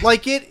didn't.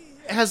 Like it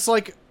has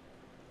like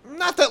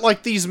not that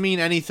like these mean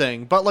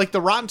anything, but like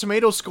the Rotten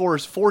Tomatoes score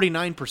is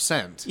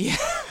 49%. Yeah.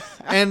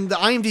 And the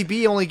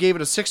IMDb only gave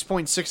it a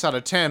 6.6 out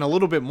of 10, a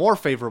little bit more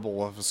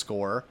favorable of a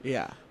score.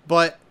 Yeah.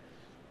 But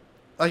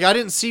like I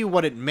didn't see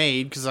what it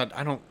made because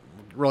I don't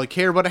really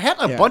care, but it had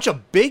a Yeah. bunch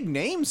of big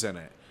names in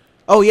it.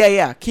 Oh yeah,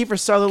 yeah. Kiefer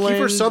Sutherland.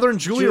 Kiefer Sutherland,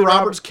 Julia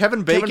Roberts,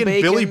 Kevin Bacon,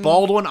 Billy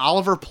Baldwin,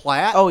 Oliver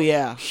Platt. Oh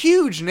yeah.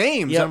 Huge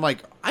names. Yep. And I'm like,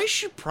 I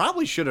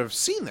probably should have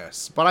seen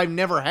this, but I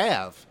never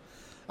have.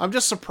 I'm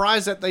just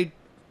surprised that they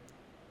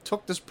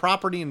took this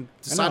property and I know.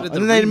 decided to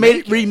And then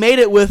they remade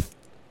it with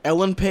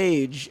Ellen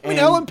Page. I mean, and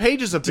Ellen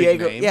Page is a big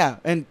Diego, name. yeah,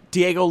 and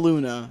Diego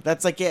Luna.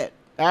 That's like it.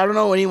 I don't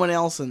know anyone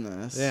else in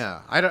this.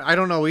 Yeah, I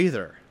don't know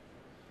either.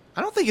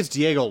 I don't think it's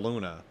Diego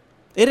Luna.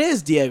 It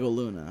is Diego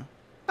Luna.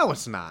 No,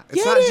 it's not. It's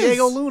Yeah, not it is.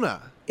 Diego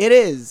Luna. It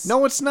is.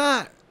 No, it's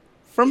not.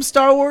 From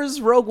Star Wars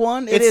Rogue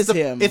One, it is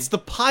him. It's the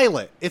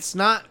pilot. It's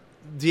not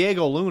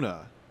Diego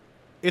Luna.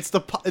 It's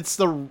the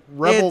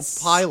rebel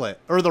It's- pilot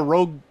or the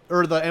rogue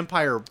or the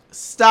Empire.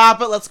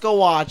 Stop it. Let's go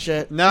watch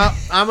it. No,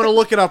 I'm gonna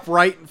look it up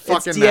right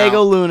fucking now.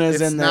 Diego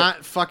Luna's It's in there.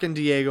 not fucking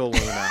Diego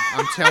Luna.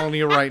 I'm telling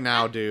you right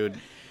now, dude.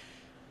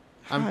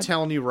 I'm God.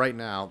 telling you right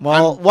now.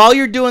 Well, while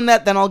you're doing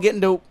that, then I'll get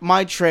into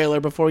my trailer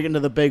before we get into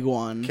the big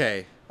one.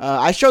 Okay.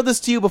 I showed this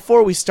to you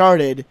before we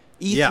started.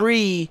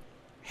 E3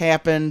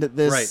 happened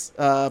this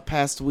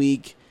past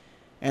week,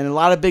 and a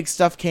lot of big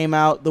stuff came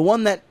out. The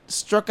one that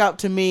struck out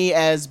to me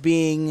as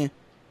being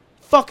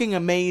fucking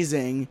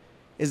amazing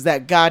is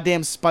that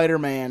goddamn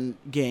Spider-Man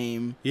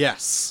game.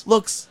 Yes.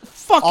 Looks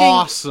fucking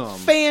Awesome.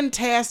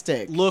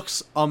 fantastic.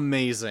 Looks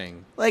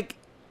amazing. Like,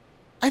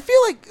 I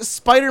feel like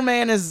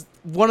Spider-Man is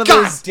one of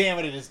God those... damn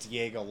it! It is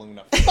Diego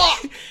Luna.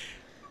 Fuck.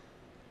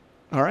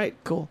 All right,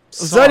 cool.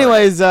 So Sorry.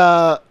 anyways,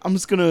 I'm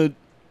just gonna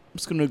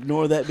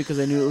ignore that because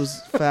I knew it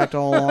was fact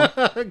all along.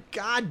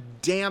 God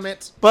damn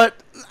it. But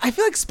I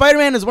feel like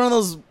Spider-Man is one of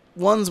those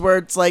ones where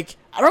it's like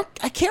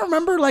I can't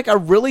remember like a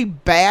really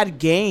bad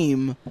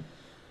game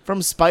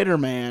from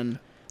Spider-Man.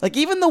 Like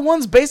even the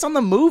ones based on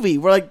the movie,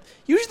 where like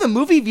usually the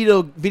movie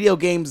video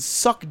games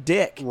suck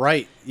dick.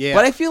 Right. Yeah.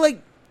 But I feel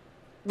like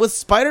with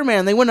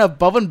Spider-Man, they went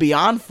above and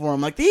beyond for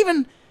him. Like they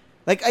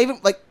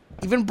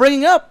even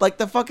bringing up like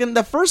the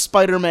first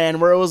Spider-Man,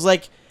 where it was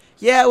like,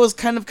 Yeah, it was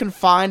kind of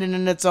confined and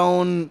in its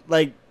own,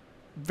 like,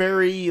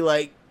 very,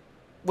 like,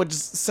 would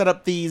just set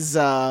up these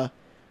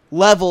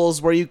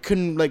levels where you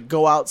couldn't, like,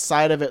 go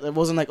outside of it. It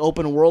wasn't, like,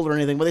 open world or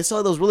anything, but they still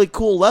had those really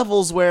cool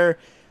levels where,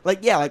 like,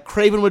 yeah, like,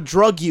 Kraven would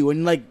drug you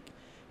and, like,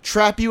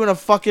 trap you in a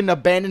fucking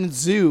abandoned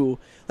zoo.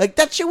 Like,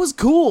 that shit was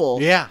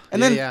cool. Yeah.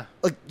 And then, yeah.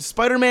 like,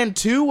 Spider-Man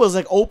 2 was,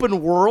 like,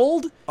 open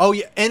world. Oh,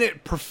 yeah, and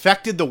it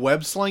perfected the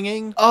web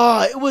slinging.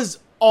 Oh, it was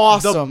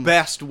awesome. The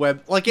best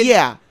web. Like,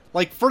 Yeah.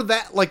 Like, for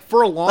that, like,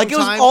 for a long time. Like, it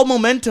was all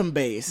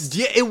momentum-based.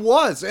 Yeah, it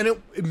was, and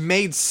it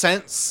made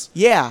sense.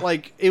 Yeah.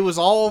 Like, it was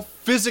all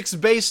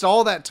physics-based,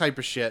 all that type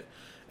of shit.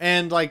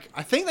 And, like,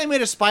 I think they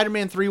made a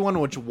Spider-Man 3 one,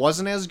 which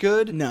wasn't as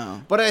good.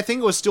 No. But I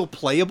think it was still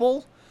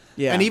playable.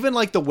 Yeah. And even,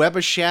 like, the Web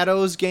of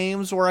Shadows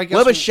games, where I guess...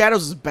 Web of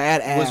Shadows was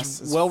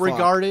badass. was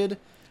well-regarded.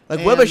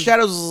 Like, Web of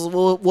Shadows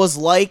was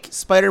like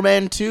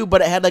Spider-Man 2,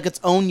 but it had, like, its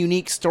own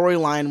unique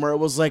storyline where it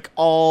was, like,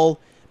 all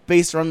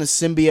based around the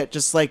symbiote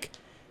just, like,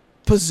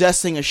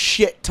 possessing a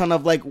shit ton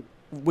of, like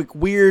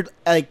weird,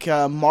 like,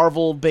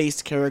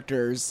 Marvel-based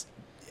characters.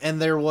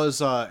 And there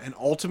was an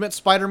Ultimate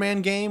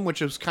Spider-Man game, which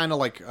was kind of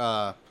like...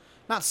 not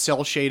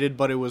cel-shaded,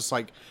 but it was,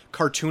 like,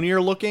 cartoonier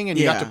looking, and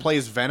you got to play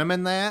as Venom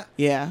in that.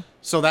 Yeah.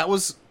 So that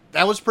was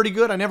pretty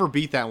good. I never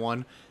beat that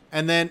one.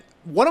 And then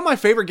one of my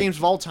favorite games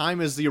of all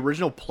time is the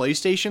original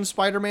PlayStation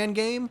Spider-Man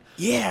game.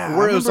 Yeah.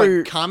 Where it was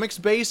like comics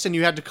based and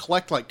you had to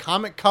collect like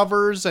comic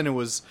covers and it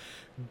was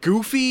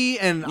goofy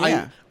and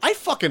I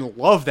fucking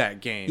love that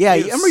game. Yeah,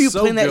 I remember you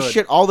playing that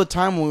shit all the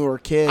time when we were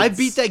kids. I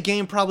beat that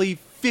game probably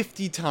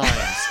 50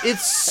 times.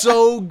 It's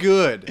so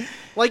good.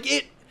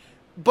 Like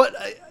but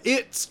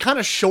it's kind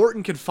of short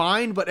and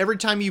confined, but every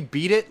time you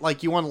beat it,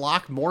 like you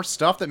unlock more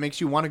stuff that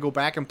makes you want to go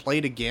back and play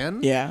it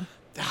again. Yeah.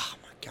 Oh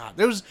my god.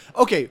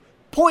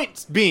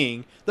 Point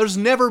being, there's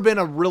never been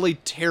a really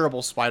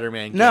terrible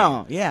Spider-Man game.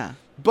 No, yeah.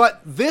 But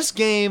this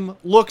game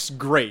looks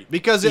great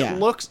because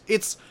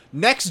it's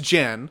next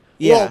gen,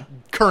 well,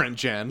 current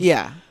gen.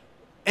 Yeah.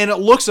 And it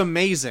looks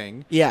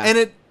amazing. Yeah.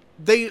 And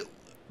they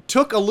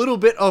took a little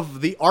bit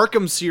of the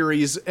Arkham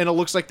series and it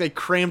looks like they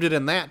crammed it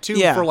in that too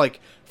for like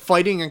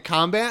fighting and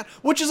combat,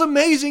 which is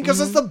amazing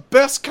because it's the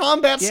best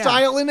combat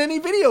style in any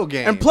video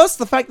game. And plus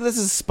the fact that this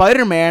is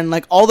Spider-Man,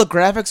 like all the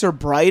graphics are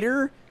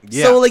brighter.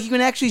 Yeah. So like you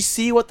can actually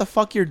see what the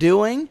fuck you're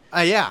doing.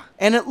 Yeah.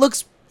 And it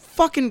looks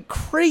fucking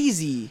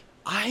crazy.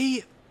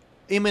 I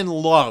am in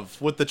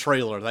love with the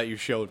trailer that you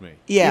showed me.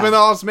 Yeah. Even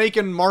though I was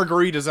making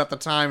margaritas at the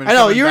time. And I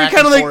know, you were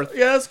kind of like, forth.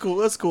 yeah, that's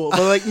cool.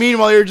 But like,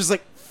 meanwhile, you're just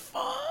like,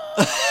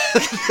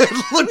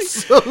 it looks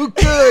so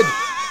good.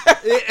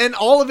 And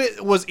all of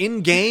it was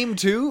in game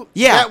too.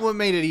 Yeah, that one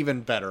made it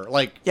even better.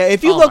 Like, yeah,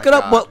 if you look it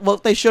up,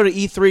 what they showed at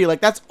E3,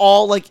 like that's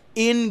all like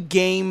in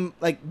game,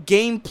 like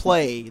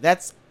gameplay.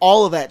 That's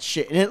all of that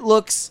shit, and it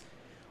looks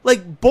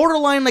like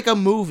borderline like a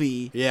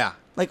movie. Yeah,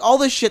 like all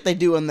the shit they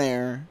do in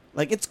there,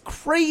 like it's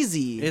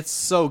crazy. It's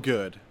so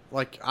good.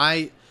 Like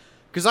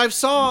because I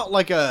saw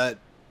like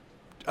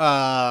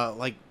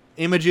like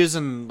images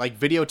and like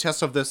video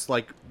tests of this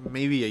like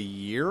maybe a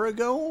year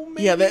ago.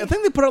 Maybe? Yeah, I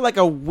think they put out like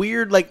a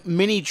weird like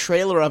mini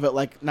trailer of it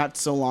like not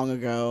so long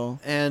ago,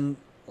 and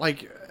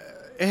like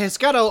it's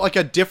got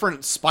a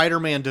different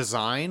Spider-Man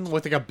design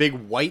with like a big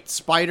white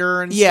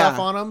spider and stuff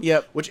on him.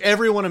 Yep. Which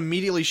everyone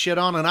immediately shit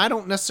on, and I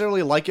don't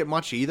necessarily like it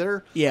much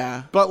either.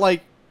 Yeah. But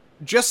like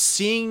just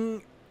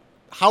seeing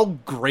how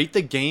great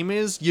the game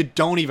is, you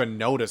don't even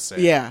notice it.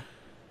 Yeah.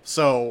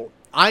 So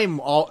I'm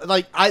all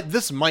like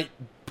this might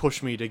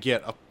push me to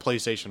get a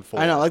PlayStation 4.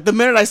 I know, like the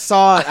minute I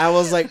saw it, I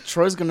was like,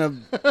 Troy's gonna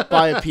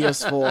buy a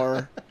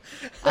PS4.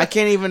 I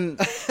can't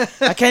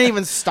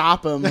even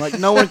stop him. Like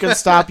no one can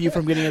stop you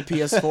from getting a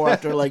PS4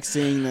 after like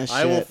seeing this shit.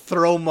 I will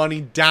throw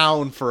money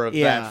down for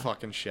that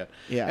fucking shit.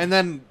 Yeah. And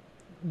then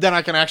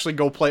I can actually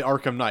go play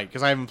Arkham Knight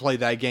because I haven't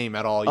played that game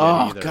at all yet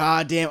either. Oh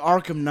god damn,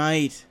 Arkham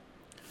Knight.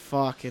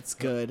 Fuck, it's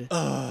good.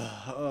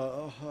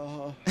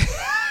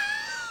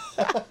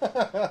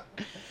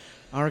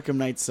 Arkham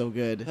Knight's so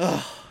good.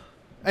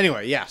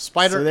 Anyway, yeah,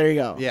 So there you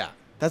go. Yeah.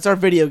 That's our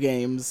video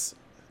games.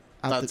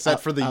 That's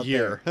set for the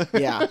year.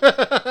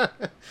 Yeah.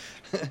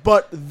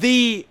 But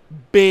the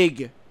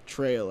big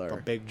trailer. The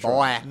big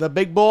boy. The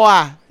big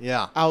boy.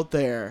 Yeah. Out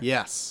there.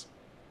 Yes.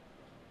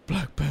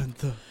 Black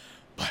Panther.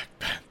 Black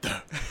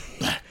Panther.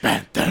 Black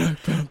Panther.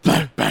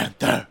 Black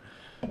Panther.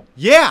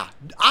 Yeah,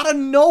 out of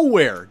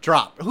nowhere,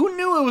 drop. Who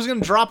knew it was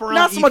going to drop around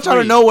Not so E3? much out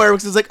of nowhere,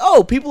 because it's like,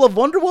 oh, people of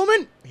Wonder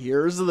Woman?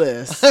 Here's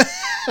this.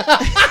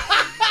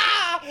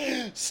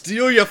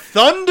 Steal your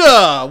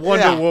thunder,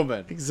 Wonder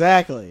Woman.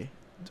 Exactly.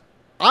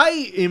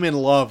 I am in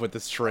love with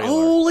this trailer.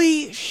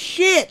 Holy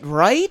shit,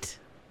 right?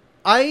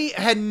 I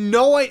had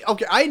no idea.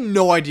 Okay, I had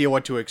no idea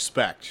what to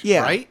expect.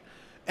 Yeah. Right?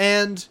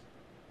 And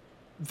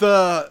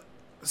the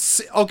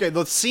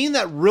scene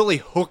that really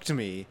hooked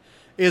me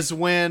is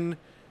when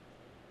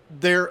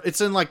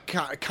it's in like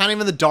kind of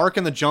in the dark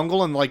in the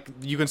jungle, and like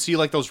you can see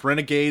like those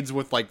renegades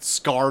with like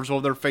scarves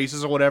over their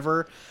faces or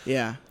whatever.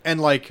 Yeah. And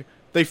like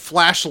they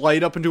flash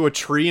light up into a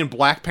tree, and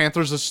Black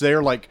Panther's just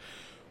there like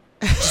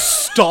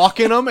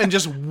stalking them and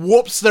just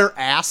whoops their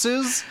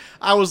asses.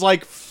 I was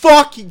like,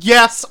 fuck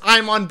yes,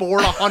 I'm on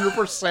board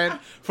 100%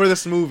 for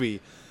this movie.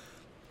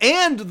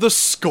 And the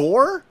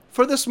score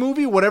for this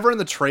movie, whatever in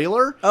the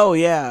trailer, Oh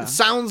yeah.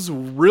 sounds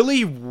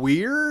really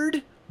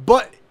weird,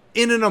 but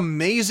in an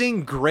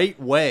amazing, great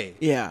way.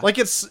 Yeah. Like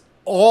it's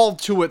all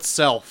to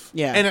itself.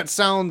 Yeah. And it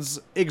sounds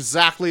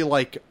exactly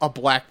like a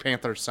Black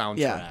Panther soundtrack.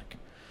 Yeah.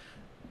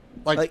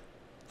 Like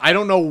I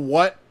don't know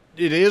what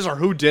it is or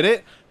who did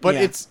it, but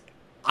Yeah.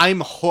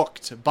 I'm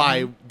hooked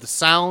by the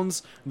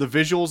sounds, the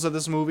visuals of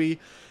this movie,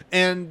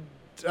 and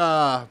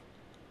I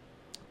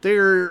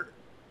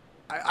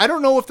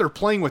don't know if they're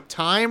playing with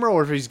time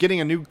or if he's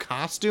getting a new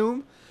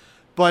costume,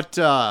 but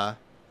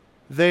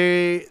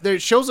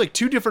it shows like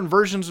 2 different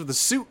versions of the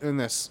suit in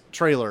this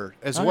trailer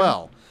as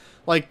well.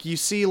 Like you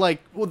see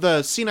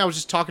the scene I was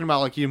just talking about,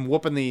 like him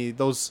whooping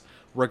those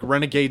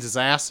renegades'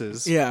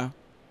 asses. Yeah.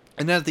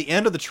 And then at the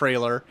end of the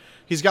trailer,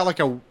 he's got like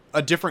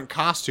a different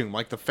costume.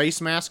 Like the face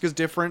mask is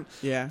different.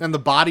 Yeah. And the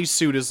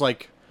bodysuit is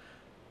like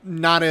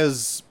not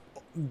as,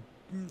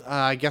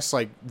 I guess,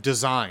 like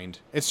designed.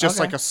 It's just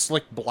Okay. like a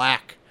slick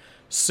black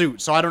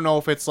suit. So I don't know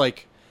if it's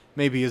like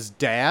maybe his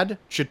dad,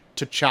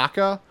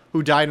 T'Chaka,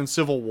 who died in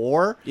Civil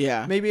War.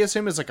 Yeah. Maybe it's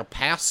him as like a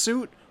past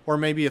suit, or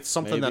maybe it's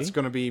something Maybe. that's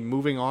going to be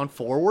moving on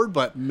forward.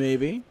 But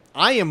Maybe.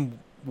 I am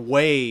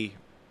way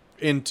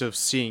into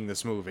seeing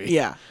this movie.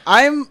 Yeah.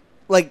 I'm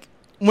like,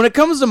 when it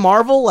comes to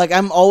Marvel, like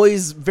I'm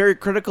always very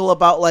critical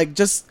about like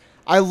just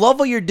I love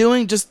what you're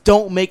doing, just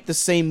don't make the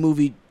same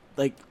movie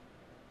like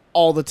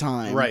all the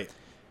time. Right.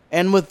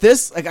 And with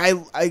this, like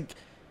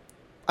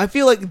I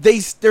feel like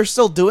they're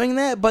still doing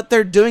that, but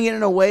they're doing it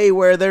in a way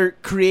where they're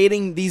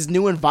creating these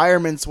new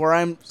environments where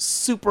I'm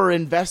super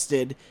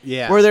invested.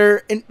 Yeah. Where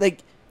they're like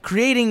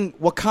creating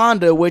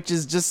Wakanda, which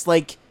is just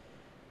like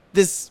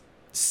this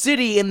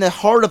city in the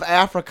heart of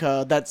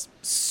Africa that's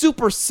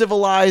super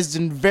civilized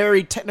and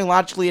very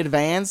technologically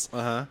advanced.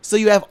 Uh-huh. So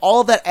you have all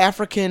of that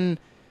African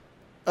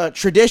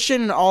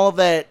tradition and all of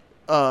that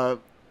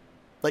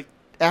like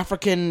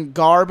African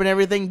garb and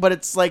everything, but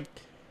it's like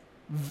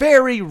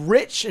very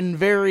rich and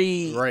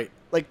very Right.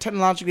 like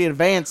technologically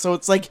advanced. So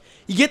it's like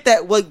you get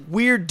that like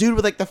weird dude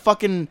with like the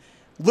fucking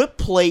lip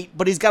plate,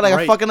 but he's got like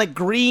Right. a fucking like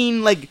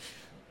green like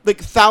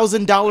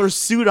 $1,000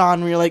 suit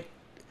on where you're like,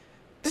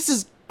 this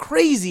is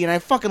crazy and I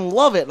fucking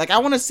love it. Like I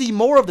want to see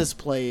more of this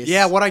place.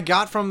 Yeah, what I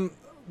got from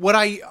what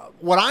I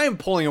am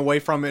pulling away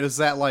from it is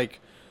that like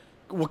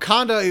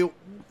Wakanda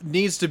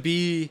needs to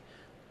be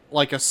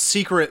like a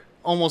secret,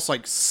 almost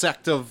like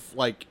sect of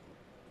like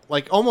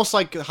almost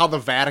like how the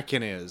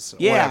Vatican is.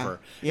 Yeah, Whatever.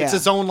 yeah. It's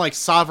its own like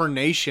sovereign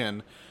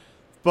nation,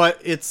 but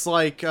it's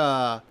like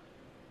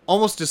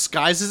almost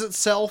disguises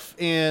itself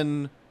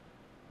in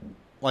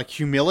like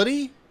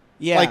humility.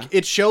 Yeah. Like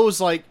it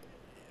shows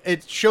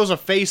a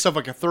face of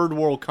like a third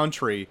world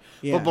country,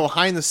 Yeah. but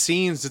behind the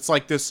scenes, it's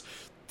like this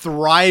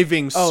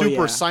thriving, Oh,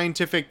 super yeah.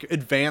 scientific,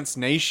 advanced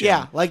nation.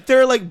 Yeah, like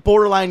they're like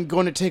borderline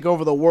going to take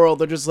over the world.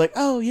 They're just like,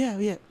 oh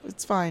yeah,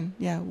 it's fine.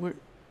 Yeah,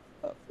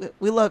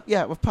 we love.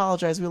 Yeah, we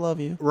apologize. We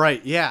love you.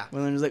 Right. Yeah.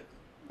 And then it's like,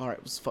 all right,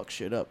 let's fuck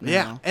shit up now.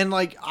 Yeah. And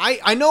like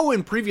I know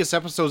in previous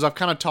episodes I've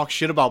kind of talked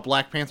shit about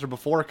Black Panther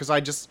before because I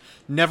just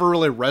never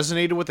really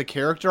resonated with the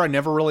character. I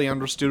never really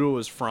understood who it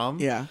was from.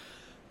 Yeah.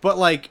 But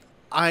like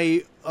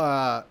I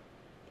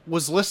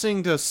was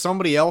listening to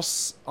somebody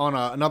else on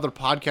another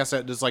podcast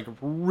that just like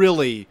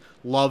really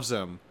loves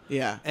him.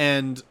 Yeah.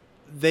 And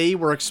they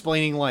were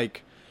explaining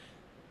like,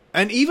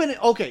 and even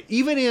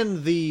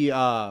in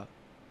the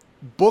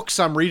books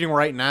I'm reading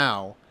right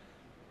now,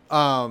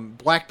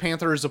 Black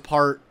Panther is a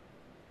part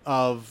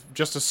of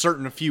just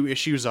a few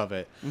issues of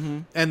it. Mm-hmm.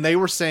 And they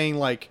were saying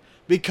like,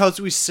 because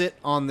we sit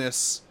on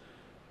this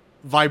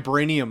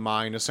vibranium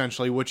mine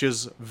essentially, which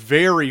is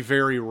very,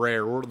 very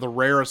rare, we're the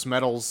rarest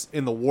metals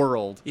in the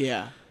world,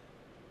 Yeah.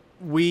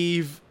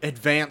 we've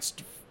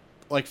advanced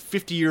like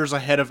 50 years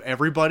ahead of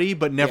everybody,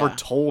 but never Yeah.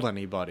 told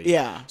anybody.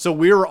 Yeah. So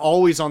we were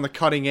always on the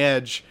cutting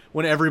edge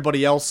when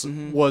everybody else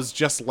was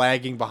just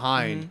lagging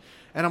behind.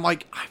 And I'm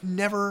like, I've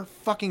never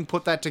fucking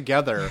put that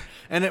together.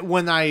 And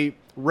when I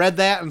read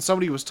that and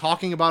somebody was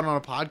talking about it on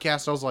a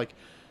podcast, I was like,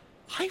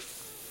 I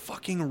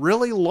fucking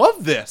really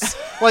love this.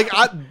 Like,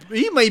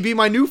 he may be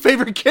my new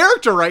favorite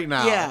character right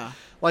now. Yeah.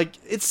 Like,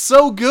 it's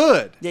so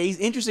good. Yeah, he's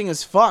interesting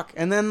as fuck.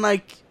 And then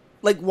like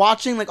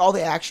watching like all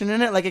the action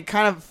in it, like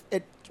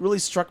it really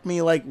struck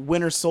me like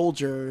Winter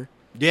Soldier.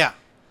 Yeah.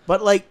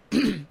 But like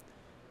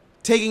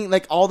taking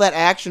like all that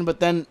action, but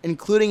then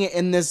including it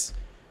in this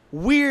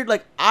weird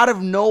like out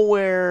of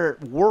nowhere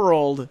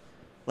world,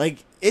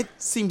 like it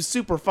seems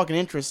super fucking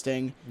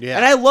interesting. Yeah.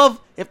 And I love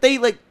if they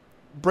like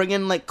bring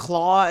in like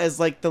Claw as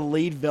like the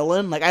lead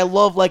villain. Like I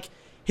love like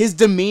his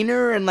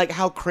demeanor and like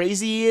how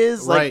crazy he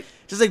is. Like Right.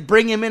 just like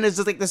bring him in as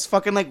just like this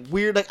fucking like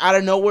weird like out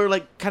of nowhere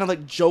like kind of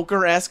like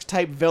Joker-esque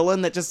type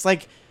villain that just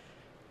like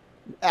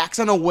acts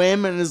on a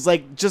whim and is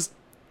like just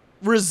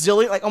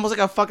resilient, like almost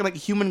like a fucking like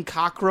human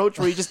cockroach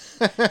where you just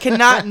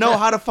cannot know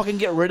how to fucking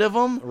get rid of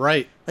him.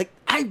 Right. Like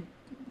I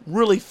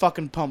really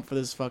fucking pumped for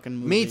this fucking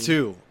movie. Me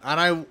too.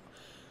 And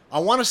I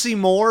want to see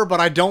more, but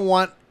I don't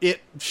want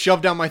it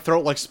shoved down my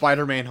throat like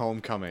Spider-Man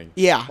Homecoming.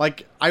 Yeah.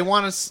 Like, I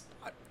want to...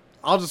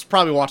 I'll just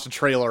probably watch the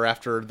trailer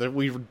after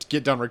we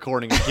get done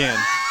recording again.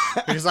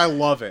 Because I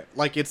love it.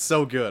 Like, it's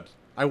so good.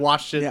 I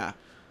watched it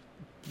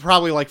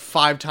probably like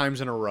 5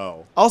 times in a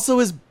row. Also,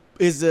 his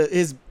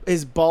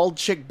bald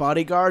chick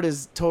bodyguard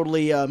is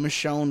totally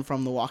Michonne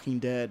from The Walking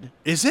Dead.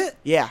 Is it?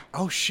 Yeah.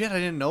 Oh, shit, I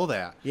didn't know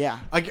that. Yeah.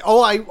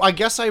 I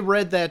guess I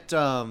read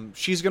that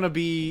she's going to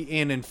be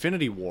in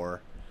Infinity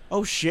War.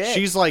 Oh, shit.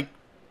 She's like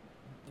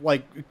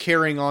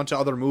carrying on to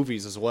other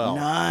movies as well.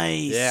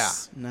 Nice. Yeah.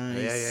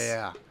 Nice.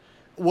 Yeah.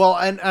 Well,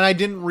 and I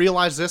didn't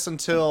realize this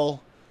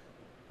until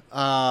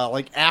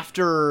like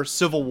after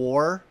Civil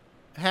War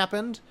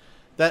happened,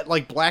 that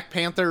like Black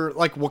Panther,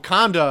 like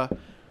Wakanda,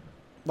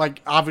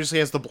 like obviously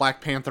has the Black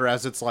Panther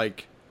as its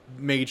like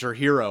major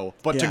hero,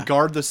 but to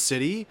guard the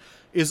city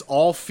is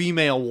all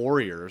female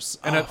warriors,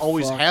 and it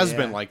always has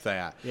been like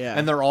that. Yeah.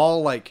 And they're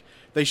all like,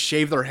 they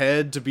shave their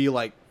head to be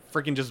like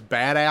freaking just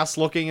badass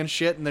looking and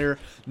shit, and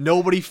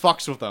nobody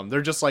fucks with them.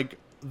 They're just like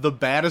the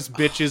baddest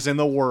bitches in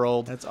the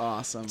world. That's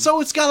awesome.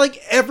 So it's got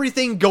like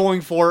everything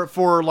going for it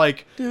for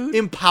like Dude.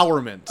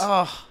 empowerment.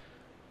 Oh,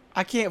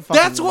 I can't fucking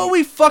That's what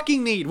we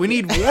fucking need. We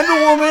need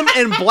Wonder Woman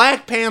and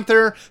Black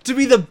Panther to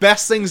be the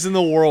best things in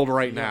the world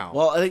right now.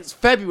 Well, I think it's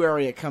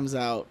February it comes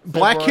out.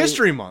 Black February.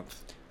 History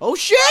Month. Oh,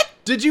 shit!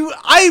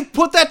 I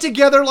put that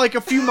together like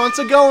a few months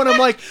ago, and I'm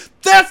like,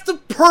 that's the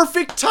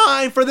perfect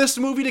time for this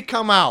movie to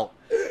come out.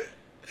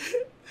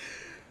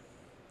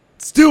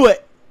 Let's do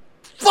it!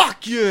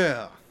 Fuck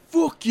yeah!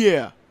 Fuck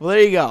yeah! Well,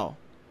 there you go.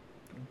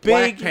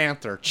 Black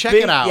Panther. Check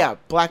it out. Yeah,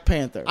 Black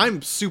Panther.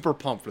 I'm super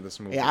pumped for this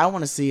movie. Yeah, I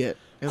want to see it.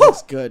 It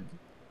looks good.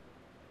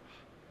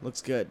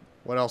 Looks good.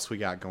 What else we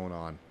got going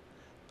on?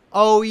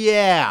 Oh,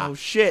 yeah. Oh,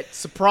 shit.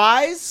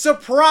 Surprise?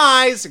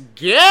 Surprise!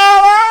 Get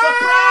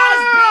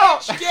out!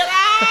 Surprise, bitch! Get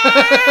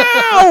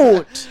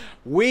out!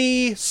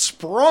 We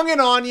sprung it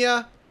on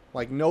you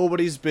like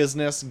nobody's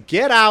business.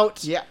 Get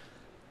Out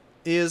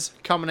is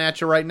coming at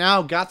you right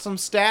now. Got some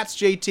stats,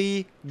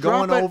 JT.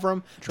 Going over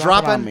them.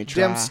 Dropping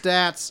them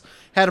stats.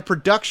 Had a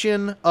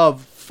production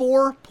of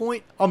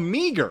a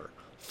meager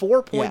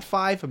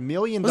 $4.5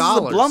 million. This is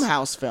a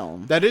Blumhouse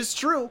film. That is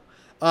true.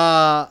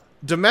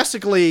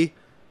 Domestically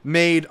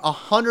made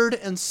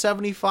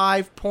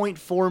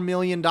 $175.4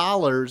 million,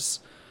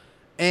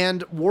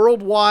 and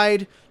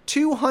worldwide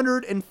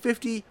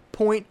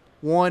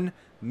 $250.1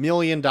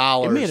 million.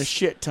 It made a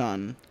shit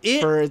ton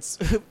for its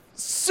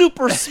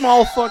super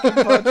small fucking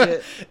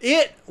budget.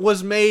 It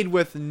was made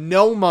with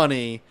no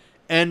money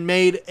and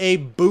made a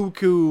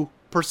buku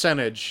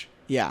percentage.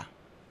 Yeah.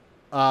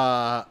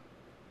 Amount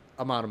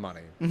of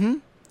money. Mm-hmm.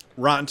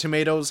 Rotten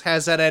Tomatoes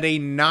has that at a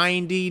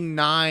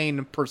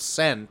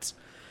 99%.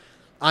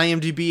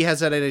 IMDb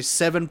has it at a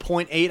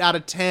 7.8 out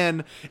of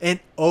 10, and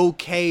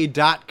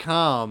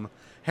OK.com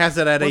has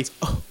it at a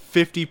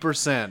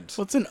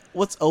 50%.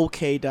 What's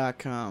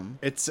OK.com?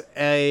 It's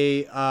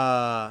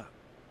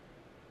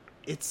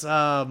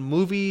a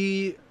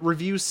movie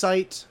review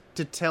site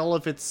to tell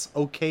if it's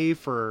okay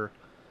for,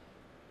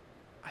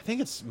 I think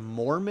it's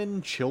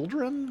Mormon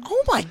children.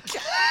 Oh my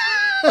god!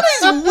 What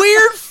is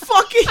weird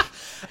fucking?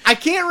 I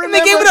can't remember.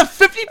 And they gave it a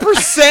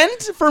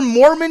 50% for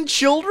Mormon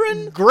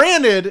children?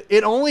 Granted,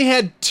 it only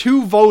had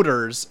 2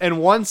 voters,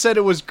 and one said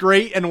it was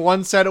great, and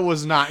one said it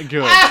was not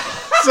good.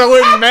 So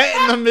it met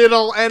in the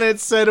middle, and it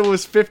said it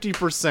was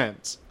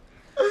 50%.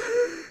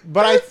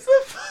 But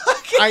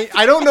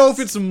I don't know if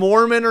it's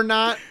Mormon or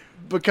not,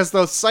 because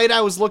the site I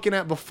was looking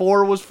at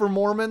before was for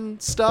Mormon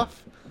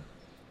stuff.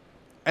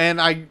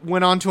 And I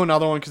went on to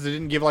another one because it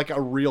didn't give like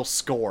a real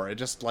score. It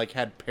just like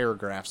had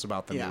paragraphs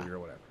about the movie or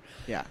whatever.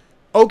 Yeah.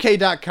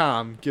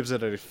 OK.com gives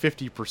it a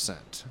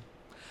 50%.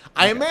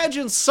 I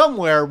imagine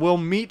somewhere we'll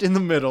meet in the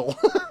middle.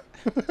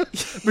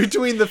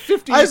 Between the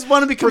 50%. I just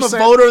want to become a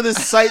voter of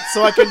this site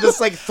so I can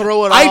just like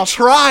throw it off. I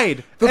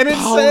tried. The and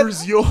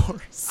power's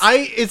yours.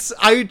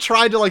 I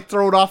tried to like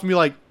throw it off and be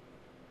like,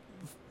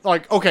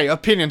 okay,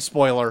 opinion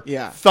spoiler.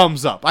 Yeah.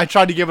 Thumbs up. I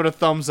tried to give it a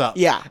thumbs up.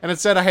 Yeah. And it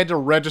said I had to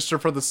register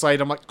for the site.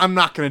 I'm like, I'm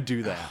not going to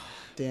do that.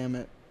 Damn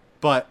it.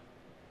 But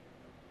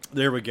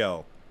there we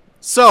go.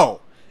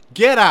 So,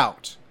 Get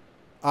Out.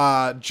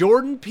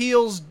 Jordan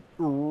Peele's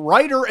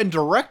writer and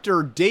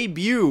director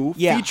debut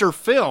feature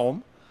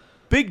film.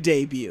 Big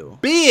debut.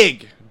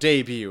 Big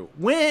debut.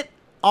 Went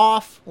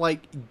off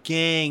like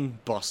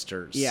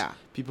gangbusters. Yeah.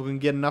 People can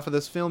get enough of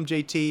this film,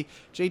 JT.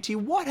 JT,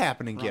 what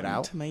happened in Get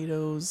Out?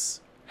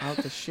 Tomatoes. Out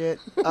the shit.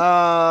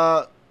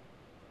 I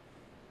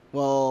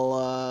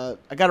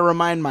gotta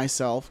remind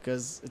myself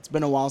because it's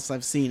been a while since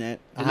I've seen it.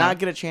 Did not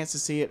get a chance to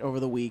see it over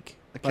the week,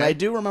 but I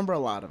do remember a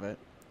lot of it.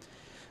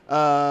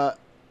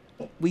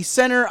 We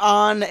center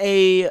on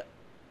a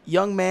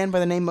young man by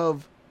the name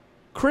of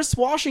Chris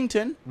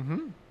Washington,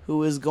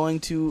 who is going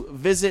to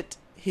visit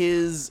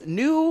his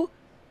new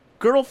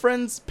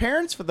girlfriend's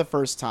parents for the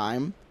first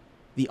time,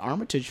 the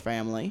Armitage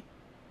family,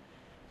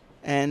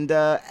 and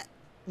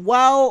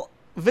while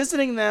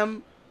visiting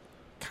them,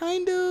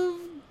 kind of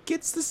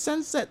gets the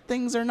sense that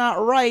things are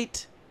not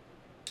right.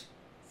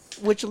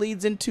 which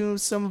leads into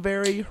some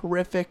very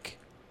horrific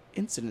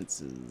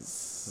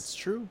incidences. That's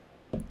true.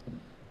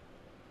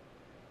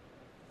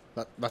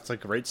 That's a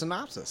great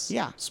synopsis.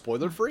 Yeah.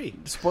 Spoiler-free.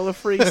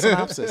 Spoiler-free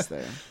synopsis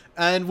there.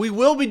 And we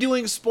will be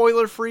doing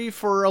spoiler-free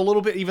for a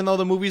little bit, even though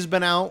the movie's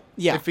been out.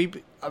 Yeah.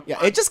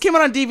 Yeah, it just came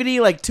out on DVD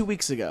like 2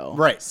 weeks ago.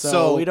 Right.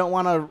 So we don't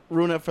want to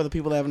ruin it for the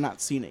people that have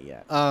not seen it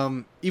yet.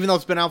 Even though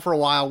it's been out for a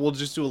while, we'll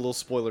just do a little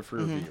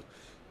spoiler-free review.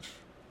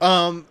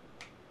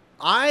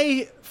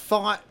 I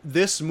thought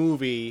this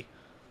movie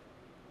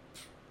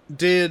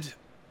did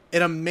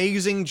an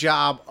amazing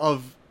job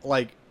of,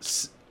 like,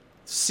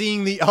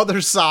 seeing the other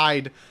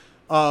side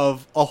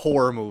of a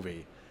horror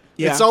movie.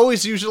 Yeah. It's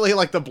always usually,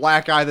 like, the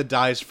black guy that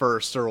dies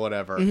first or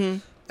whatever. Mm-hmm.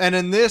 And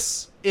in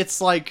this, it's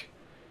like...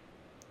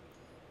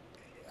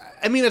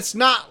 I mean, it's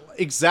not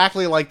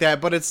exactly like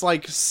that, but it's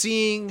like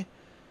seeing...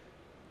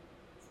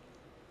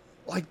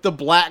 like the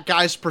black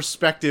guy's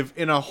perspective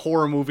in a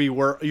horror movie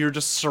where you're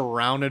just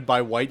surrounded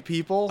by white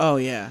people. Oh,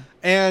 yeah.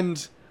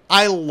 And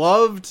I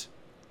loved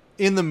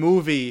in the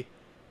movie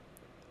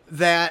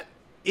that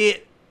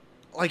it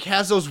like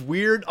has those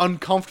weird,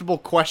 uncomfortable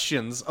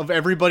questions of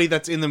everybody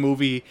that's in the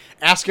movie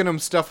asking them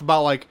stuff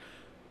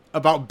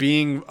about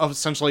being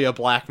essentially a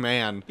black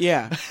man.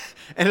 Yeah.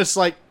 And it's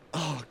like,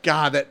 oh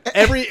God, that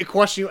every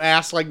question you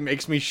ask like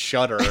makes me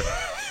shudder.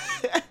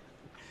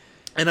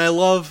 And I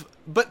love...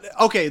 But,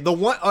 okay, I'm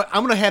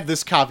going to have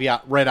this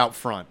caveat right out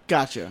front.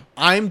 Gotcha.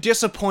 I'm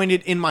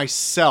disappointed in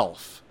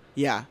myself.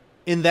 Yeah.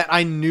 In that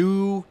I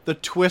knew the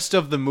twist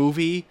of the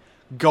movie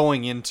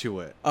going into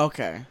it.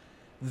 Okay.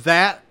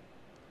 It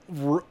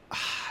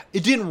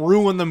didn't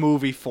ruin the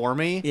movie for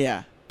me.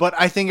 Yeah. But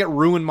I think it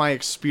ruined my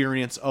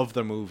experience of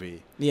the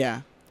movie.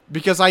 Yeah.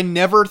 Because I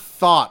never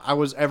thought I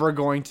was ever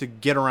going to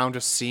get around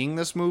to seeing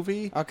this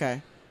movie.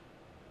 Okay.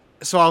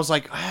 So I was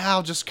like,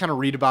 I'll just kind of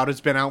read about it.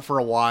 It's been out for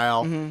a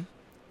while. Mm-hmm.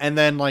 And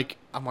then, like,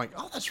 I'm like,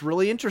 oh, that's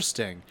really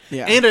interesting.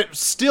 Yeah. And it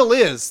still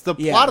is. The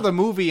plot of the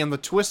movie and the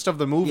twist of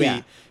the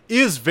movie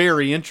is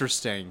very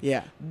interesting.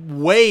 Yeah.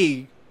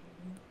 Way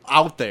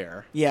out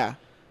there. Yeah.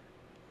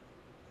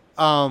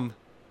 But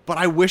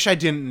I wish I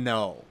didn't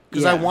know.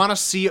 Because I want to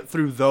see it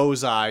through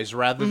those eyes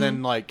rather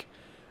than, like,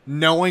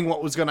 knowing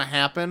what was going to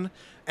happen.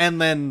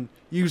 And then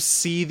you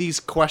see these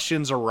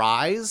questions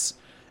arise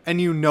and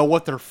you know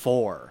what they're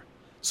for.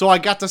 So I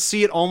got to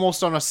see it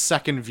almost on a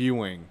second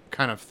viewing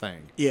kind of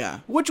thing.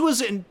 Yeah. Which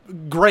was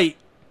great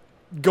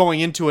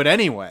going into it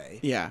anyway.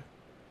 Yeah.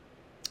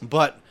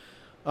 But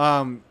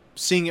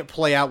seeing it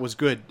play out was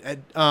good.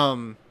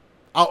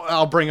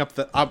 I'll bring up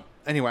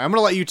anyway, I'm going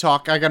to let you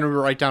talk. I got to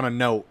write down a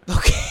note.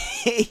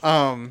 Okay.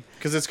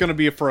 Because it's going to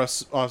be for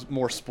us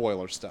more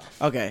spoiler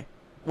stuff. Okay.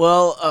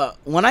 Well,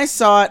 when I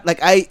saw it, like,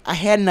 I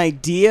had an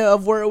idea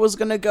of where it was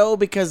going to go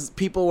because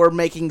people were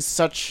making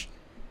such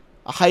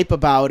a hype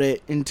about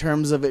it in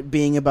terms of it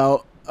being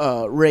about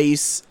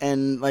race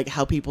and like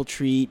how people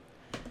treat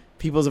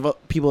people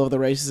of the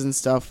races and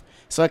stuff.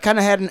 So I kind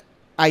of had an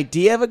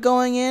idea of it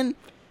going in,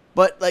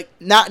 but like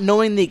not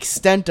knowing the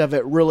extent of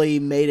it really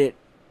made it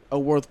a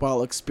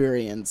worthwhile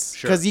experience.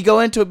 Because you go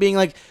into it being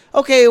like,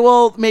 okay,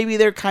 well maybe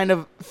they're kind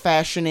of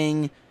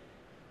fashioning,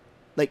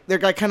 like they're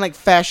kind of like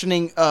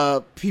fashioning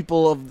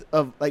people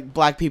of like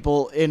black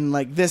people in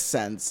like this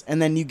sense,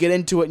 and then you get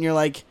into it and you're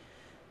like,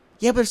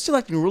 yeah, but they're still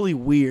acting really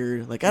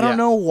weird. Like, I don't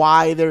know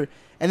why they're...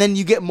 And then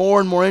you get more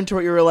and more into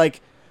it, you're like,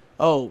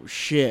 oh,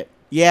 shit.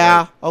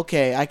 Yeah,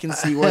 okay, I can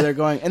see where they're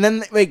going. And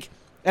then, like...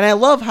 And I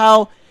love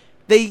how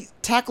they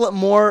tackle it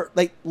more,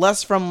 like,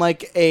 less from,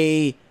 like,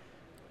 a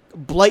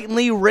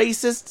blatantly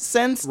racist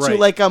sense to,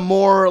 like, a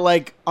more,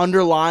 like,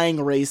 underlying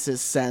racist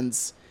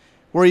sense.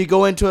 Where you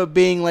go into it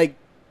being, like...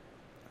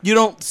 You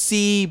don't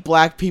see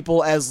black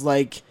people as,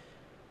 like...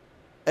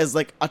 As,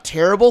 like, a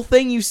terrible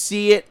thing. You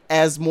see it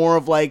as more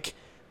of, like...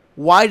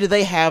 Why do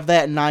they have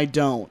that and I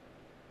don't?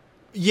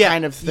 Yeah.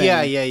 Kind of thing.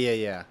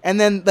 Yeah. And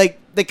then, like,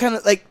 they kind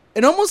of, like,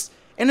 it almost,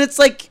 and it's,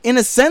 like, in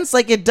a sense,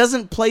 like, it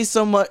doesn't play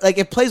so much, like,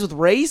 it plays with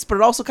race, but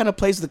it also kind of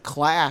plays with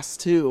class,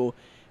 too.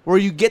 Where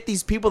you get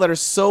these people that are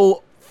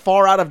so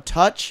far out of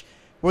touch,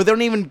 where they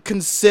don't even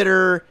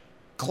consider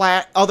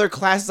other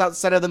classes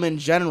outside of them in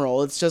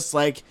general. It's just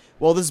like,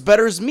 well, this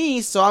betters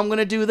me, so I'm going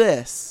to do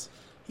this.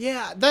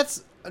 Yeah,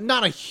 that's...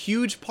 not a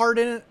huge part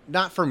in it,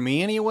 not for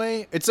me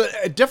anyway. It's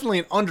definitely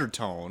an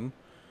undertone.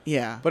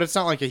 Yeah. But it's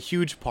not like a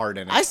huge part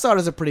in it. I saw it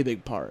as a pretty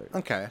big part.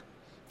 Okay.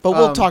 But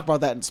we'll talk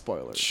about that in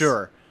spoilers.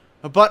 Sure.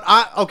 But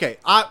I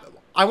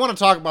want to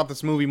talk about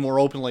this movie more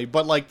openly,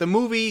 but like the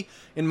movie,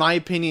 in my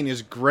opinion,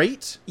 is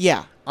great.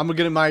 Yeah. I'm going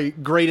to get my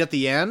grade at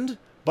the end,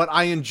 but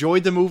I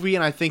enjoyed the movie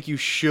and I think you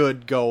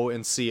should go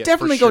and see it.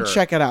 Definitely for go sure.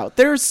 check it out.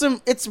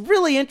 It's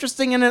really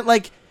interesting in it.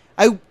 Like,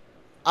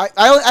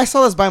 I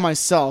saw this by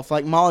myself.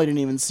 Like, Molly didn't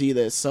even see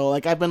this. So,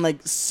 like, I've been, like,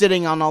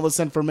 sitting on all this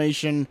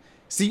information.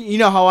 See, you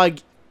know how I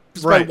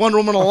spread Wonder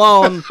Woman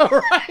alone.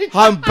 Right.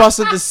 How I'm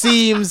busting the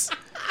seams.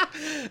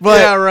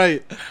 But yeah,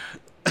 right.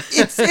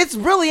 It's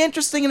really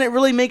interesting, and it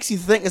really makes you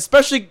think,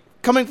 especially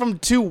coming from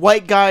two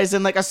white guys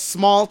in, like, a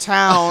small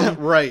town.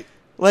 Right.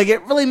 Like,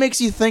 it really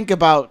makes you think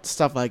about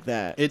stuff like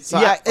that. It's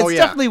It's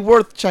definitely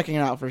worth checking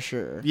out for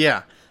sure.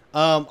 Yeah.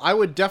 I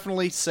would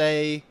definitely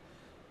say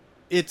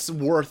it's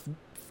worth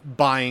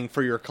buying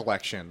for your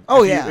collection.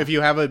 Oh, If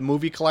you have a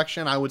movie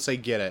collection, I would say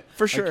get it.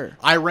 For sure.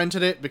 I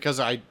rented it because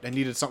I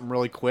needed something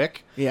really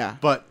quick. Yeah.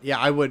 But, yeah,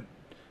 I would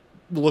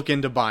look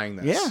into buying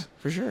this. Yeah,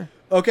 for sure.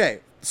 Okay.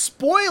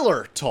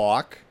 Spoiler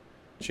talk,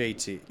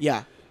 JT.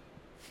 Yeah.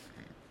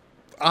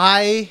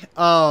 I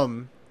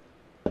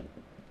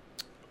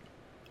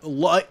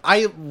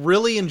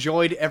really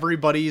enjoyed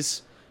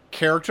everybody's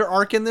character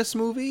arc in this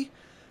movie.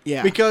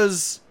 Yeah.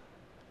 Because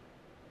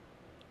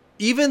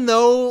even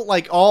though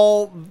like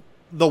all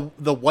the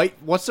white,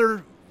 what's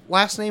their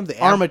last name? The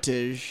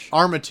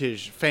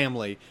Armitage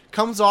family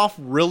comes off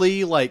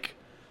really like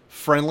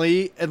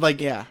friendly, and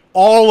like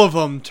all of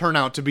them turn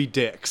out to be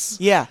dicks.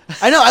 Yeah.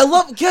 I know. I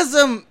love because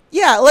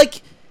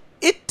like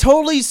it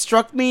totally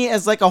struck me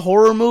as like a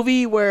horror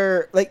movie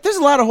where like there's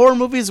a lot of horror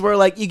movies where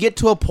like you get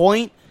to a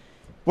point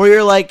where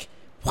you're like,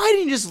 why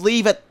didn't you just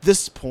leave at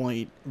this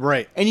point?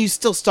 Right. And you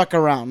still stuck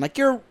around. Like,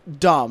 you're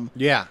dumb.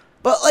 Yeah.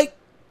 But like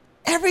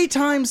every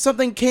time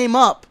something came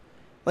up,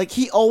 like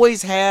he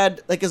always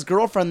had like his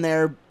girlfriend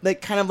there,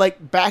 like kind of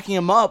like backing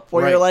him up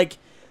where you're like,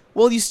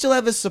 well, you still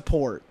have his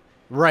support.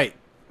 Right.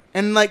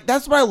 And like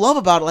that's what I love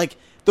about it. Like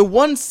the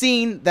one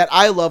scene that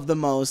I love the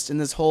most in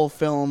this whole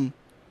film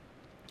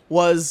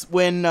was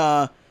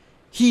when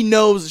he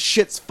knows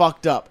shit's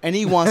fucked up and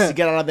he wants to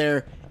get out of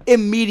there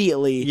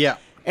immediately. Yeah.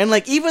 And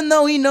like even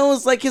though he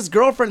knows like his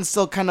girlfriend's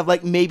still kind of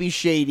like maybe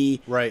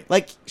shady, right?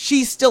 Like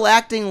she's still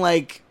acting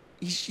like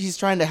he's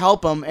trying to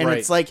help him, and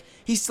it's like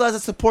he still has a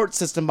support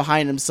system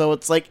behind him. So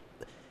it's like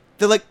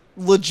they're like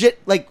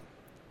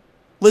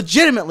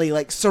legitimately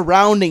like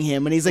surrounding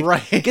him, and he's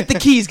like, get the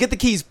keys,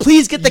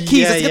 please get the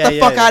keys, let's get the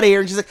fuck out of here.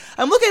 And she's like,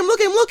 I'm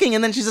looking,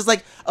 and then she's just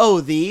like, oh,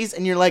 these,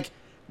 and you're like.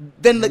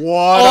 Then what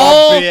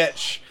a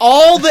bitch!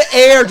 All the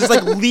air just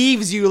like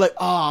leaves you like,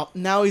 oh,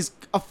 now he's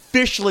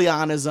officially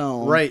on his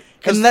own, right?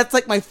 And that's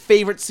like my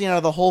favorite scene out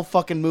of the whole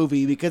fucking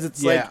movie because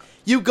it's like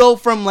you go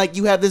from like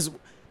you have this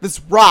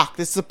rock,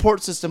 this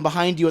support system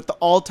behind you at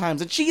all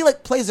times, and she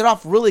like plays it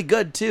off really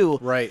good too,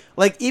 right?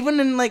 Like even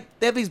in like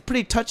they have these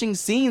pretty touching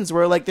scenes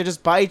where like they're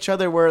just by each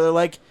other where they're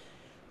like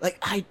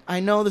I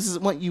know this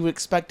isn't what you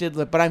expected,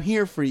 but I'm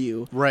here for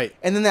you, right?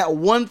 And then that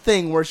one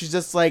thing where she's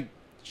just like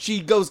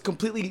she goes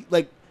completely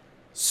like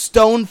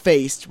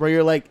stone-faced where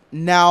you're like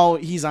now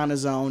he's on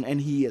his own and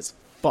he is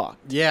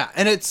fucked. Yeah,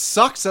 and it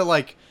sucks that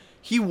like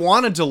he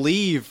wanted to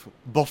leave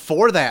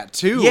before that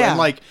too. Yeah. And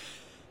like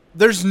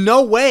there's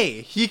no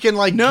way he can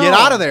like get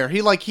out of there.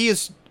 He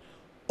is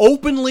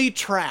openly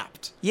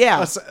trapped.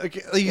 Yeah.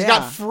 He's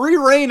got free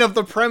reign of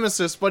the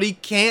premises, but he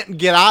can't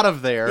get out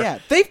of there. Yeah.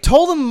 They've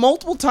told him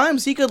multiple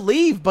times he could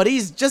leave, but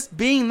he's just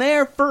being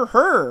there for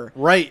her.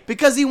 Right.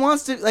 Because he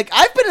wants to like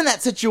I've been in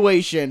that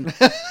situation.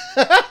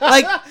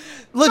 Like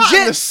legit. Not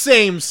in the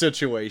same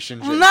situation.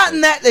 Jason. Not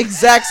in that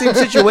exact same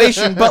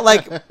situation, but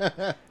like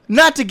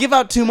not to give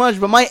out too much,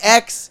 but my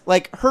ex,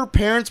 like her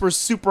parents were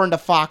super into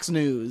Fox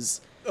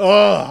News.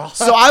 Ugh.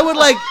 So I would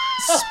like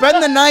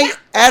spend the night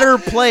at her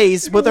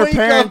place with her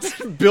parents.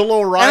 Bill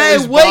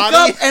O'Reilly's and I wake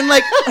up and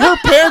like her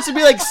parents would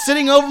be like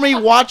sitting over me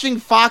watching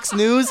Fox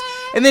News,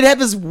 and they'd have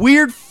this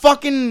weird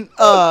fucking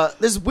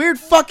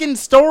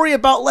story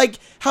about like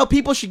how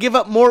people should give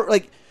up more,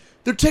 like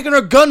they're taking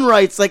our gun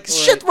rights, like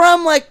shit where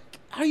I'm like,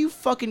 are you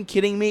fucking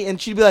kidding me?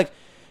 And she'd be like,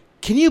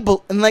 can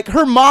you and like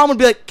her mom would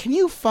be like, can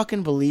you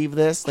fucking believe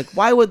this? Like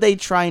why would they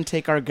try and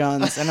take our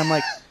guns? And I'm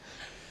like,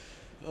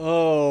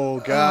 oh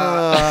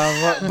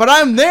god! But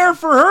I'm there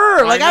for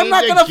her. Like I'm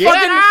not gonna fucking.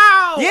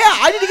 Out. Yeah,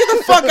 I need to get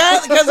the fuck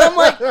out because I'm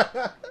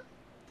like,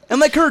 and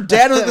like her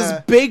dad was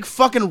this big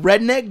fucking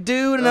redneck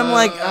dude, and I'm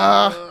like,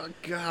 oh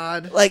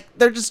god! Like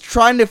they're just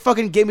trying to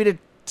fucking get me to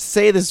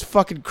say this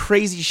fucking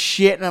crazy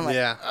shit, and I'm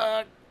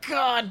like,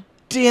 god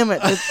damn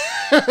it.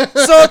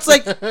 So it's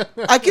like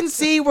I can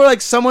see where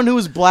like someone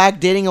who's black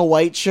dating a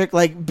white chick,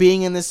 like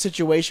being in this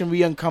situation, would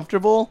be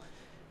uncomfortable.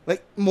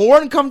 Like, more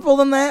uncomfortable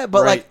than that,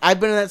 but, like, I've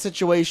been in that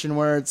situation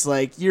where it's,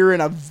 like, you're in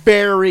a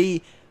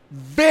very,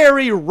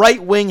 very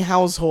right-wing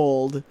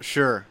household.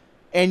 Sure.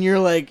 And you're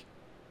like,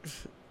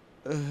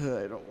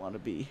 I don't want to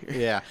be here.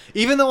 Yeah.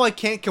 Even though I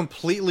can't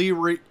completely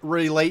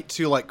relate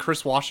to, like,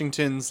 Chris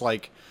Washington's,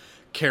 like,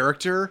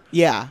 character.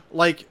 Yeah.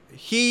 Like,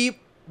 he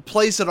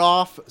plays it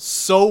off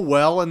so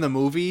well in the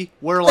movie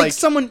where, like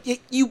someone,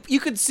 you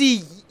could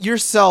see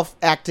yourself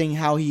acting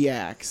how he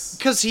acts.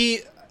 Because he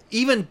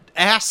even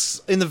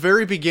asks in the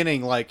very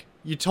beginning, like,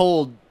 you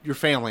told your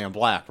family I'm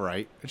black,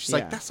 right? And she's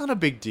like, that's not a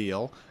big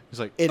deal. He's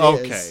like,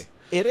 okay.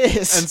 It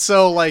is. And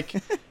so, like,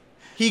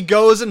 he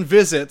goes and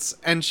visits,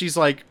 and she's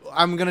like,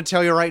 I'm going to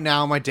tell you right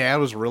now, my dad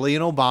was really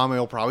in Obama.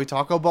 He'll probably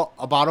talk about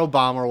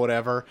Obama or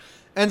whatever.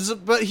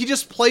 But he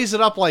just plays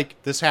it up like,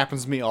 this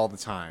happens to me all the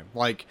time.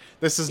 Like,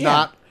 this is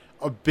not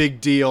a big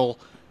deal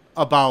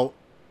about,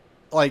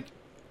 like,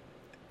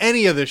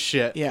 any of this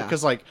shit. Yeah.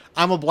 Because, like,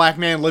 I'm a black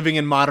man living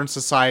in modern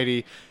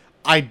society.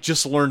 I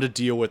just learned to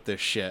deal with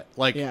this shit.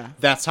 Like, Yeah.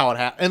 that's how it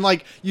happened. And,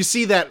 like, you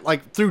see that,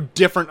 like, through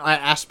different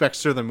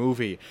aspects of the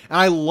movie. And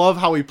I love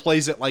how he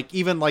plays it. Like,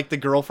 even, like, the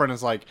girlfriend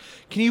is like,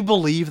 can you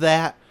believe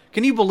that?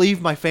 Can you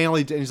believe my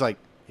family did? And he's like,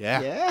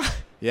 yeah.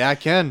 Yeah, I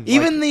can.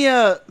 Even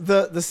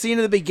the scene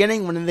at the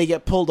beginning when they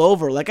get pulled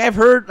over. Like, I've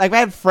heard, like, I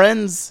had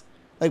friends,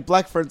 like,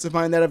 black friends of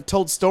mine that have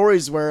told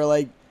stories where,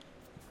 like,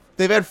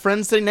 they've had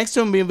friends sitting next to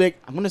them being like,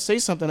 I'm going to say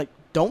something. Like,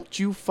 don't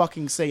you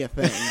fucking say a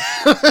thing.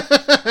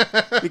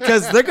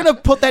 Because they're going to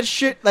put that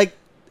shit, like,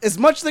 as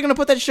much as they're going to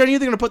put that shit on you,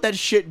 they're going to put that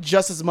shit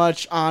just as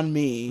much on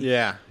me.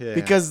 Yeah.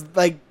 Because,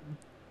 like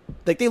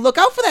they look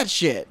out for that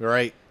shit.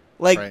 Right.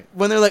 Like, Right.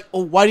 when they're like,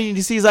 oh, why didn't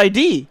you see his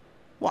ID?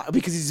 Why?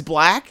 Because he's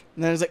black?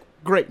 And then it's like,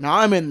 great, now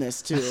I'm in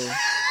this too.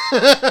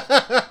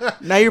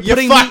 Now you're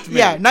putting me.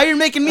 Yeah, now you're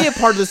making me a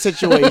part of the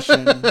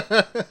situation.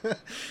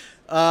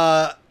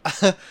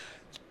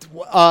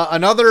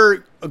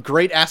 Another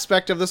great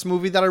aspect of this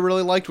movie that I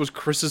really liked was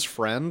Chris's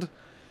friend.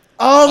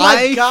 Oh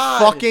my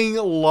god! I fucking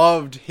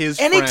loved his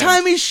Anytime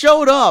friend. he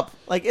showed up,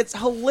 like, it's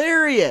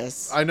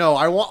hilarious. I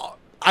know.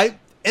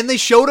 And they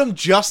showed him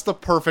just the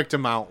perfect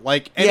amount.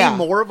 Like, any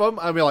more of them,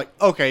 I'd be like,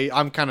 okay,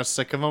 I'm kind of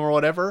sick of him or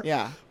whatever.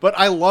 Yeah. But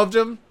I loved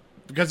him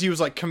because he was,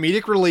 like,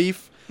 comedic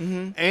relief.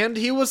 Mm-hmm. And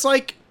he was,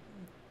 like,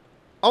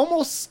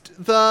 almost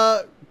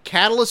the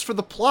catalyst for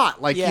the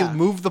plot. Like, he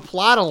moved the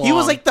plot along. He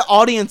was like the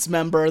audience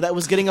member that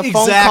was getting a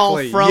phone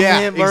call from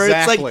him where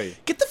it's like,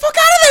 get the fuck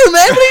out of there,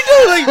 man. What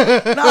are you doing?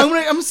 Like, no,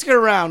 I'm gonna stick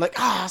around. Like,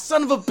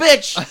 son of a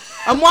bitch.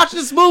 I'm watching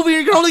this movie.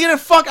 You're only getting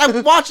fucked.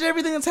 I'm watching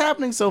everything that's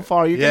happening so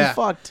far. You're getting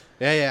fucked.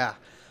 Yeah.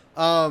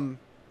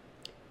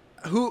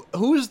 Who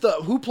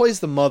plays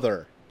the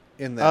mother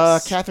in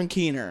this? Catherine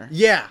Keener.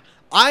 Yeah.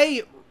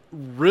 I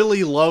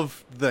really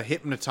love the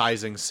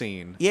hypnotizing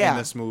scene in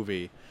this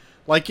movie.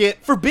 Like,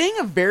 it for being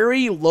a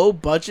very low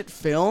budget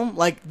film,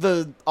 like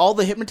all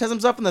the hypnotism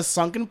stuff and the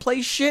sunken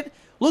place shit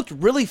looked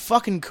really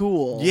fucking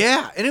cool.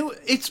 Yeah, and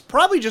it's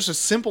probably just a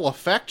simple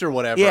effect or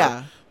whatever.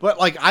 Yeah. But,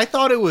 like, I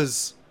thought it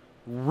was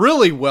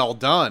really well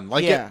done.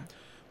 Like,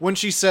 when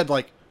she said,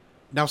 like,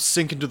 now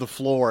sink into the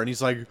floor, and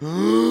he's like,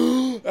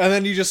 and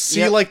then you just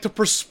see, like, the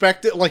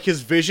perspective, like,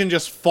 his vision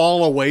just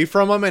fall away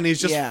from him, and he's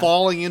just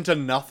falling into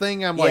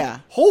nothing. I'm like,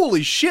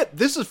 holy shit,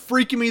 this is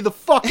freaking me the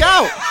fuck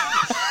out.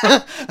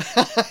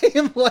 I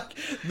am like,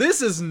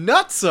 this is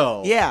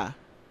nutso. Yeah.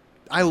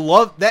 I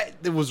love that.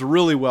 It was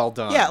really well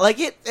done. Yeah, like,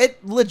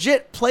 it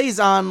legit plays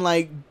on,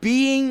 like,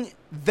 being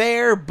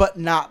there but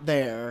not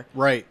there.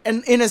 Right.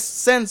 And in a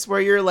sense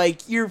where you're,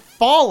 like, you're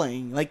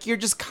falling. Like, you're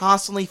just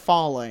constantly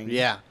falling.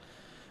 Yeah.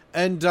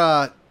 And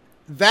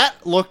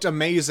that looked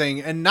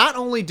amazing. And not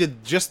only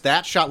did just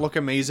that shot look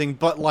amazing,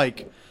 but,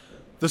 like,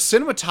 the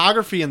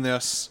cinematography in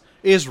this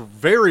is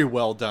very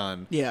well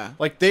done. Yeah.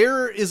 Like,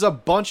 there is a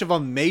bunch of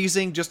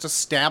amazing just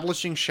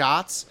establishing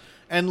shots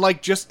and,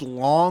 like, just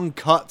long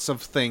cuts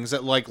of things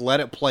that, like, let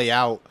it play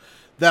out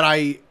that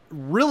I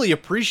really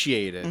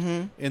appreciated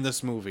in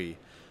this movie.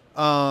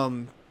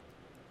 And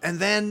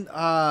then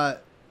there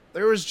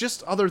was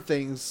just other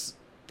things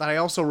that I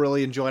also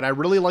really enjoyed. I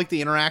really liked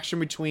the interaction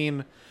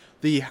between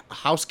the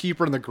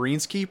housekeeper and the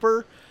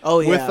greenskeeper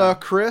with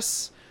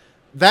Chris.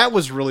 That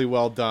was really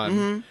well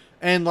done.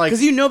 And, like,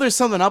 because you know there's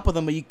something up with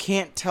them, but you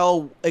can't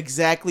tell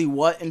exactly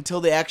what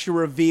until they actually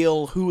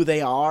reveal who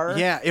they are.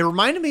 Yeah, it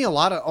reminded me a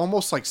lot of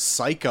almost like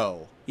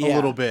Psycho a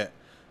little bit.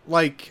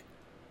 Like,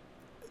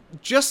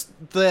 just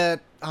that,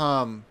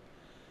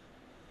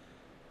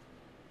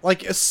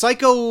 like, a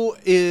Psycho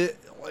is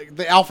like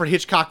the Alfred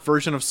Hitchcock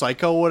version of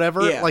Psycho, or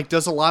whatever. Like,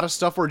 does a lot of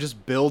stuff where it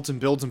just builds and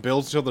builds and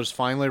builds until there's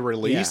finally a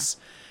release.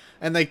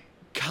 And they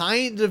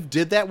kind of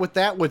did that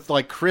with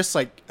like Chris,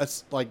 like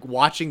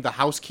watching the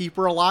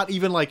housekeeper a lot,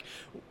 even like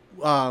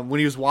when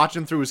he was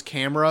watching through his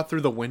camera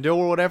through the window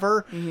or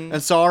whatever,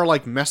 and saw her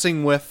like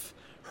messing with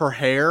her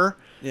hair,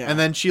 and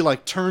then she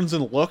like turns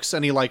and looks,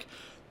 and he like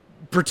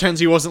pretends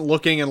he wasn't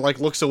looking and like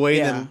looks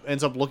away, and then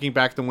ends up looking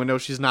back the window,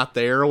 she's not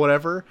there or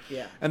whatever.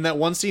 And that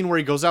one scene where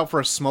he goes out for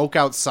a smoke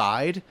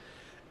outside,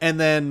 and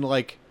then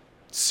like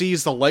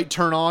sees the light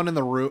turn on in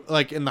the room,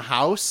 like in the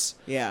house,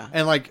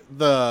 and like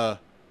the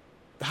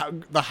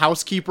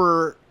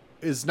housekeeper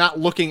is not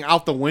looking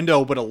out the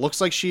window, but it looks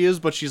like she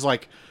is, but she's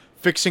like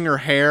fixing her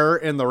hair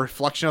in the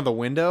reflection of the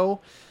window.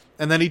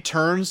 And then he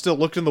turns to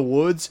look in the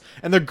woods,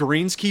 and the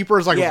greenskeeper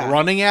is like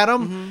running at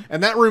him.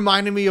 And that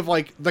reminded me of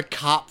like the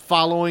cop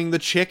following the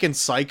chick in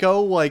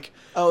Psycho, like,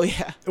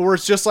 where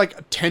it's just like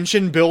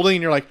tension building,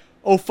 and you're like,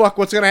 oh fuck,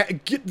 what's gonna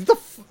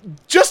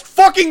just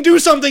fucking do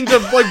something to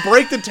like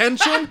break the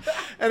tension.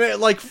 And it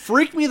like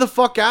freaked me the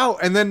fuck out.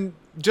 And then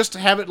just to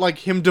have it like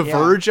him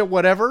diverge at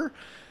whatever,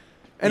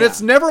 and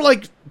it's never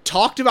like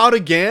talked about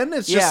again.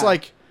 It's just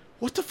like,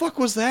 what the fuck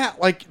was that?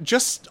 Like,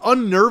 just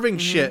unnerving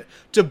shit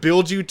to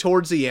build you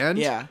towards the end.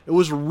 It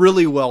was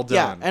really well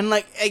done. And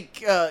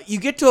like you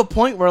get to a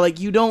point where like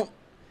you don't,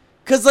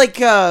 because like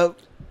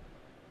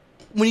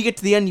when you get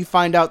to the end, you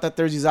find out that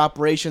there's these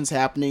operations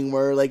happening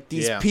where like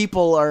these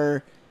people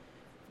are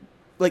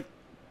like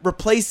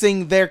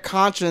replacing their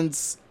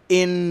conscience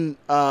in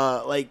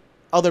like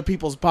other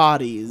people's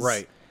bodies.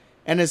 Right.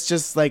 And it's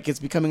just like it's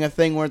becoming a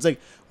thing where it's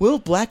like, well,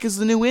 black is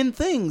the new in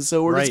thing,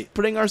 so we're just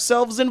putting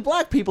ourselves in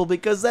black people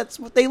because that's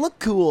what they look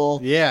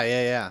cool.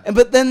 Yeah. And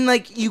but then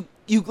like you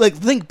like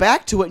think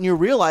back to it and you're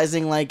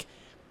realizing like,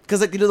 because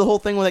like they do the whole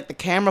thing with like the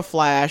camera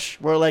flash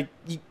where like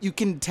you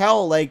can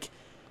tell like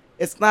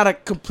it's not a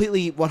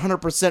completely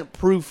 100%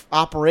 proof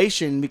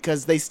operation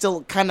because they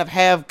still kind of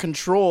have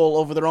control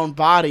over their own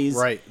bodies.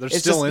 Right. They're It's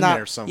still just in not-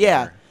 there somewhere.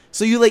 Yeah.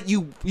 So you like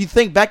you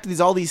think back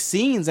to all these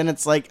scenes and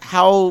it's like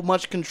how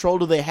much control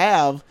do they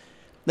have?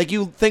 Like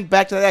you think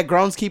back to that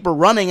groundskeeper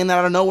running and then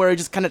out of nowhere he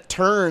just kind of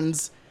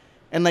turns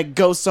and like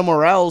goes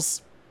somewhere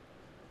else.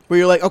 Where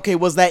you're like, okay,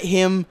 was that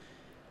him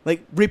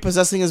like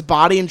repossessing his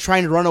body and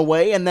trying to run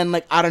away and then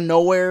like out of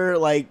nowhere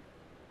like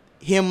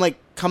him like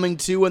coming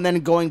to and then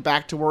going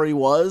back to where he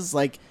was?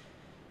 Like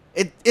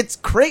it's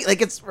great.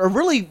 Like it's a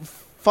really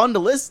fun to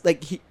list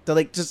like to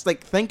like just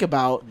like think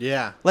about.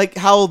 Yeah. Like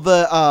how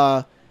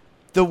the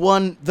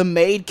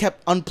maid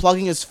kept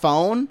unplugging his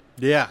phone.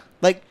 Yeah.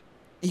 Like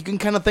you can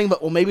kind of think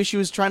about, well, maybe she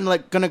was trying to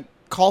like gonna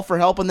call for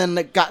help and then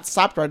like got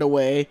stopped right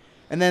away,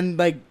 and then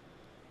like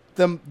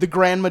the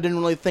grandma didn't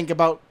really think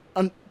about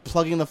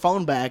unplugging the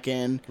phone back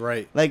in.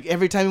 Right. Like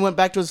every time he went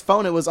back to his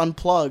phone, it was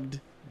unplugged.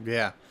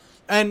 Yeah.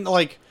 And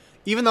like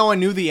even though I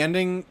knew the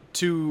ending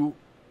to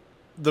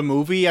the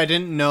movie, I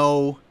didn't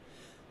know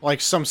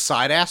like some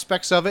side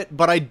aspects of it,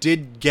 but I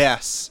did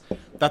guess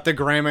that the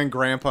grandma and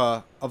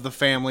grandpa of the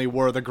family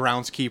were the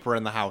groundskeeper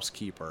and the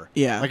housekeeper.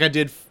 Yeah. Like I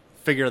did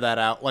figure that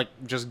out, like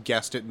just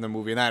guessed it in the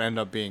movie, and that ended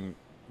up being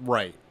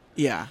right.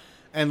 Yeah.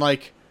 And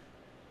like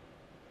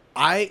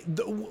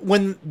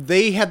when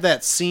they had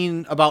that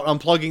scene about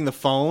unplugging the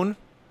phone,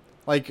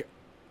 like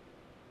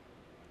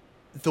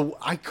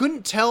I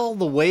couldn't tell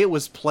the way it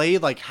was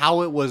played, like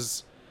how it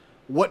was,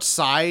 what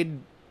side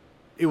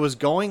it was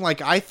going.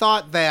 Like I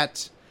thought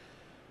that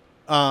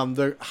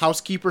the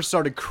housekeeper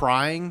started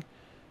crying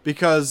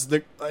because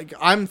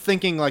I'm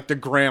thinking like the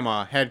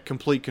grandma had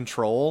complete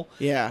control.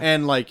 Yeah.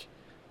 And like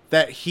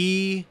that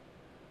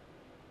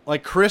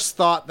Chris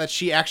thought that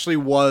she actually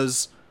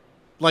was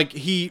like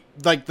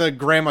the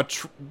grandma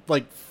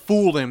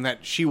fooled him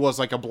that she was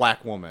like a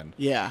black woman.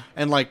 Yeah.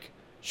 And like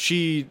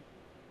she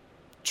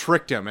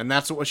tricked him, and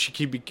that's what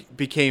she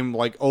became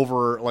like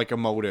over like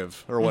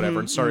emotive or whatever,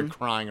 and started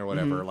crying or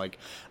whatever. Like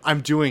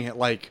I'm doing it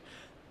like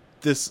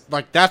this,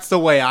 like that's the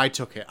way I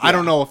took it. Yeah. I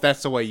don't know if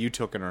that's the way you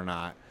took it or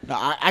not. No,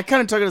 I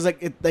kind of took it as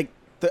like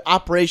the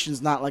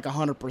operation's not like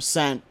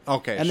 100%.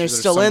 Okay, and they're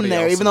still in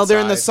there, even though they're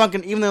in the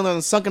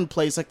sunken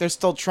place. Like they're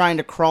still trying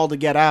to crawl to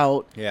get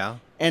out. Yeah.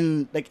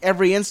 And like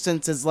every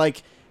instance is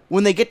like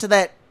when they get to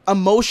that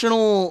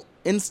emotional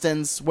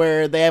instance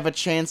where they have a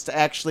chance to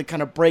actually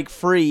kind of break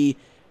free,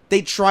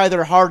 they try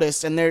their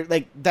hardest, and they're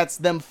like that's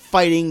them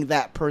fighting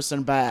that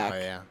person back. Oh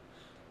yeah,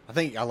 I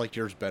think I liked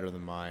yours better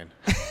than mine.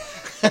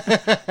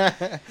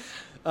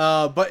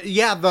 But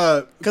yeah,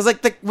 because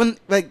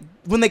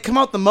when they come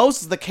out the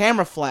most is the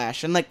camera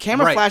flash, and like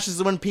camera flash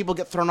is when people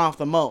get thrown off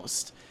the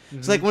most.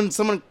 Mm-hmm. So like when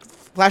someone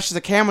flashes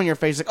a camera in your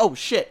face, like oh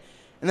shit,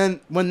 and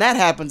then when that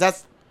happens,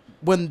 that's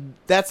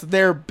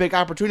their big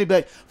opportunity to be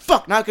like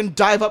fuck, now I can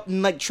dive up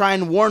and like try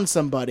and warn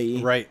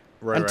somebody. Right.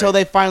 Until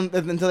they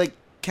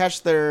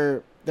catch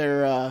their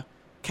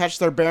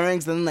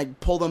bearings, and then like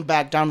pull them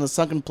back down to the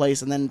sunken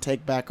place, and then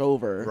take back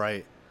over.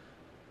 Right.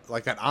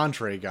 Like that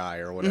entree guy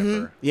or whatever.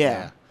 Mm-hmm.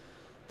 Yeah.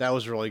 That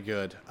was really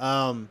good.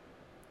 One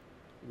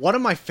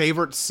of my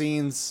favorite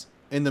scenes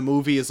in the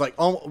movie is like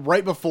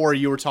right before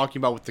you were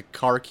talking about with the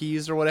car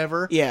keys or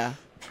whatever. Yeah.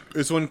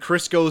 Is when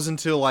Chris goes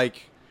into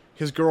like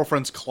his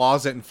girlfriend's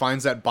closet and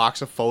finds that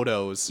box of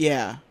photos.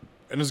 Yeah.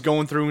 And is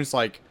going through and he's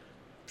like,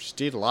 she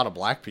dated a lot of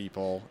black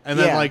people. And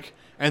then like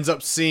ends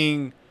up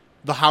seeing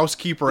the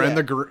housekeeper and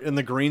the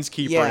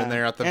greenskeeper in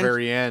there at the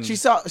very end. She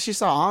saw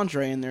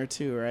Andre in there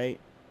too, right?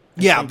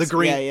 Yeah, the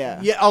green.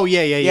 Yeah. Oh,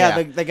 yeah.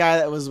 Yeah, the guy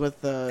that was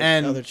with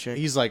the other chick.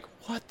 He's like,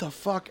 what the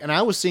fuck? And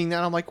I was seeing that,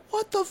 and I'm like,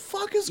 what the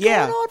fuck is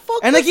going on?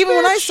 Fuck and like even bitch.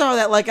 when I saw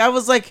that, like I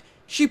was like,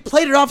 she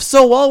played it off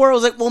so well, where I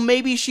was like, well,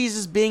 maybe she's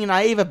just being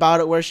naive about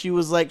it, where she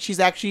was like, she's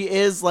actually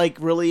is like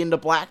really into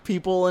black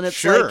people, and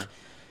it's like,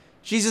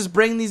 she's just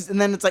bringing these, and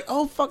then it's like,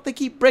 oh fuck, they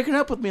keep breaking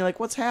up with me, like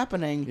what's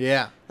happening?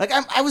 Yeah. Like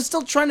I was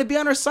still trying to be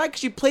on her side because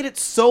she played it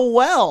so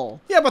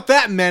well. Yeah, but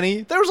that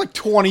many, there was like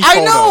 20 I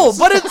photos. know,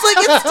 but it's like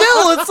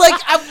it's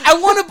like I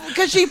want to,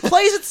 because she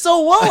plays it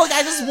so well. Like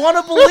I just want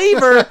to believe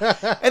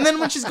her. And then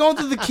when she's going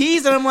through the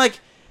keys, and I'm like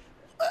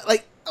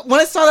when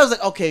I saw that, I was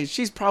like, okay,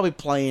 she's probably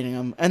playing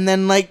them. And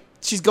then like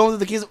she's going through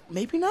the keys,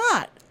 maybe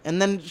not.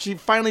 And then she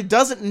finally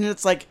does it, and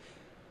it's like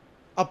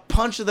a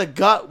punch of the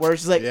gut where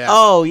she's like,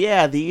 oh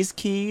yeah, these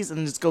keys,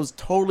 and just goes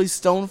totally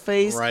stone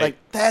faced. Right. Like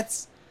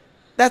that's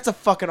a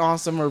fucking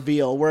awesome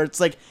reveal where it's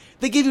like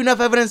they give you enough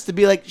evidence to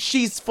be like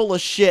she's full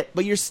of shit,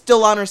 but you're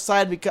still on her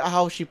side because of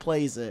how she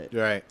plays it.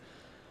 Right.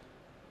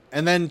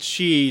 And then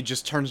she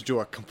just turns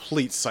into a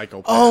complete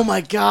psychopath. Oh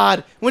my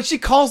god, when she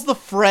calls the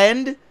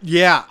friend,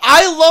 yeah,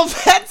 I love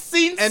that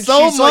scene and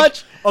so she's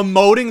much. Like,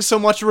 emoting so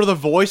much with her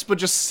voice, but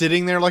just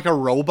sitting there like a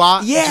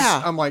robot.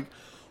 Yeah, I'm like,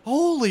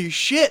 holy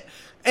shit.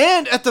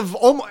 And at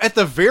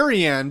the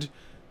very end,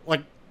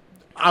 like,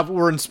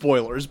 we're in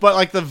spoilers, but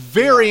like the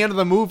very end of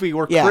the movie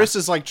where Chris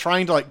is like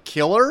trying to like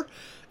kill her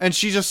and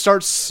she just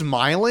starts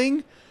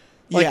smiling,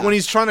 like when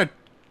he's trying to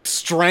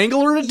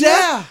strangle her to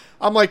death.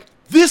 I'm like,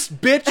 this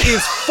bitch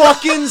is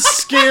fucking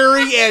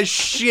scary as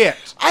shit.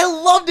 I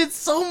loved it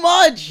so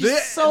much.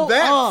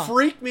 That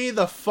freaked me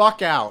the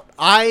fuck out.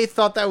 I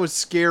thought that was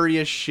scary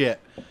as shit.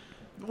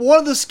 One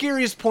of the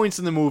scariest points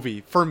in the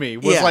movie for me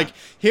was like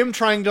him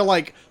trying to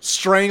like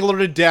strangle her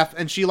to death,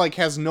 and she like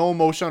has no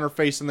emotion on her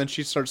face, and then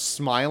she starts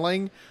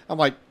smiling. I'm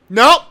like,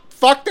 nope,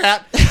 fuck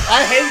that.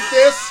 I hate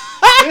this.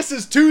 This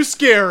is too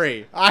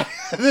scary.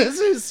 This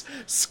is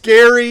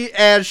scary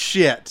as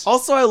shit.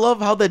 Also, I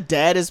love how the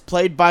dad is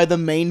played by the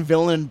main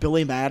villain,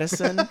 Billy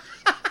Madison.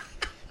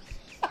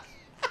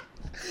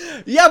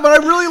 Yeah, but I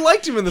really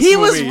liked him in this movie. He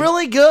was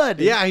really good.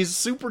 Yeah, he's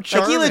super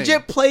charming. Like, he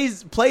legit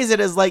plays it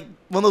as like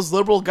one of those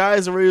liberal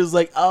guys where he was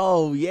like,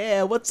 "Oh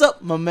yeah, what's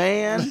up, my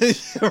man?"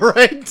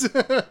 Right?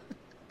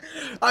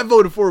 I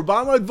voted for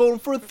Obama. I'd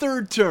vote for a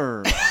third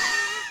term.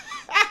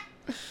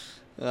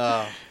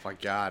 Oh my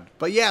god!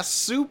 But yeah,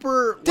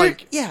 super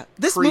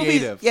this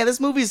creative. This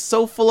movie is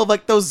so full of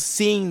like those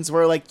scenes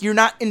where like you're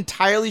not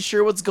entirely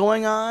sure what's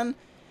going on.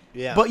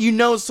 Yeah. But you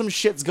know some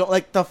shit's going,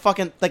 like the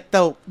fucking, like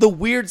the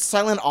weird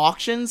silent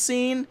auction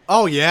scene.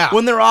 Oh, yeah.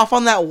 When they're off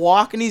on that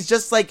walk and he's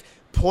just like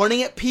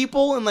pointing at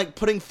people and like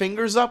putting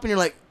fingers up and you're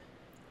like,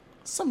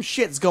 some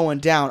shit's going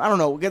down. I don't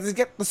know. He's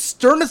got the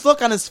sternest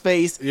look on his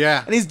face.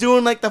 Yeah. And he's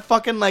doing like the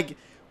fucking like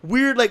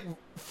weird like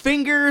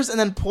fingers and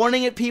then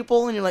pointing at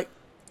people and you're like.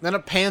 Then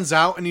it pans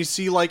out and you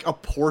see like a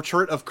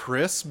portrait of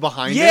Chris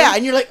behind him. Yeah,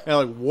 and you're like,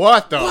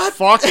 what the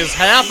fuck is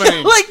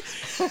happening?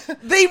 Like,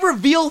 they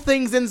reveal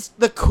things in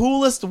the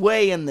coolest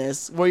way in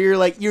this, where you're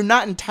like, you're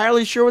not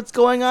entirely sure what's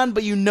going on,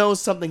 but you know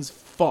something's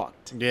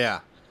fucked.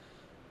 Yeah.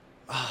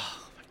 Oh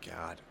my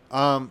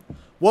god.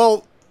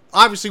 Well,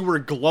 obviously we're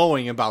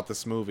glowing about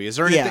this movie. Is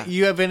there anything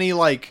you have any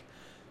like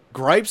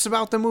gripes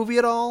about the movie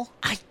at all?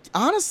 I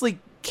honestly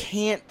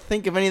can't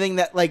think of anything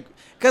that like,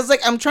 because like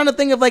I'm trying to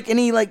think of like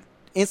any like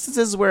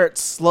instances where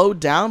it's slowed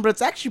down, but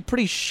it's actually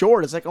pretty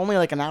short. It's like only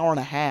like an hour and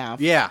a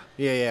half. Yeah.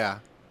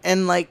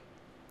 And like,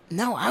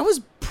 no, I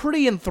was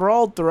pretty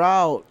enthralled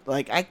throughout.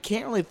 Like, I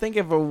can't really think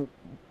of a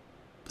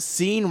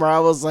scene where I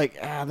was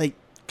like, they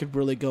could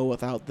really go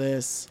without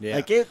this. Yeah.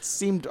 Like, it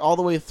seemed all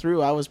the way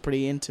through, I was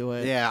pretty into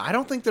it. Yeah, I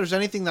don't think there's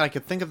anything that I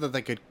could think of that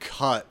they could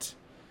cut.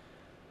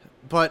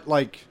 But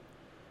like,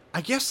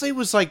 I guess it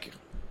was like,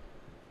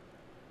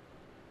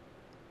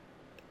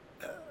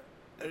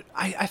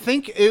 I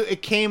think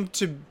it came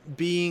to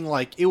being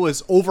like it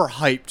was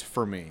overhyped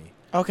for me.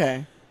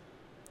 Okay.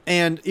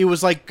 And it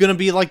was like gonna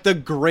be like the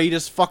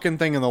greatest fucking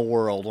thing in the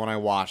world when I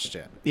watched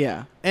it.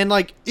 Yeah. And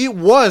like it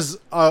was,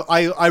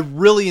 I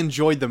really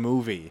enjoyed the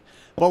movie.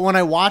 But when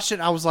I watched it,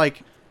 I was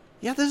like,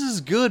 yeah, this is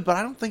good, but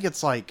I don't think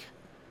it's like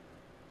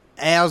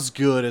as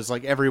good as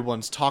like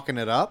everyone's talking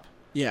it up.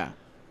 Yeah.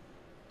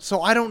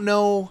 So I don't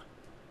know.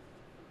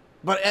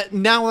 But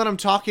now that I'm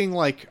talking,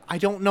 like, I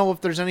don't know if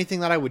there's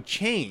anything that I would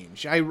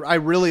change. I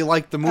really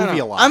like the movie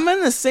a lot. I'm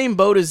in the same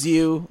boat as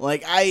you.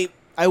 Like, I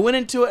went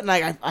into it and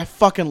I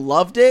fucking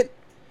loved it.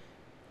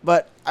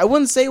 But I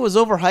wouldn't say it was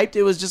overhyped.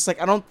 It was just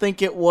like, I don't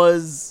think it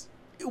wasn't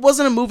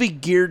a movie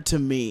geared to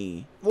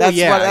me. Well,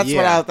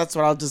 That's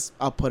what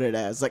I'll put it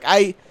as. Like,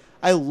 I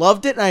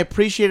loved it and I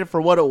appreciate it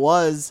for what it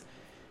was.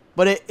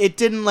 But it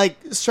didn't like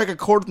strike a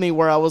chord with me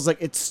where I was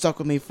like, it stuck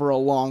with me for a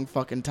long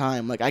fucking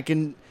time. Like, I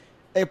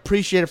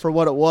appreciate it for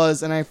what it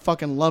was, and I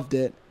fucking loved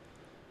it.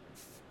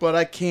 But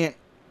I can't.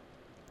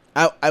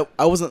 I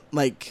wasn't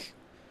like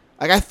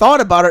I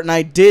thought about it, and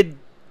I did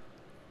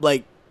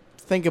like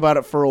think about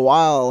it for a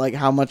while, like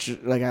how much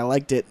like I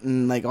liked it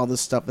and like all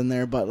this stuff in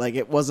there. But like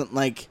it wasn't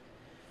like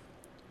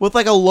with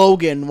like a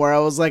Logan where I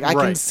was like I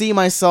can see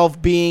myself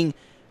becoming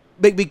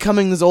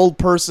this old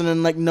person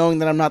and like knowing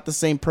that I'm not the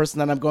same person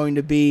that I'm going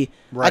to be.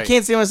 Right. I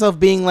can't see myself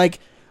being like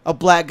a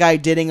black guy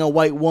dating a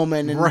white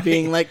woman and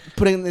being like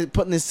put in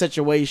this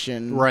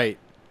situation. Right.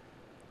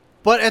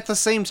 But at the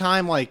same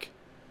time, like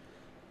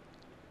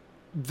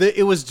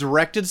it was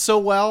directed so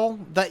well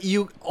that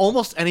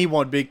almost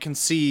anyone can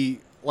see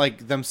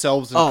like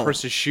themselves in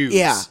Chris's shoes.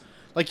 Yeah.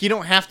 Like you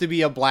don't have to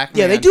be a black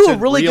man. Yeah, they do a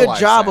really good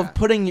job of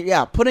putting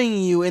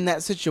you in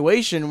that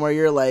situation where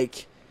you're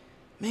like,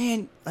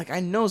 man, like I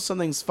know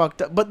something's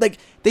fucked up, but like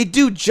they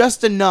do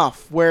just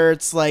enough where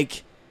it's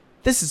like,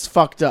 this is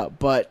fucked up,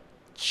 but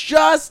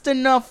just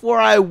enough where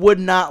I would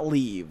not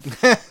leave.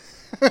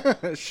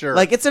 Sure.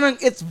 Like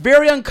it's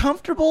very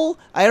uncomfortable.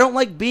 I don't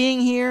like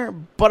being here,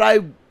 but I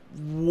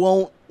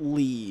won't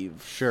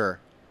leave. Sure.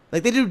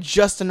 Like they do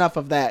just enough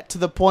of that to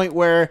the point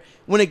where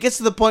when it gets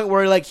to the point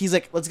where like he's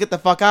like, let's get the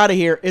fuck out of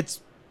here,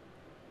 it's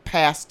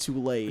past too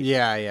late.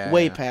 Yeah.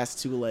 Way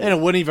past too late. And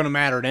it wouldn't even have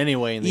mattered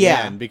anyway in the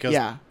end because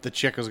the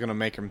chick was gonna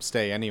make him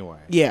stay anyway.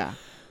 Yeah.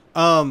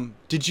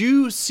 Did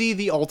you see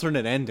the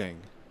alternate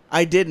ending?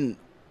 I didn't.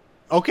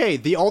 Okay,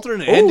 the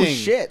alternate ending. Oh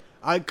shit.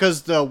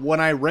 Because when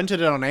I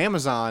rented it on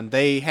Amazon,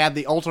 they had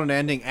the alternate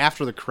ending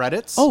after the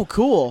credits. Oh,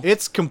 cool.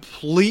 It's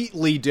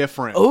completely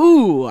different.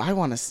 Ooh, I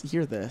want to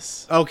hear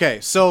this.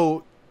 Okay,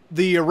 so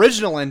the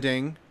original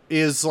ending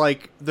is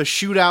like the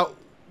shootout,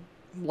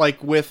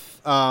 like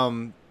with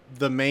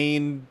the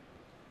main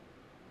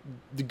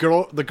the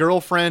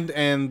girlfriend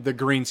and the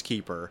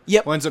greenskeeper.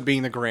 Yep. Who ends up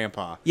being the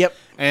grandpa. Yep.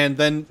 And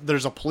then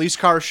there's a police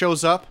car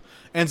shows up.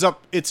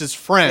 It's his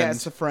friend. Yeah,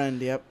 it's a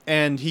friend. Yep.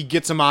 And he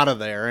gets him out of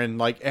there, and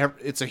like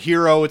it's a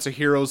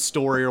hero's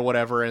story or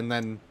whatever, and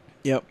then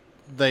Yep.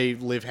 they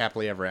live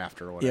happily ever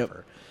after or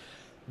whatever.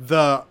 Yep.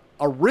 The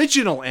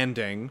original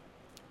ending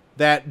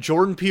that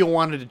Jordan Peele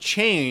wanted to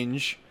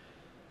change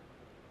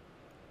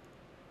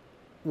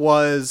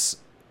was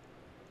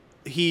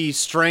he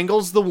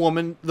strangles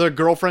the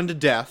girlfriend to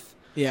death.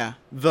 Yeah.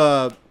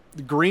 The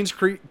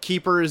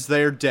greenskeeper is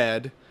there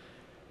dead.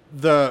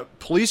 The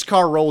police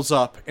car rolls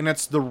up, and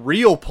it's the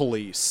real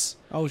police.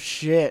 Oh,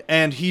 shit.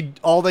 And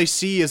all they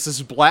see is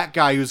this black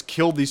guy who's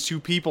killed these two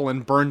people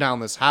and burned down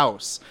this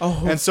house.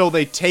 Oh. And so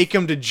they take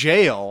him to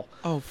jail.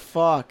 Oh,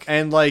 fuck.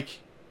 And, like,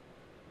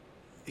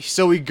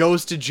 so he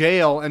goes to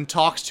jail and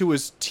talks to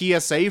his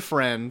TSA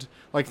friend,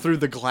 like, through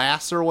the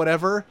glass or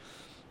whatever.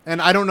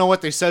 And I don't know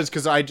what they said,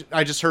 because I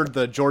just heard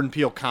the Jordan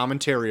Peele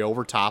commentary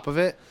over top of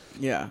it.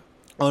 Yeah.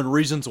 On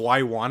reasons why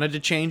he wanted to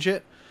change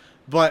it.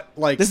 But,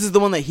 like... This is the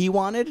one that he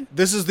wanted?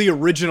 This is the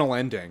original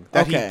ending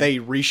that they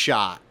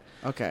reshot.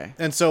 Okay.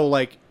 And so,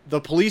 like,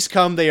 the police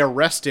come, they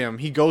arrest him,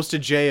 he goes to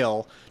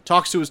jail,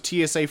 talks to his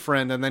TSA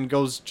friend, and then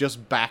goes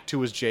just back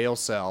to his jail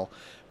cell.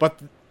 But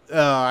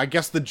I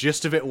guess the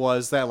gist of it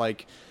was that,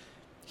 like,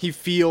 he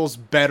feels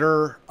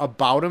better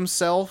about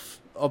himself,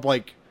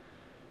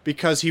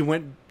 because he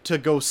went to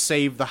go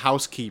save the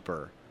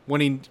housekeeper,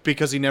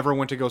 because he never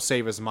went to go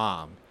save his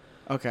mom.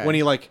 Okay. When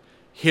he, like...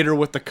 hit her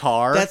with the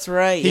car. That's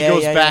right. He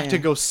goes back to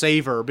go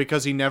save her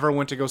because he never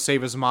went to go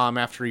save his mom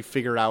after he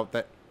found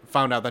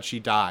out that she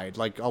died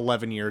like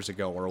 11 years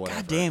ago or whatever.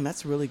 God damn,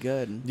 that's really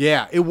good.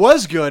 Yeah, it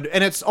was good,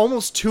 and it's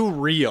almost too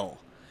real.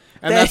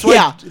 And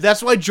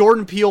that's why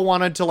Jordan Peele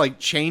wanted to like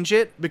change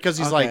it, because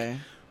he's like,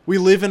 we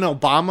live in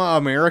Obama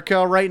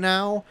America right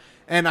now,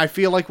 and I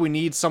feel like we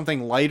need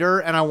something lighter,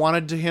 and I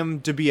wanted him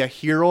to be a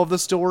hero of the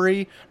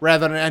story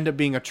rather than end up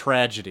being a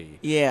tragedy.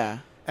 Yeah.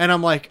 And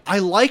I'm like, I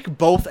like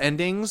both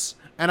endings,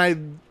 and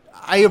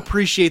I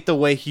appreciate the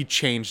way he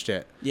changed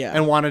it. Yeah.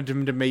 And wanted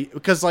him to make...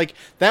 Because, like,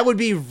 that would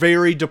be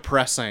very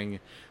depressing.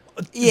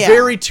 Yeah.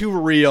 Very too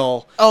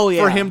real. Oh,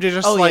 yeah. For him to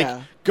just,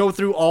 go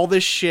through all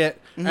this shit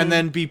and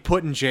then be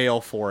put in jail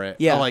for it.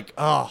 Yeah. I'm like,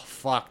 oh,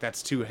 fuck,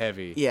 that's too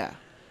heavy. Yeah.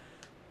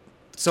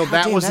 So God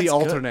that damn, was the that's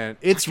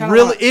alternate.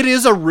 good. It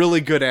is a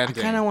really good ending.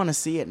 I kind of want to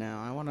see it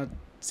now. I want to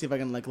see if I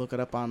can, like, look it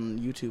up on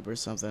YouTube or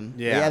something.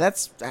 Yeah.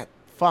 Yeah,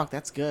 fuck,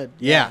 that's good.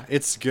 Yeah,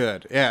 it's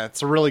good. Yeah,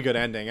 it's a really good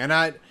ending. And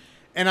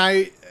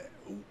I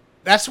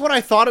that's what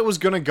I thought it was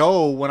going to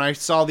go when I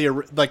saw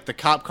the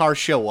cop car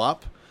show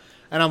up.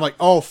 And I'm like,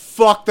 "Oh,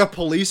 fuck, the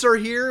police are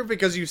here?"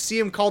 Because you see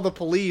him call the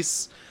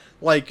police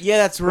like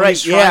that's right.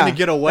 He's trying to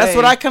get away. That's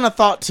what I kind of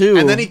thought too.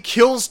 And then he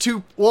kills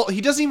he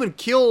doesn't even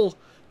kill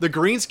the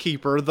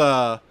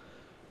greenskeeper,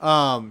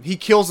 he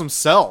kills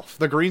himself.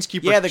 The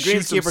greenskeeper the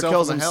greenskeeper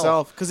kills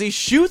himself because he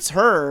shoots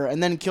her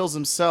and then kills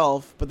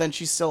himself, but then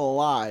she's still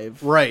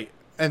alive. Right.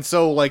 And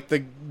so, like,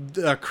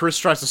 Chris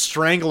tries to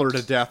strangle her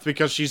to death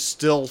because she's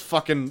still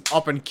fucking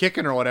up and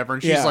kicking or whatever,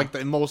 and she's, like,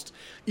 the most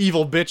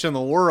evil bitch in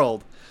the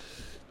world.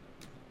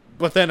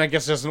 But then I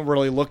guess it doesn't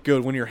really look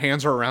good when your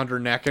hands are around her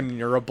neck and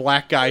you're a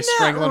black guy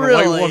strangling a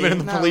white woman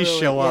and the police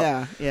show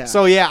up. Yeah.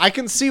 So, yeah, I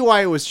can see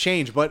why it was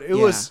changed, but it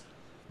was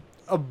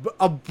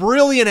a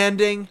brilliant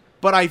ending,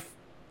 but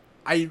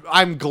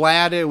I'm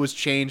glad it was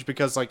changed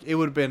because, like, it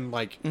would have been,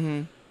 like...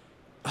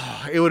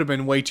 it would have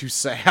been way too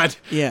sad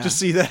to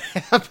see that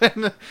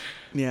happen.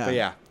 Yeah. But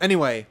yeah.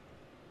 Anyway,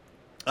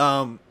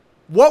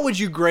 what would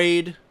you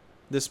grade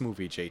this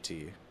movie,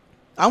 JT?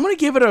 I'm gonna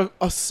give it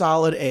a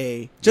solid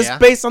A, just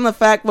based on the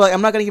fact. Well,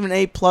 I'm not gonna give it an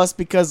A+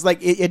 because like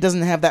it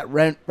doesn't have that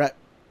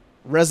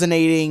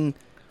resonating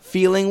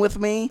feeling with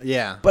me.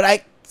 Yeah. But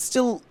I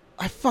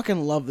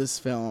fucking love this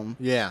film.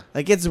 Yeah.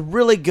 Like it's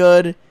really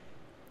good,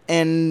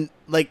 and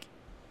like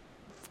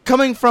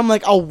coming from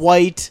like a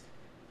white.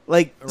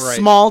 Like,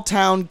 small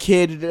town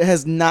kid that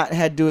has not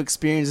had to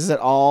experience this at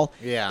all.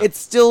 Yeah. It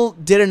still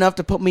did enough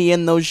to put me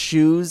in those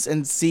shoes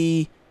and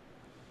see,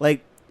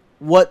 like,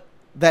 what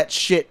that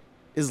shit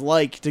is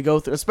like to go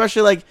through.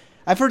 Especially, like,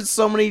 I've heard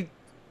so many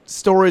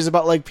stories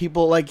about, like,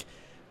 people, like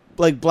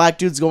black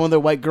dudes going with their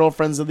white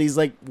girlfriends to these,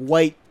 like,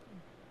 white,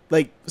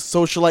 like,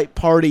 socialite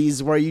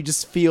parties where you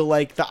just feel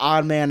like the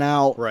odd man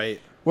out.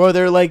 Right. Where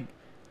they're, like,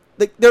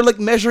 they're like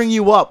measuring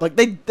you up.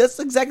 Like that's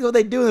exactly what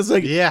they do. It's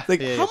like,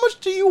 how much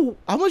do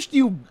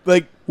you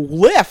like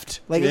lift?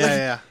 Like,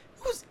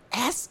 who's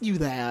asked you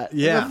that?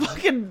 Yeah. In a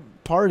fucking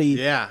party.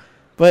 Yeah.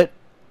 But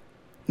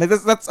like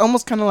that's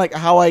almost kind of like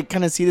how I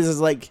kind of see this as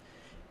like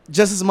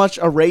just as much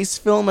a race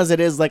film as it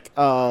is like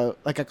a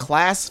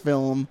class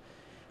film,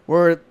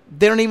 where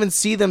they don't even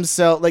see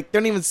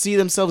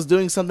themselves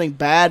doing something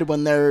bad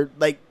when they're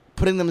like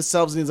putting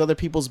themselves in these other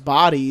people's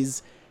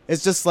bodies.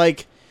 It's just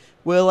like,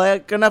 well, I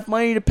got enough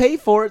money to pay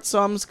for it,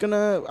 so I'm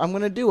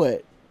gonna do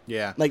it.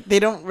 Yeah. Like, they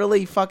don't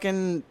really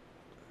fucking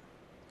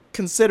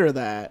consider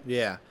that.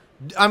 Yeah.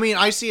 I mean,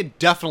 I see it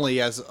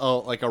definitely as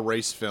like a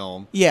race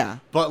film, Yeah.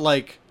 but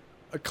like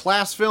a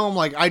class film,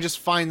 like I just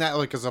find that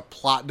like as a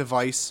plot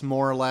device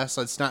more or less.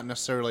 It's not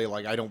necessarily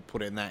like I don't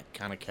put it in that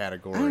kind of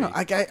category. I don't know.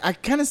 I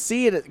kind of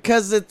see it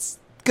because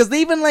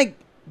they even like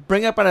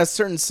bring up in a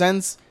certain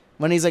sense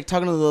when he's like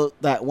talking to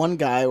that one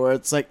guy where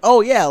it's like,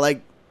 oh yeah,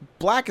 like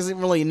black isn't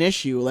really an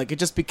issue. Like it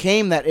just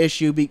became that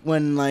issue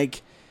when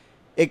like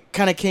it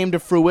kind of came to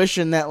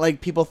fruition that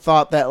like people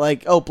thought that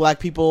like, oh, black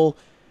people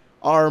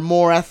are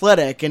more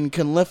athletic and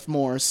can lift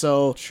more.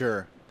 So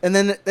Sure. and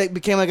then it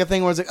became like a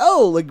thing where it's like,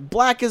 oh, like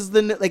black is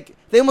like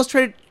they almost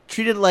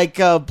treated like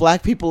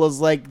black people as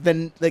like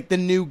the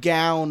new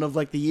gown of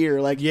like the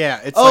year. Like, Yeah,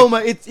 it's oh like,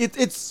 my,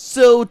 it's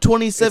so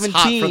 2017. It's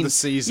hot for the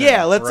season.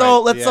 Yeah, let's Right.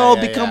 all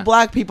Yeah, become yeah.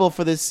 black people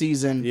for this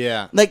season.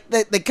 Yeah. Like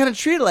they kind of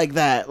treat it like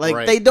that. Like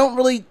Right. they don't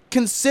really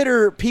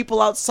consider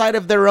people outside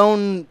of their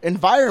own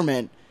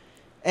environment,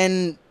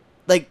 and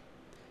like.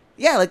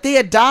 Yeah, like they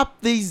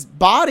adopt these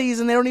bodies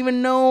and they don't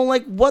even know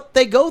like what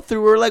they go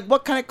through or like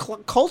what kind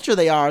of culture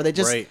they are. They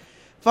just Right.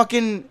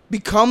 fucking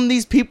become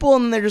these people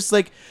and they're just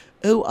like,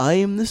 oh, I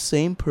am the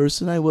same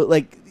person I would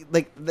like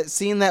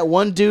seeing that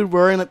one dude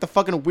wearing like the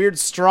fucking weird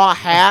straw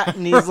hat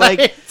and he's like,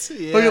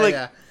 Yeah, where you're like,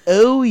 yeah.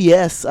 oh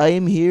yes, I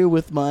am here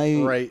with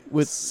my Right.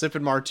 with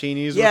sipping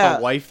martinis Yeah. with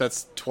a wife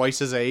that's twice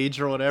his age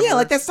or whatever. yeah,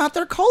 like that's not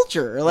their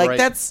culture. Like Right.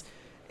 that's.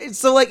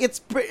 So like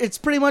it's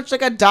pretty much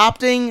like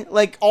adopting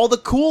like all the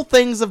cool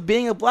things of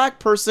being a black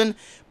person,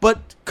 but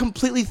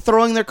completely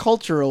throwing their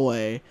culture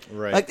away.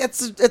 Right. Like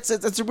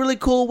it's a really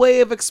cool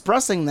way of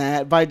expressing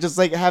that by just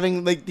like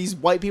having like these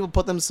white people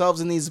put themselves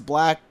in these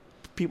black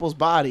people's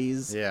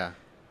bodies. Yeah.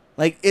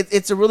 Like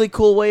it's a really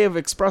cool way of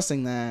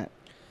expressing that.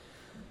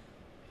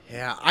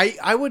 Yeah,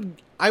 I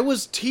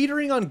was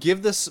teetering on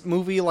give this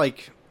movie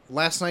like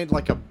last night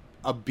like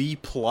a B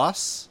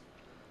plus,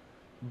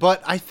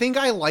 but I think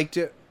I liked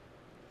it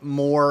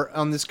more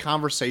on this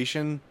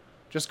conversation,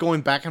 just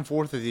going back and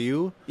forth with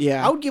you.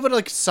 Yeah. I would give it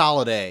like a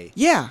solid A.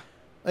 Yeah.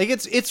 Like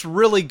it's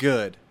really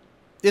good.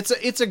 It's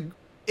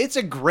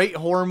a great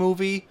horror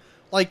movie.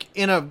 Like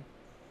in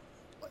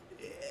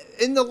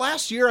the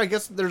last year, I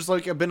guess there's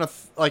like been a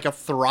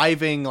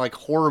thriving like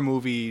horror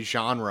movie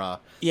genre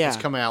Yeah.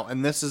 that's come out,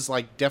 and this is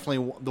like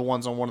definitely the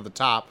ones on one of the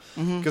top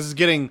because Mhm. it's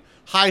getting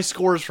high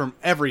scores from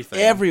everything.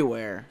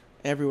 Everywhere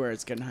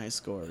it's getting high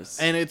scores.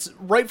 And it's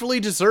rightfully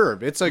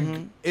deserved. It's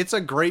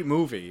a great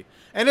movie,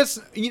 and it's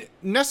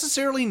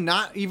necessarily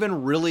not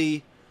even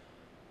really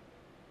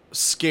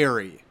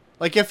scary.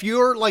 Like if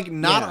you're like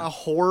not Yeah. a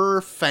horror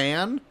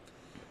fan,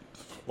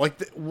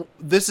 like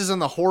this is in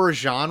the horror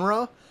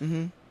genre,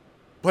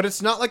 but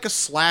it's not like a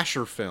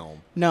slasher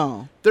film.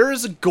 No. There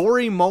is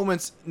gory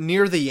moments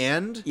near the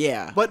end,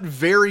 Yeah. but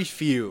very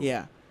few.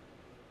 Yeah.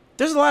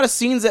 There's a lot of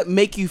scenes that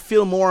make you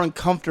feel more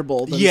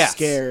uncomfortable than Yes.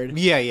 scared.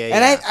 Yeah, yeah, yeah.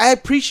 And I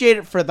appreciate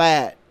it for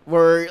that,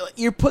 where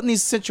you're put in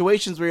these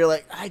situations where you're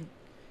like,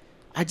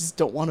 I just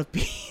don't want to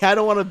be. I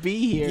don't want to be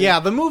here. Yeah,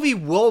 the movie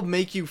will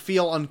make you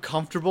feel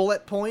uncomfortable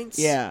at points.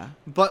 Yeah.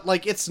 But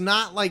like it's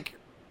not like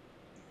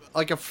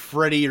a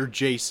Freddy or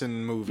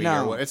Jason movie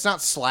No. or what. It's not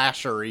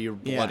slashery or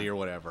Yeah. bloody or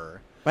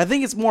whatever. But I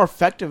think it's more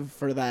effective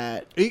for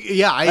that.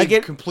 Yeah, I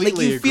Like completely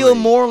like you agree. feel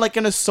more like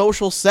in a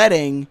social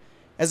setting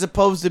as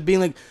opposed to being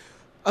like,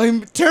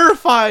 I'm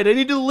terrified. I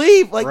need to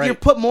leave. Like Right. you're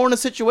put more in a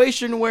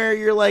situation where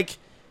you're like,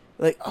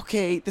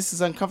 okay, this is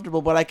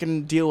uncomfortable, but I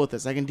can deal with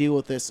this. I can deal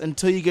with this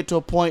until you get to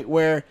a point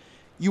where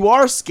you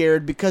are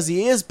scared because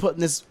he is put in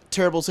this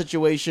terrible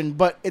situation,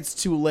 but it's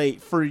too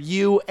late for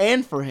you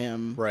and for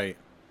him. Right.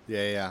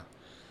 Yeah, yeah.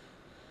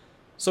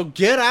 So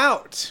Get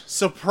Out.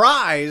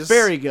 Surprise.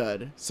 Very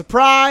good.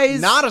 Surprise.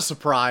 Not a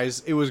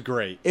surprise. It was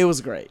great. It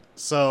was great.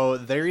 So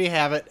there you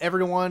have it.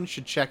 Everyone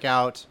should check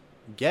out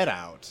Get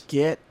Out.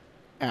 Get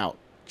out.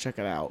 Check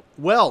it out.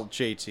 Well,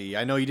 JT,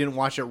 I know you didn't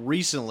watch it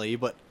recently,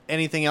 but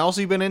anything else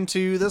you've been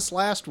into this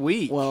last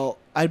week? Well,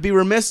 I'd be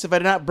remiss if I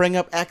did not bring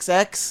up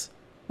XX.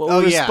 What oh,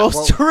 we were yeah.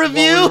 supposed to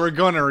review. What we were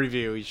going to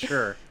review,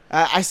 sure.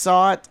 I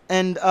saw it,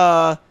 and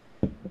the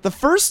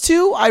first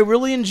two I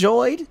really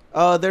enjoyed.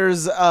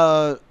 There's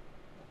How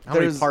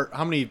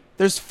many?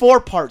 There's 4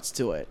 parts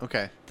to it.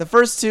 Okay. The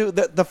first two,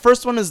 the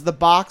first one is The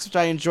Box, which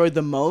I enjoyed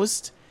the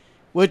most,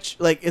 which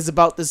like is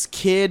about this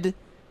kid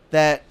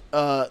that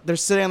they're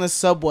sitting on the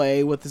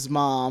subway with his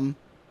mom,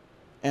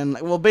 and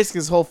well, basically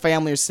his whole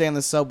family are sitting on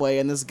the subway,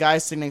 and this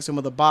guy's sitting next to him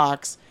with a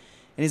box,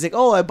 and he's like,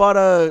 "Oh, I bought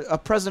a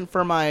present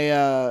for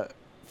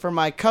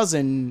my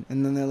cousin,"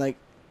 and then they're like,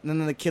 and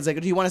then the kid's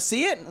like, "Do you want to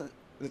see it?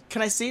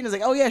 Can I see it?" And he's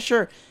like, "Oh yeah,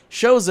 sure."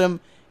 Shows him,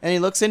 and he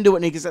looks into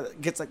it, and he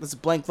gets like this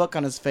blank look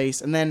on his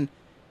face, and then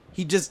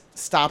he just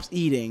stops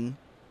eating,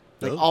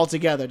 like Oh.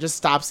 altogether, just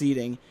stops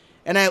eating,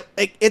 and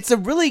it's a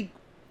really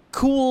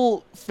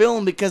cool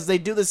film because they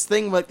do this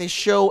thing where, like they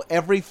show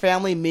every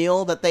family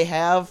meal that they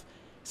have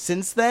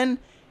since then,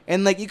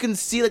 And, like, you can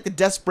see, like, the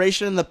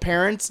desperation in the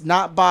parents,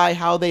 not by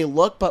how they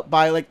look, but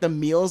by, like, the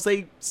meals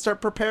they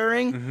start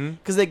preparing.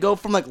 Because they go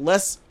from, like,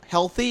 less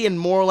healthy and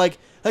more, like,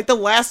 the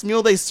last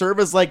meal they serve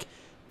is, like,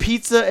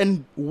 pizza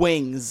and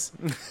wings.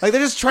 Like,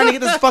 they're just trying to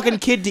get this fucking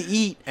kid to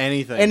eat.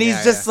 Anything. And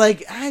he's just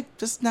like, I'm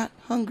just not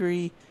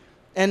hungry.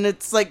 And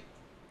it's, like,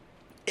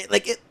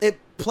 it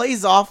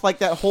plays off, like,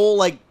 that whole,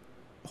 like,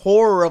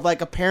 horror of,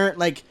 like, a parent,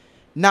 like,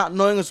 not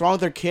knowing what's wrong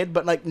with their kid,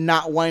 but, like,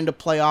 not wanting to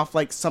play off,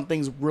 like,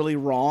 something's really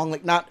wrong.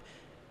 Like, not,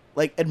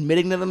 like,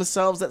 admitting to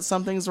themselves that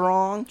something's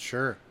wrong.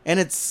 Sure. And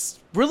it's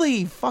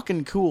really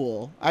fucking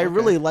cool. I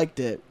really liked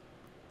it.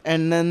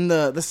 And then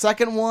the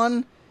second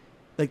one,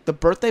 like, the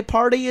birthday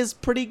party is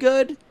pretty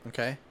good.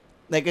 Okay.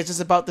 Like, it's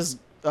just about this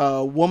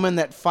woman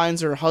that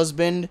finds her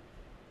husband,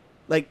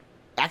 like,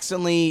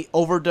 accidentally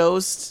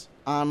overdosed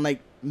on, like,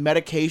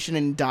 medication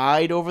and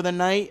died over the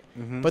night.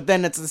 But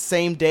then it's the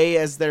same day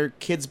as their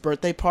kid's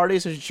birthday party,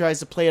 so she tries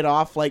to play it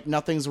off like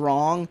nothing's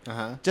wrong,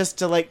 just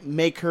to, like,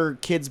 make her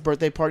kid's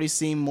birthday party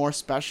seem more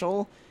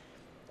special.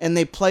 And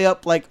they play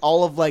up, like,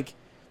 all of, like,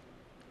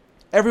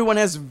 everyone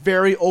has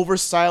very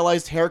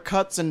over-stylized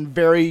haircuts and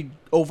very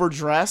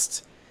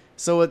overdressed.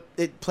 So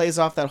it plays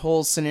off that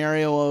whole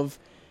scenario of,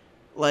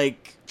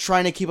 like,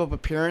 trying to keep up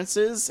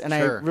appearances, and I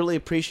really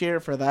appreciate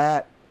it for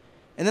that.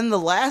 And then the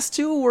last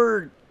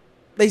two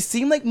they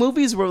seem like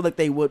movies where, like,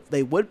 they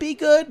would be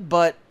good,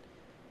 but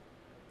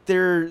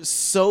they're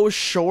so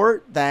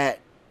short that,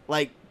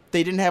 like,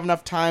 they didn't have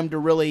enough time to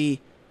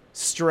really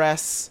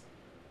stress,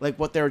 like,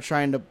 what they were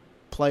trying to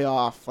play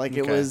off. Like,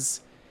 it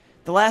was,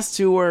 the last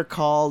two were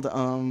called,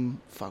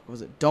 what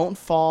was it? Don't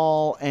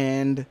Fall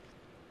and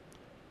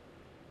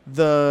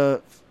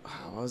what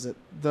was it?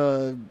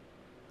 The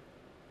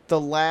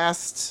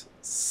Last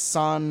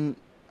Son.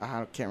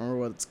 I can't remember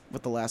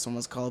what the last one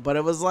was called, but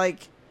it was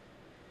like,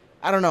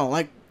 I don't know,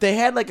 like, they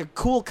had, like, a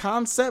cool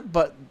concept,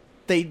 but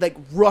they, like,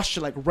 rushed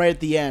it, like, right at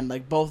the end,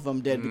 like, both of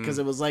them did, because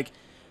it was like,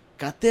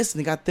 got this,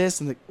 and they got this,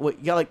 and like, wait,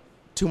 you got, like,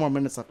 2 more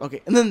minutes left.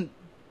 Okay, and then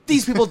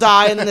these people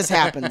die, and then this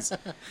happens.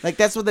 Like,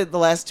 that's what the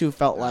last two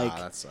felt like.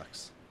 That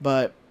sucks.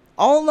 But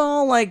all in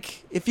all,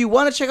 like, if you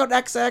want to check out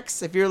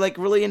XX, if you're, like,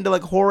 really into,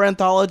 like, horror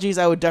anthologies,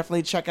 I would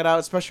definitely check it out,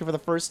 especially for the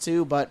first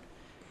two, but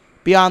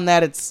beyond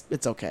that, it's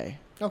okay.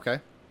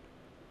 Okay.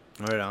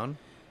 Right on.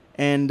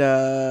 And,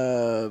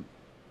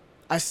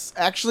 I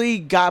actually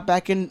got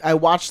back in. I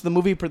watched the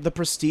movie The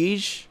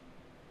Prestige.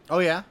 Oh,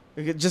 yeah?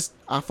 Just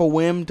off a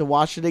whim to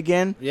watch it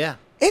again. Yeah.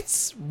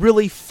 It's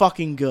really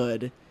fucking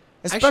good.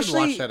 Especially I should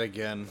watch that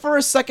again. For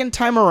a second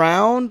time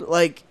around.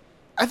 Like,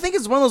 I think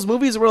it's one of those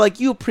movies where, like,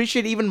 you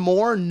appreciate even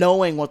more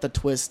knowing what the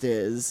twist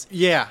is.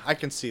 Yeah, I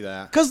can see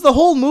that. Because the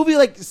whole movie,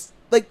 like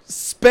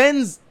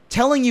spends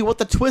telling you what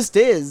the twist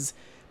is.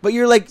 But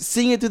you're, like,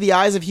 seeing it through the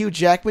eyes of Hugh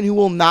Jackman, who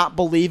will not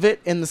believe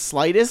it in the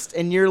slightest.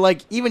 And you're,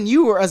 like, even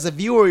you, as a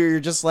viewer, you're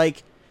just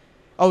like,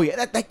 oh,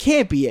 yeah, that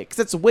can't be it, because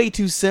it's way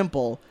too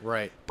simple.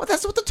 Right. But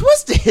that's what the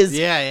twist is.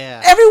 Yeah.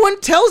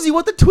 Everyone tells you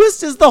what the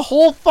twist is the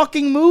whole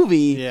fucking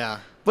movie. Yeah.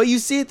 But you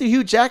see it through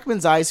Hugh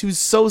Jackman's eyes, who's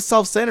so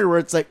self-centered, where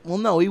it's like, well,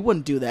 no, he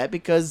wouldn't do that,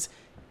 because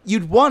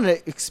you'd want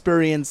to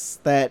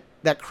experience that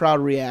crowd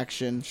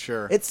reaction.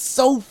 Sure. It's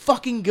so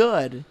fucking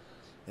good.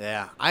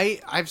 Yeah,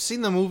 I've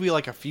seen the movie,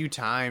 like, a few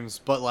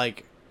times, but,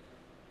 like,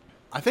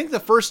 I think the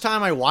first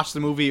time I watched the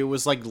movie, it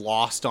was, like,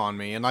 lost on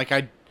me, and, like,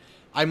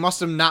 I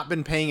must have not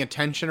been paying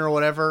attention or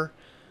whatever,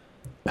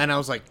 and I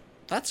was like,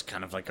 that's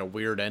kind of, like, a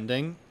weird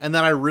ending, and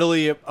then I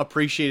really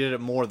appreciated it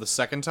more the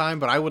second time,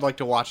 but I would like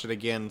to watch it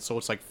again so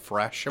it's, like,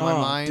 fresh in my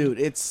mind. Dude,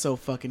 it's so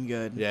fucking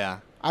good. Yeah.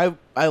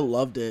 I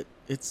loved it.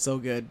 It's so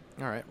good.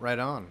 All right, right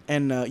on.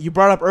 And you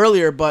brought up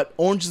earlier, but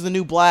Orange is the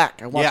New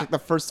Black. I watched, Yeah. like, the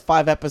first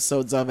 5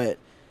 episodes of it.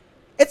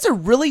 It's a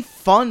really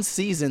fun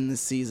season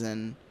this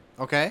season.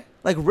 Okay.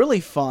 Like, really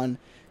fun.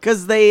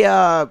 Because they,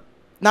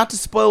 not to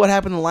spoil what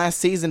happened in the last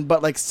season,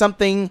 but, like,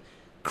 something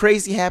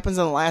crazy happens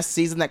in the last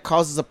season that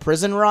causes a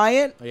prison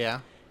riot.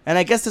 Yeah. And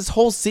I guess this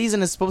whole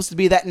season is supposed to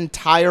be that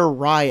entire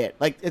riot.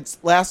 Like, it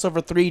lasts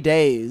over 3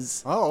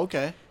 days. Oh,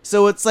 okay.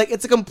 So it's, like,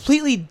 it's a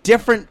completely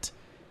different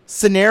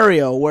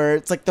scenario where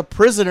it's, like, the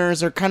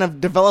prisoners are kind of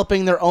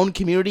developing their own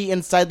community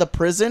inside the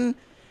prison.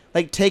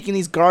 Like, taking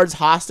these guards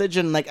hostage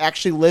and, like,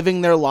 actually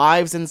living their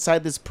lives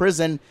inside this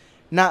prison,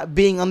 not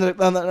being under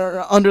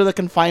the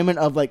confinement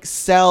of, like,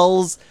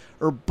 cells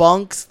or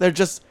bunks. They're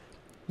just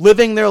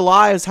living their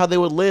lives how they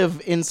would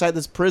live inside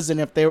this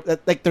prison if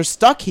they're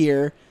stuck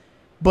here,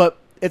 but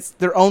it's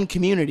their own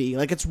community.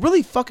 Like, it's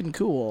really fucking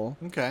cool.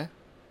 Okay.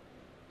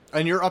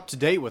 And you're up to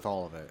date with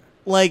all of it.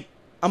 Like,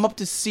 I'm up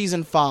to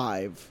season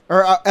 5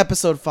 or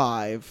episode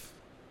 5.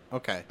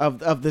 Okay.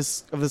 Of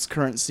this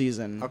current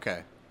season.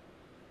 Okay.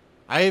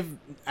 I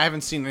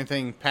haven't seen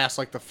anything past,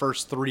 like, the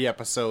first 3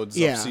 episodes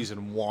of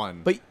season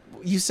 1. But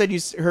you said you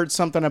heard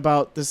something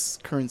about this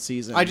current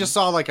season. I just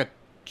saw, like, a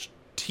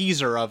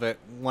teaser of it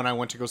when I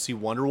went to go see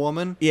Wonder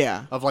Woman.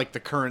 Yeah. Of, like, the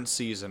current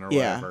season or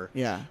whatever.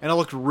 Yeah. And it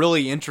looked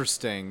really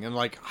interesting. And,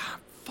 like,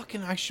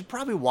 fucking, I should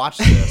probably watch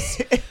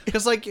this.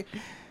 Because, like,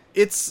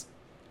 it's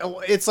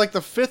like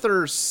the 5th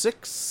or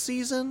 6th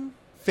season?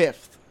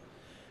 5th.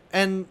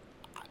 And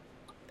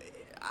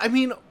I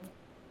mean,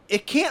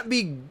 it can't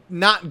be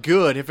not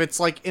good if it's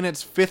like in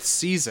its 5th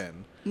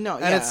season. No,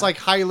 and it's like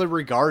highly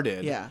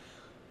regarded. Yeah.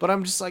 But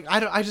I'm just like,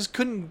 I just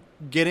couldn't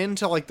get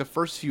into like the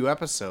first few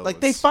episodes. Like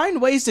they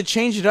find ways to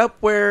change it up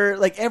where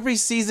like every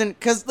season,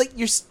 because like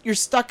you're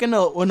stuck in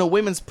a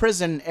women's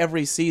prison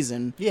every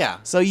season. Yeah.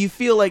 So you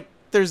feel like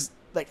there's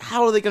like,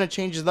 how are they going to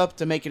change it up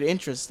to make it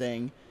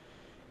interesting?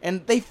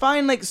 And they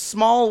find like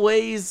small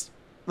ways,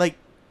 like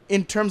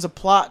in terms of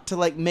plot, to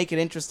like make it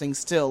interesting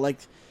still. Like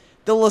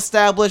they'll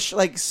establish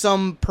like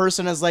some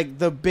person as like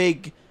the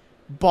big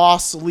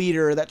boss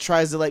leader that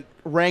tries to like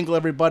wrangle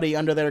everybody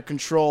under their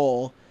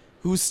control,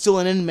 who's still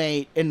an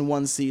inmate in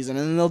one season.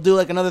 And then they'll do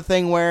like another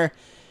thing where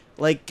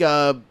like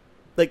the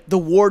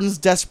warden's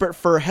desperate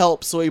for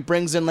help, so he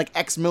brings in like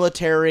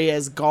ex-military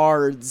as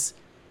guards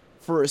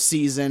for a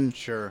season.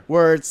 Sure.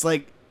 Where it's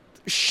like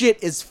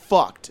shit is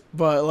fucked,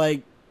 but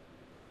like,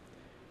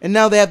 and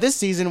now they have this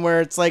season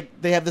where it's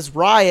like they have this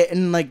riot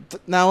and like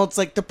now it's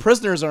like the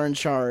prisoners are in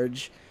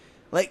charge.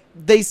 Like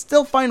they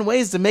still find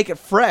ways to make it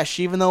fresh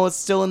even though it's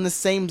still in the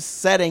same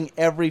setting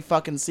every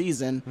fucking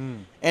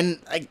season. And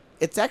like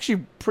it's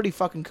actually pretty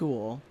fucking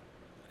cool.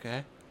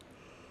 Okay.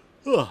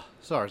 Ugh,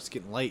 sorry, it's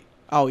getting late.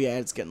 Oh yeah,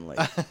 it's getting late.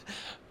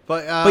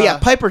 But yeah,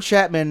 Piper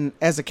Chapman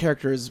as a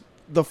character is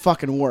the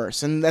fucking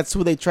worst, and that's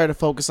who they try to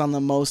focus on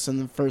the most in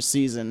the first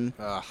season.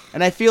 Ugh.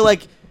 And I feel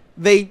like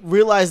they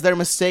realize their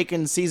mistake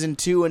in season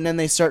 2, and then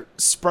they start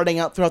spreading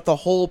out throughout the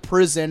whole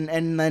prison,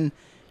 and then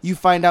you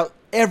find out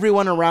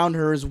everyone around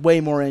her is way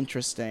more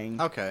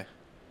interesting. Okay.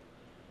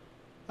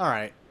 All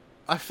right.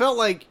 I feel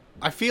like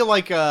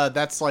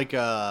that's like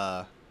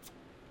a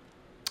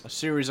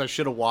series I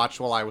should have watched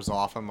while I was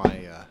off on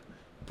my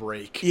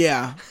break.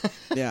 Yeah.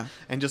 Yeah.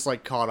 And just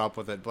like caught up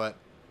with it, but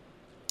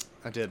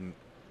I didn't.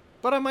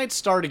 But I might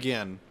start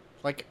again.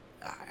 Like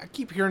I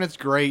keep hearing it's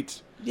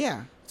great.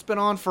 Yeah. It's been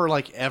on for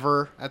like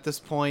ever at this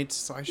point,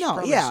 so I should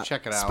probably just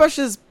check it out.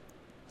 Especially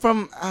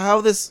from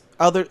how this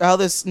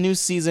new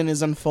season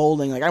is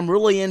unfolding. Like I'm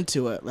really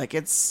into it. Like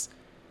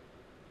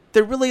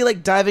they're really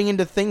like diving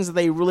into things that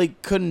they really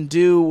couldn't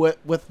do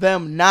with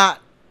them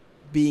not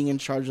being in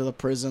charge of the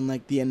prison,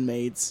 like the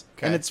inmates.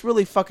 Okay. And it's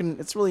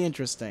really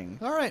interesting.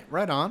 All right,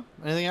 right on.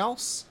 Anything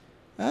else?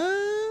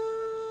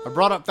 I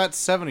brought up that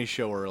 70s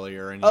show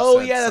earlier, and you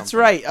said that's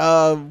something.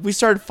 right. We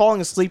started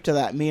falling asleep to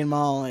that, me and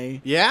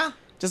Molly. Yeah?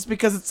 Just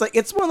because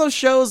it's one of those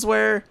shows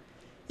where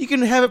you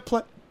can have it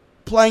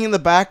playing in the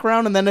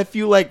background, and then if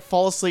you like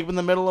fall asleep in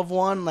the middle of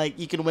one, like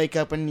you can wake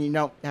up and you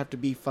don't have to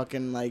be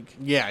fucking like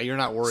Yeah, you're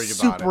not worried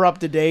about it. super up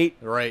to date.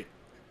 Right.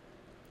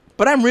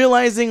 But I'm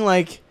realizing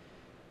like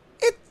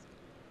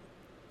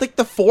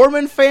the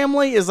Foreman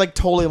family is like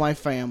totally my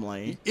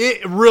family.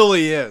 It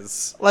really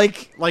is.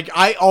 Like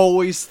I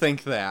always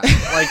think that.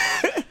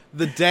 Like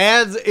the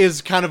dad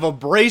is kind of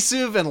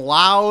abrasive and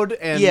loud,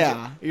 and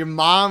Yeah. your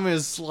mom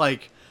is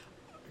like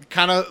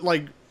kind of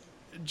like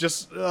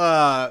just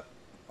like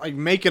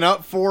making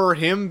up for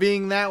him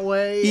being that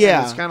way. Yeah.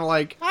 And it's kind of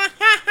like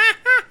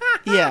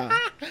yeah.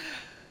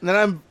 And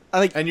then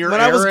And you're when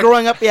I was Eric?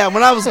 growing up,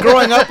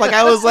 like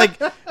I was like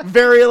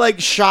very like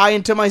shy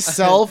into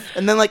myself,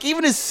 and then like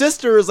even his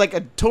sister is like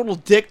a total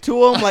dick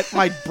to him, like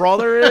my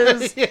brother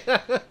is. Yeah.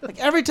 Like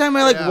every time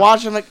I like Yeah.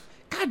 watch, I'm like,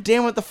 God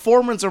damn it, the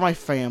Foremans are my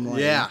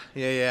family. Yeah.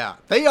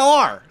 They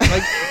are.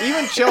 Like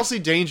even Chelsea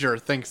Danger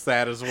thinks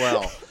that as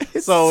well.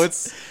 So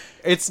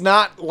it's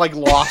not like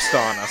lost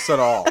on us at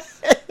all.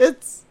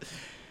 It's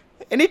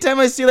anytime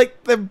I see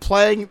like them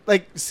playing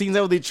like scenes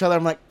out with each other,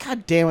 I'm like,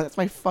 God damn it, that's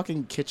my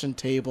fucking kitchen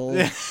table.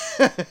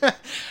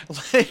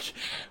 Like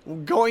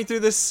going through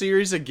this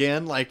series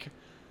again, like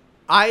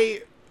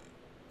I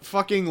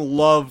fucking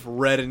love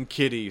Red and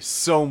Kitty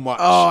so much.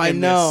 Oh, I in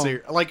know.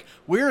 This like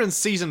we're in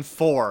season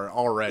 4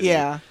 already.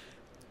 Yeah.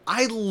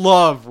 I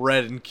love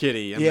Red and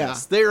Kitty in Yeah.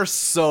 this. They're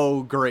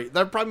so great.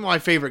 They're probably my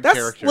favorite That's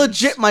characters.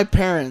 legit my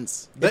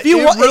parents. It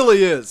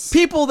really is.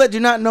 People that do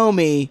not know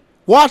me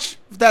watch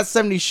that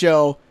 70s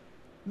show,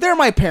 they're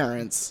my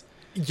parents.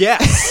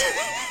 Yes.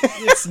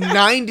 It's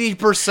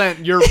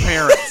 90% your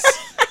parents.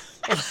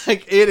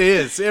 Like, it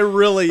is. It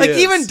really Like, is.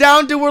 even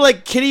down to where,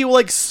 like, Kitty will,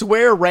 like,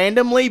 swear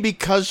randomly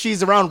because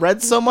she's around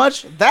Red so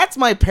much. That's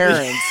my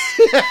parents.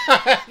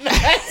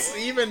 That's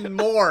even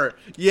more.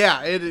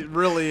 Yeah, it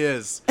really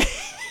is.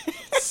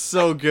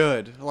 So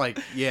good. Like,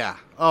 yeah.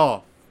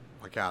 Oh,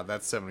 my God,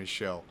 that 70s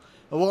show.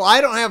 Well,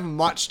 I don't have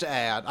much to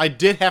add. I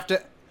did have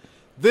to...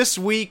 This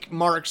week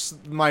marks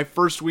my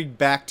first week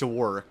back to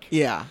work.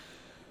 Yeah.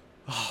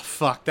 Oh,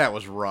 fuck, that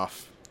was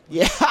rough.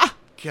 Yeah.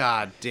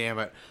 God damn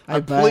it. I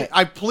bet.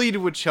 I pleaded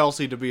with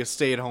Chelsea to be a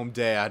stay-at-home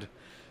dad.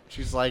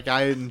 She's like,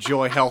 I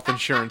enjoy health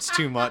insurance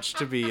too much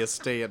to be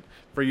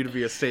for you to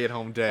be a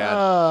stay-at-home dad.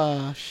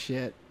 Oh,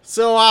 shit.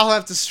 So I'll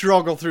have to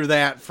struggle through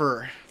that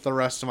for the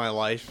rest of my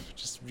life,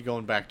 just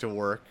going back to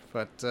work.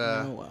 But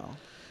Oh, well.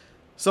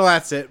 so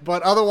that's it.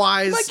 But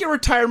otherwise, Like your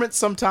retirement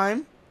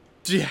sometime.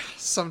 yeah,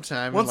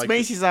 sometime Once in like,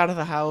 Macy's out of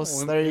the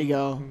house, there you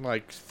go.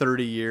 like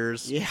 30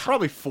 years, Yeah.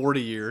 probably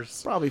 40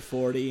 years. Probably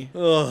 40.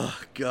 Oh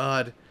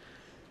God,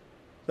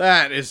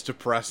 That is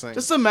depressing.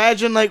 Just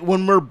imagine, like,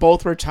 when we're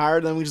both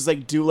retired, then we just,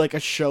 like, do, like, a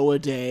show a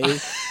day.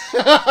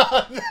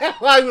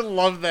 I would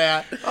love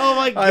that. Oh,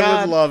 my God.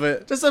 I would love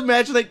it. Just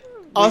imagine, like,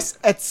 us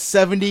at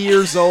 70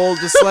 years old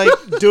just, like,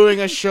 doing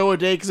a show a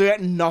day because we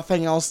got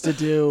nothing else to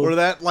do. Or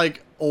that,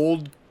 like,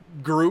 old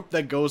group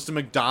that goes to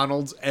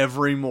McDonald's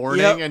every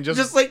morning Yep, and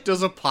just, like,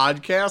 does a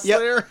podcast Yep.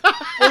 there.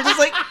 We'll just,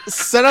 like,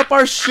 set up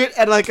our shit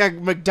at, like, a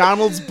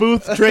McDonald's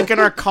booth, drinking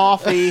our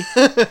coffee,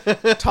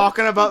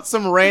 talking about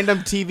some random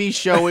TV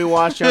show we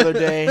watched the other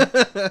day.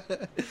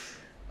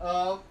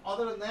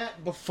 Other than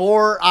that,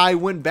 before I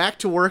went back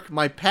to work,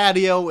 my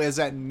patio is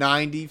at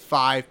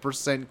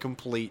 95%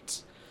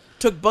 complete.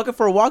 Took Bucket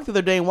for a walk the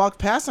other day and walked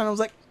past it, and I was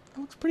like, that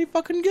looks pretty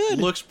fucking good.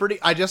 Looks pretty.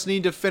 I just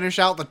need to finish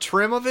out the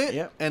trim of it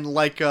Yep. and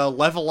like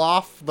level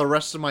off the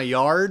rest of my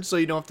yard so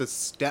you don't have to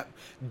step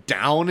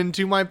down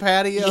into my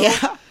patio.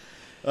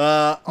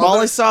 Yeah.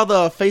 Molly saw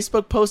the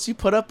Facebook post you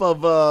put up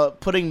of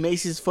putting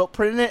Macy's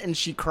footprint in it, and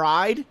she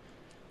cried.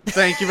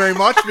 Thank you very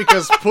much,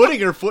 because putting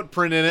her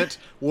footprint in it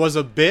was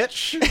a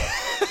bitch.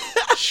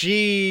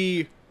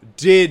 She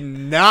did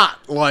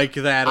not like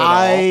that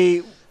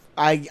at all.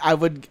 I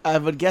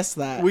would guess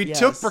that. We yes.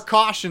 took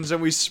precautions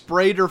and we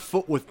sprayed her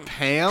foot with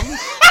Pam,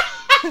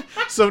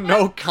 so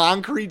no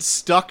concrete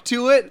stuck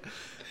to it.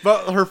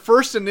 But her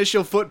first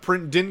initial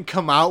footprint didn't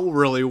come out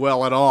really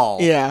well at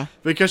all. Yeah.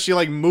 Because she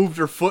like moved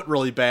her foot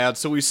really bad,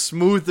 so we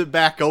smoothed it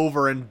back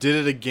over and did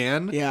it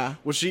again. Yeah.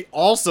 Which she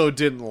also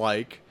didn't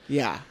like.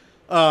 Yeah.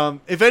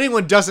 If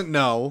anyone doesn't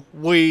know,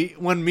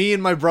 when me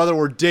and my brother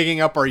were digging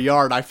up our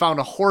yard, I found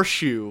a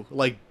horseshoe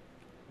like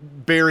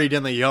buried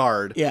in the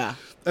yard. Yeah.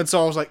 And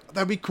so I was like,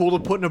 that'd be cool to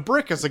put in a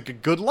brick as like a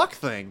good luck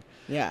thing.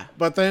 Yeah.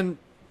 But then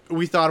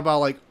we thought about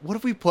like, what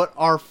if we put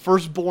our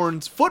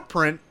firstborn's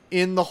footprint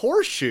in the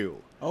horseshoe?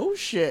 Oh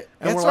shit.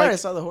 And That's we're right. like- I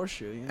saw the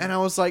horseshoe. Yeah. And I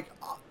was like,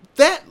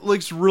 that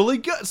looks really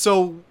good.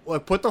 So I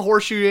put the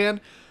horseshoe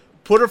in,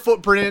 put her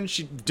footprint in.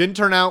 She didn't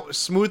turn out.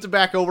 Smoothed it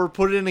back over.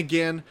 Put it in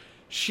again.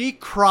 She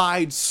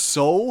cried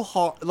so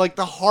hard, like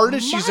the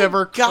hardest she's My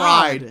ever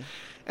God. cried.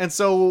 And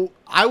so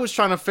I was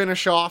trying to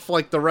finish off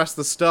like the rest of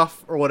the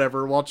stuff or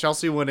whatever while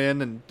Chelsea went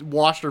in and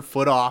washed her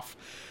foot off.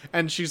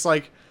 And she's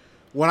like,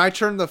 when I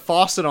turned the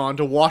faucet on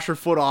to wash her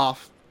foot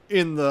off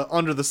in the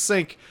under the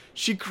sink,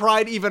 she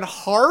cried even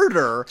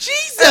harder.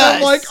 Jesus! And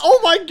I'm like, oh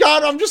my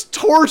God, I'm just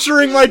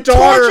torturing my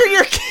daughter. Torture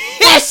your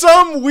kid. For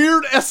some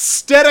weird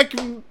aesthetic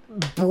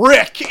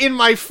brick in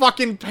my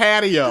fucking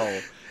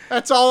patio.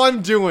 That's all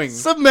I'm doing.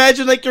 Just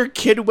imagine like your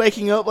kid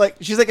waking up, like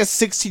she's like a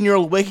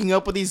 16-year-old waking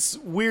up with these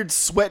weird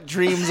sweat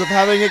dreams of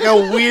having like a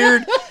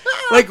weird,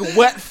 like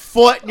wet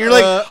foot, and you're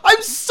like,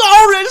 I'm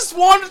sorry, I just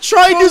wanted to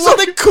try and do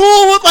something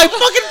cool with my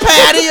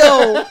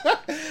fucking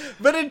patio.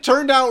 But it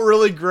turned out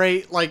really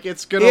great. Like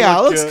it's gonna Yeah,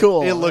 look it looks good.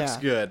 cool. It looks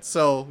Yeah. good.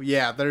 So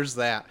yeah, there's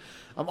that.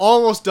 I'm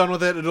almost done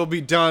with it. It'll be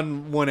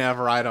done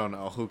whenever. I don't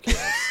know. Who cares?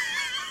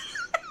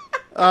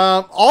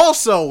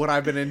 Also, what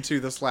I've been into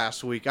this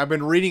last week, I've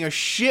been reading a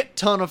shit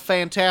ton of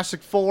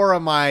Fantastic Four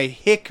on my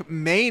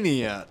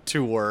Hickmania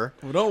tour.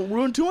 Well, don't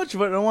ruin too much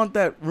of it. I don't want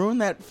that ruin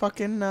that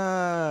fucking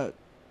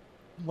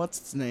what's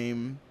its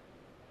name?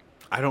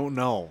 I don't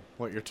know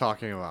what you're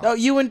talking about. No,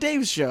 you and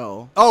Dave's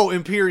show. Oh,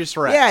 Imperious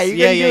Rex. Yeah,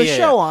 you're gonna do a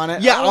show on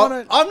it. Yeah, I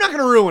wanna- I'm not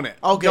gonna ruin it.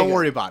 Okay, don't good.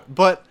 worry about it.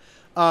 But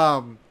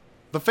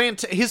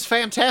his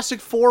Fantastic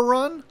Four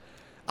run,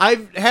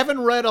 I haven't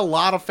read a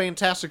lot of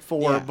Fantastic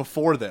Four Yeah.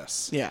 before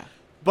this. Yeah.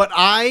 But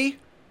I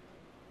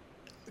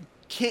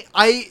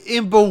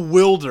am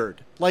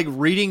bewildered, like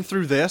reading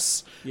through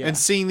this Yeah. and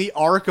seeing the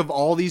arc of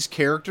all these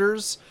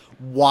characters,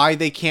 why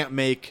they can't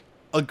make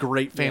a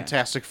great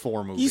Fantastic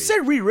Four movie. You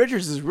said Reed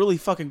Richards is really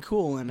fucking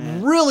cool in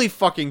it. really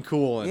fucking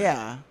cool in it.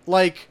 Yeah.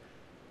 Like,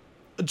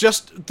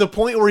 just the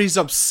point where he's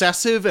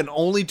obsessive and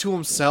only to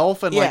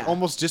himself and like Yeah.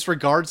 almost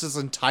disregards his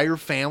entire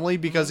family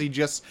because he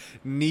just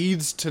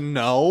needs to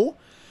know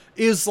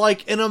is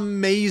like an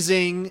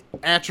amazing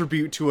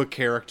attribute to a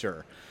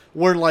character.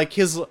 Where like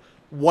his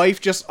wife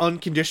just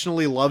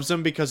unconditionally loves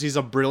him because he's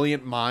a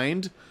brilliant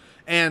mind,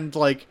 and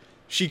like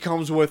she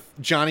comes with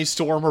Johnny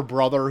Storm, her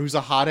brother, who's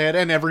a hothead,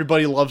 and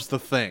everybody loves the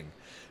Thing.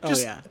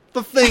 Just, yeah.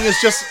 The Thing is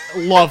just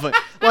loving.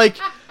 Like,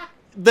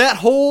 that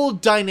whole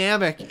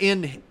dynamic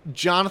in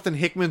Jonathan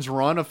Hickman's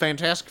run of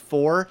Fantastic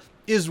Four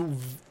is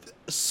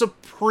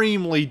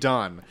supremely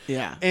done.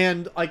 Yeah.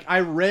 And like I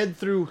read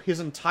through his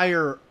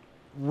entire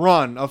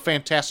run of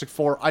Fantastic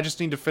Four. I just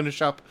need to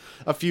finish up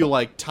a few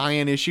like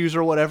tie-in issues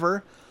or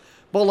whatever.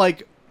 But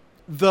like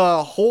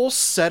the whole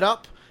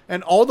setup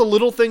and all the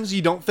little things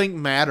you don't think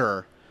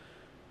matter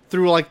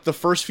through like the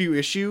first few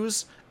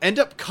issues end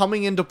up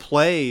coming into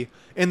play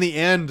in the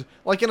end,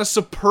 like in a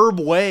superb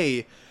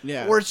way.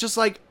 Yeah. Where it's just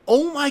like,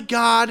 oh my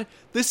God,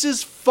 this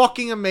is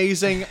fucking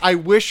amazing. I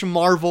wish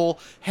Marvel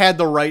had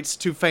the rights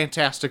to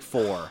Fantastic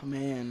Four.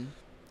 Man.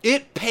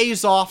 It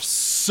pays off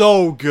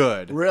so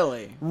good.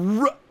 Really?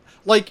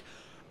 Like,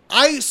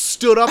 I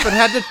stood up and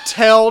had to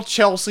tell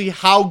Chelsea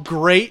how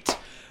great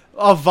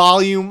a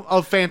volume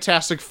of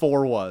Fantastic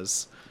Four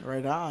was.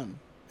 Right on.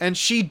 And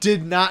she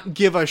did not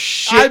give a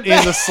shit in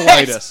bet. the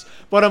slightest.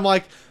 But I'm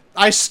like,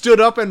 I stood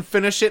up and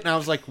finished it, and I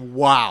was like,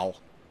 wow.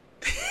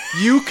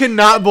 You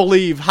cannot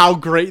believe how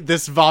great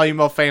this volume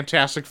of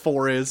Fantastic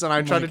Four is. And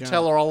I tried to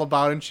tell her all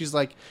about it, and she's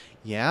like,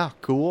 yeah,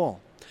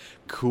 cool.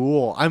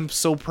 I'm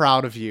so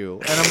proud of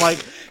you. And I'm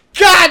like,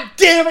 God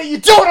damn it, you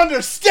don't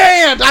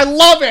understand. I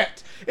love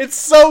it. It's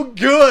so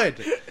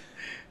good.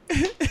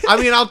 I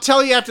mean, I'll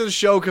tell you after the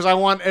show because I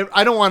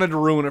don't want it to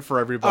ruin it for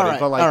everybody. All right,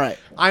 but like, all right.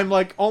 I'm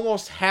like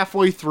almost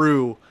halfway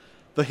through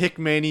the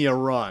Hickmania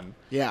run.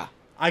 Yeah.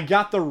 I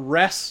got the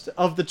rest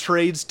of the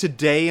trades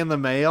today in the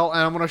mail, and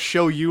I'm going to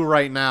show you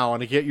right now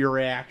and to get your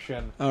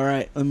reaction. All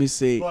right, let me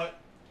see. But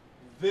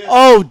this,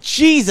 oh,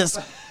 Jesus.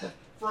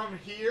 from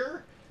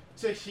here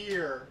to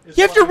here. Is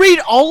You have to read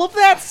all of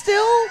that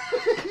still?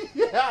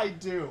 Yeah, I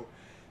do.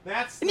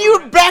 And you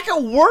were back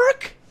at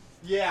work?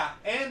 Yeah,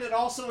 and it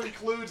also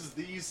includes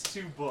these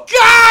 2 books.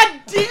 God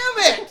damn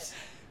it!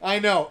 I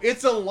know,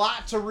 it's a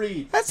lot to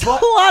read. That's a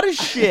lot of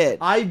shit.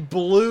 I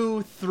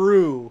blew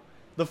through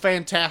the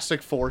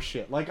Fantastic Four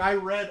shit. Like, I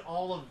read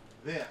all of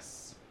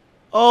this.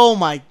 Oh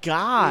my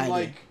God.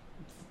 In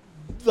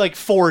like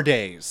 4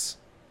 days.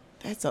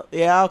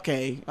 Yeah,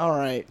 okay. All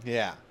right.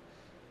 Yeah.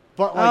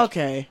 But like,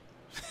 okay.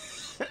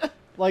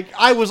 like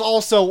I was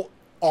also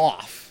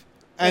off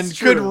and That's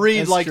could true.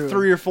 read That's like true.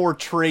 3 or 4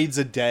 trades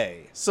a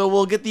day. So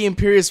we'll get the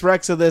Imperious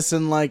Rex of this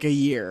in like a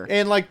year.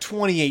 In like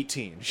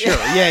 2018. Sure.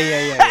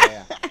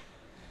 Yeah.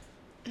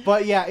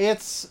 But yeah,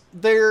 it's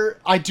there.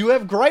 I do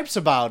have gripes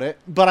about it,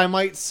 but I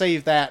might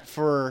save that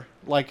for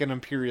like an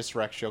Imperious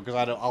Rex show because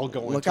I'll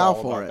go Look into out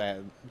all for about it.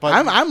 that. But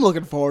I'm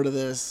looking forward to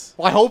this.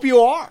 well, I hope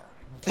you are.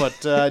 But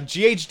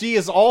GHD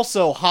is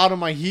also hot on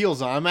my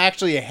heels. I'm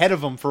actually ahead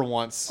of him for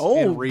once. Oh,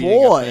 in reading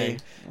boy. a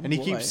thing. And he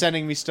boy. keeps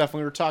sending me stuff.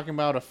 We were talking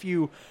about a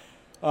few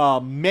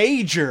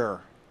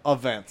major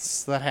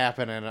events that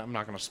happen, and I'm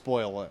not going to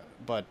spoil it.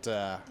 But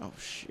Oh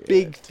shit.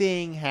 big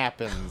thing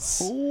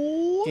happens.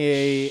 Oh,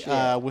 shit.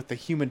 With the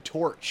Human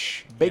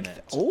Torch. Big. in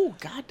it. Oh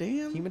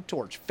goddamn. Human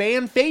Torch.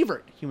 Fan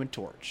favorite Human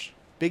Torch.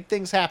 Big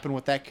things happen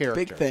with that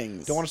character. Big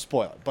things. Don't want to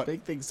spoil it, but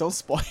Big things. Don't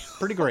spoil.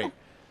 pretty great.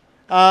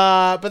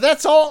 But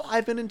that's all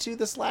I've been into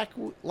this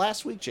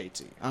last week,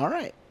 JT. All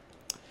right.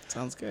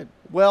 Sounds good.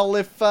 Well,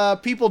 if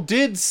people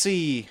did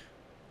see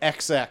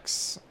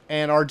XX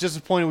and are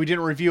disappointed we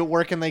didn't review it,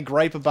 where can they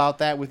gripe about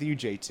that with you,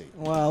 JT?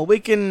 Well, we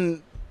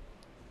can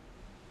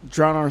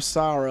drown our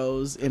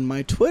sorrows in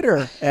my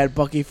Twitter at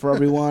Bucky for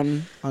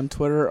Everyone on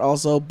Twitter.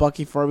 Also,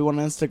 Bucky for Everyone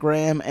on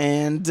Instagram.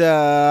 And,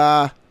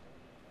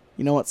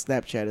 you know what?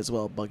 Snapchat as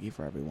well. Bucky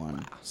for Everyone.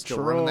 Wow, still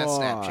running that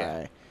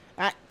Snapchat.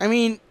 I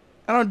mean,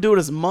 I don't do it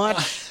as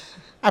much.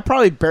 I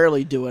probably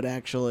barely do it,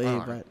 actually.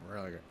 Oh, but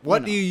really good.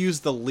 What know. do you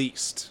use the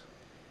least?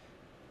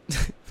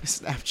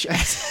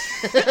 Snapchat.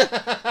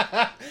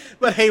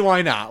 But hey,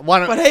 why not? Why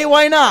not? But hey,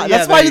 why not? Yeah,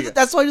 That's why. there you go.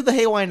 That's why I do the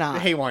hey, why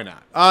not? Hey, why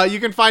not? You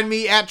can find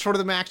me at Short of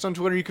the Max on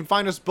Twitter. You can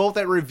find us both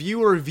at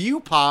Review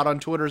Pod on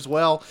Twitter as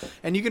well.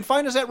 And you can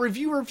find us at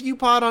Review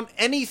Pod on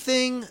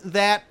anything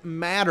that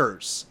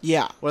matters.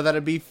 Yeah. Whether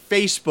that be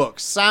Facebook,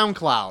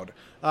 SoundCloud,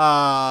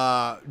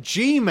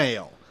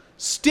 Gmail,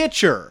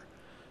 Stitcher,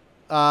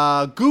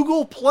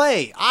 Google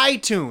Play,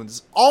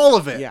 iTunes, all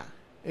of it Yeah.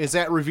 is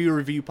at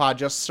Review Pod.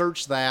 Just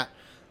search that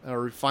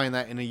or find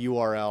that in a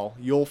URL.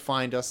 You'll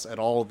find us at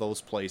all of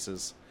those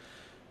places.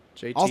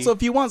 JT? Also,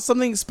 if you want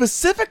something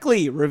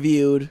specifically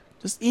reviewed,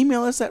 just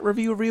email us at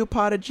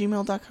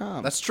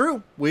reviewpod@gmail.com. That's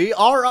true. We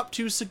are up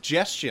to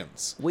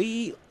suggestions.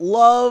 We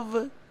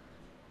love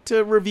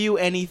to review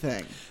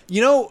anything.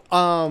 You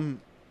know,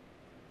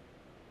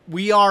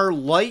 we are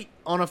light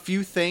on a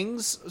few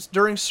things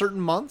during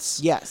certain months.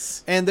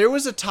 Yes. And there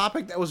was a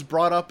topic that was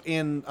brought up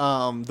in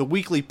the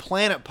Weekly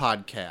Planet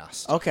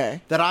podcast.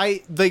 Okay.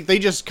 That they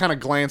just kind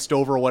of glanced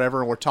over or whatever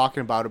and were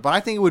talking about it. But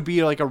I think it would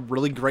be like a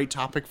really great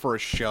topic for a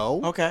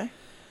show. Okay.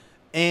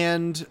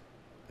 And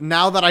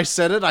now that I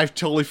said it, I've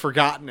totally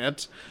forgotten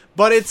it.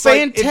 But it's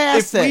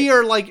Fantastic. like if we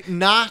are like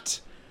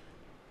not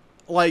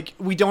like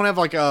we don't have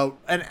like an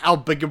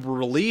big of a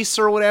release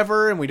or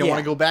whatever, and we don't Yeah.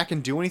 want to go back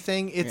and do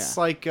anything. It's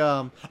Yeah. like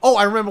oh,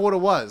 I remember what it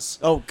was.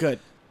 Oh, good.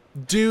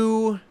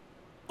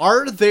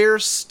 Is there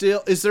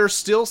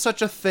still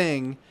such a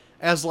thing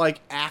as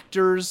like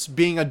actors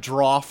being a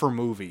draw for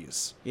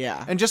movies?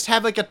 Yeah. And just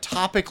have like a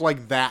topic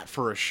like that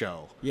for a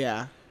show.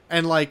 Yeah.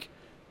 And like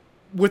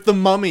with The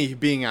Mummy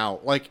being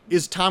out, like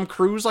is Tom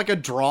Cruise like a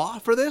draw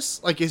for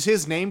this? Like is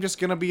his name just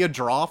going to be a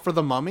draw for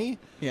The Mummy?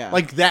 Yeah.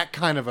 Like that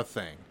kind of a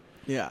thing.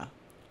 Yeah.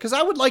 Cuz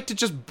I would like to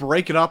just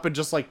break it up and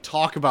just like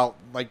talk about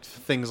like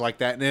things like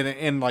that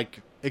in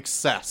like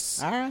excess.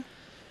 All right.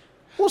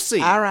 We'll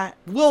see. All right.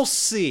 We'll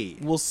see.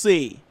 We'll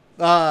see.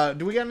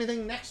 Do we got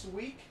anything next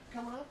week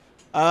coming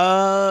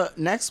up?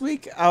 Next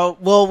week,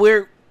 well,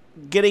 we're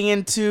getting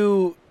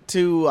into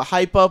to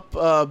hype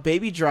up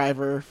Baby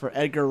Driver for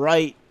Edgar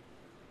Wright.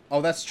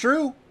 Oh, that's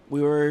true.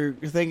 We were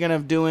thinking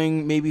of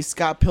doing maybe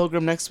Scott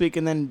Pilgrim next week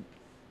and then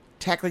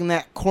tackling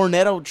that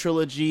Cornetto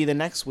trilogy the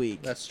next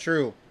week. That's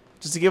true.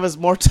 Just to give us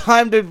more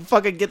time to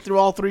fucking get through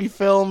all 3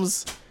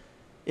 films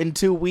in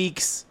 2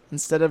 weeks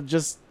instead of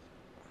just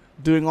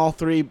doing all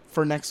 3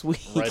 for next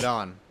week. Right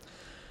on.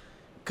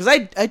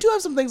 because I do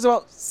have some things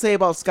say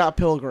about Scott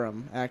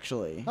Pilgrim,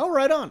 actually. Oh,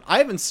 right on. I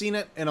haven't seen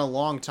it in a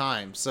long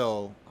time,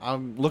 so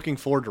I'm looking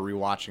forward to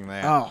rewatching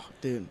that. Oh,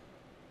 dude.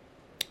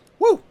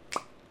 Woo!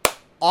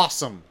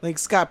 Awesome. I think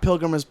Scott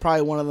Pilgrim is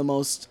probably one of the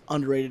most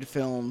underrated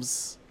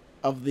films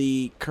of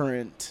the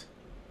current,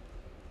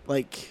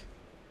 like...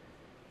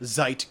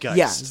 Zeitgeist.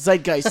 Yeah,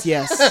 zeitgeist,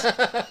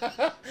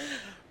 yes.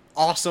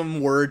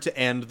 Awesome word to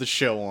end the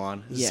show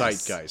on. Yes.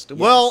 Zeitgeist. Yes.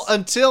 Well,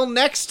 until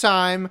next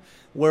time,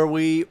 where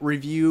we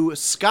review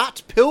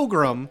Scott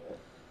Pilgrim...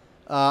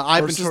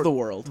 Versus the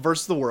World.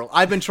 Versus the World.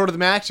 I've been Short of the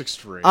Max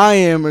Extreme. I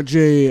am a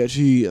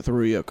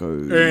JG3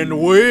 Echo. And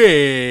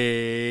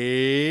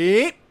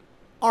we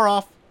are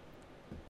off.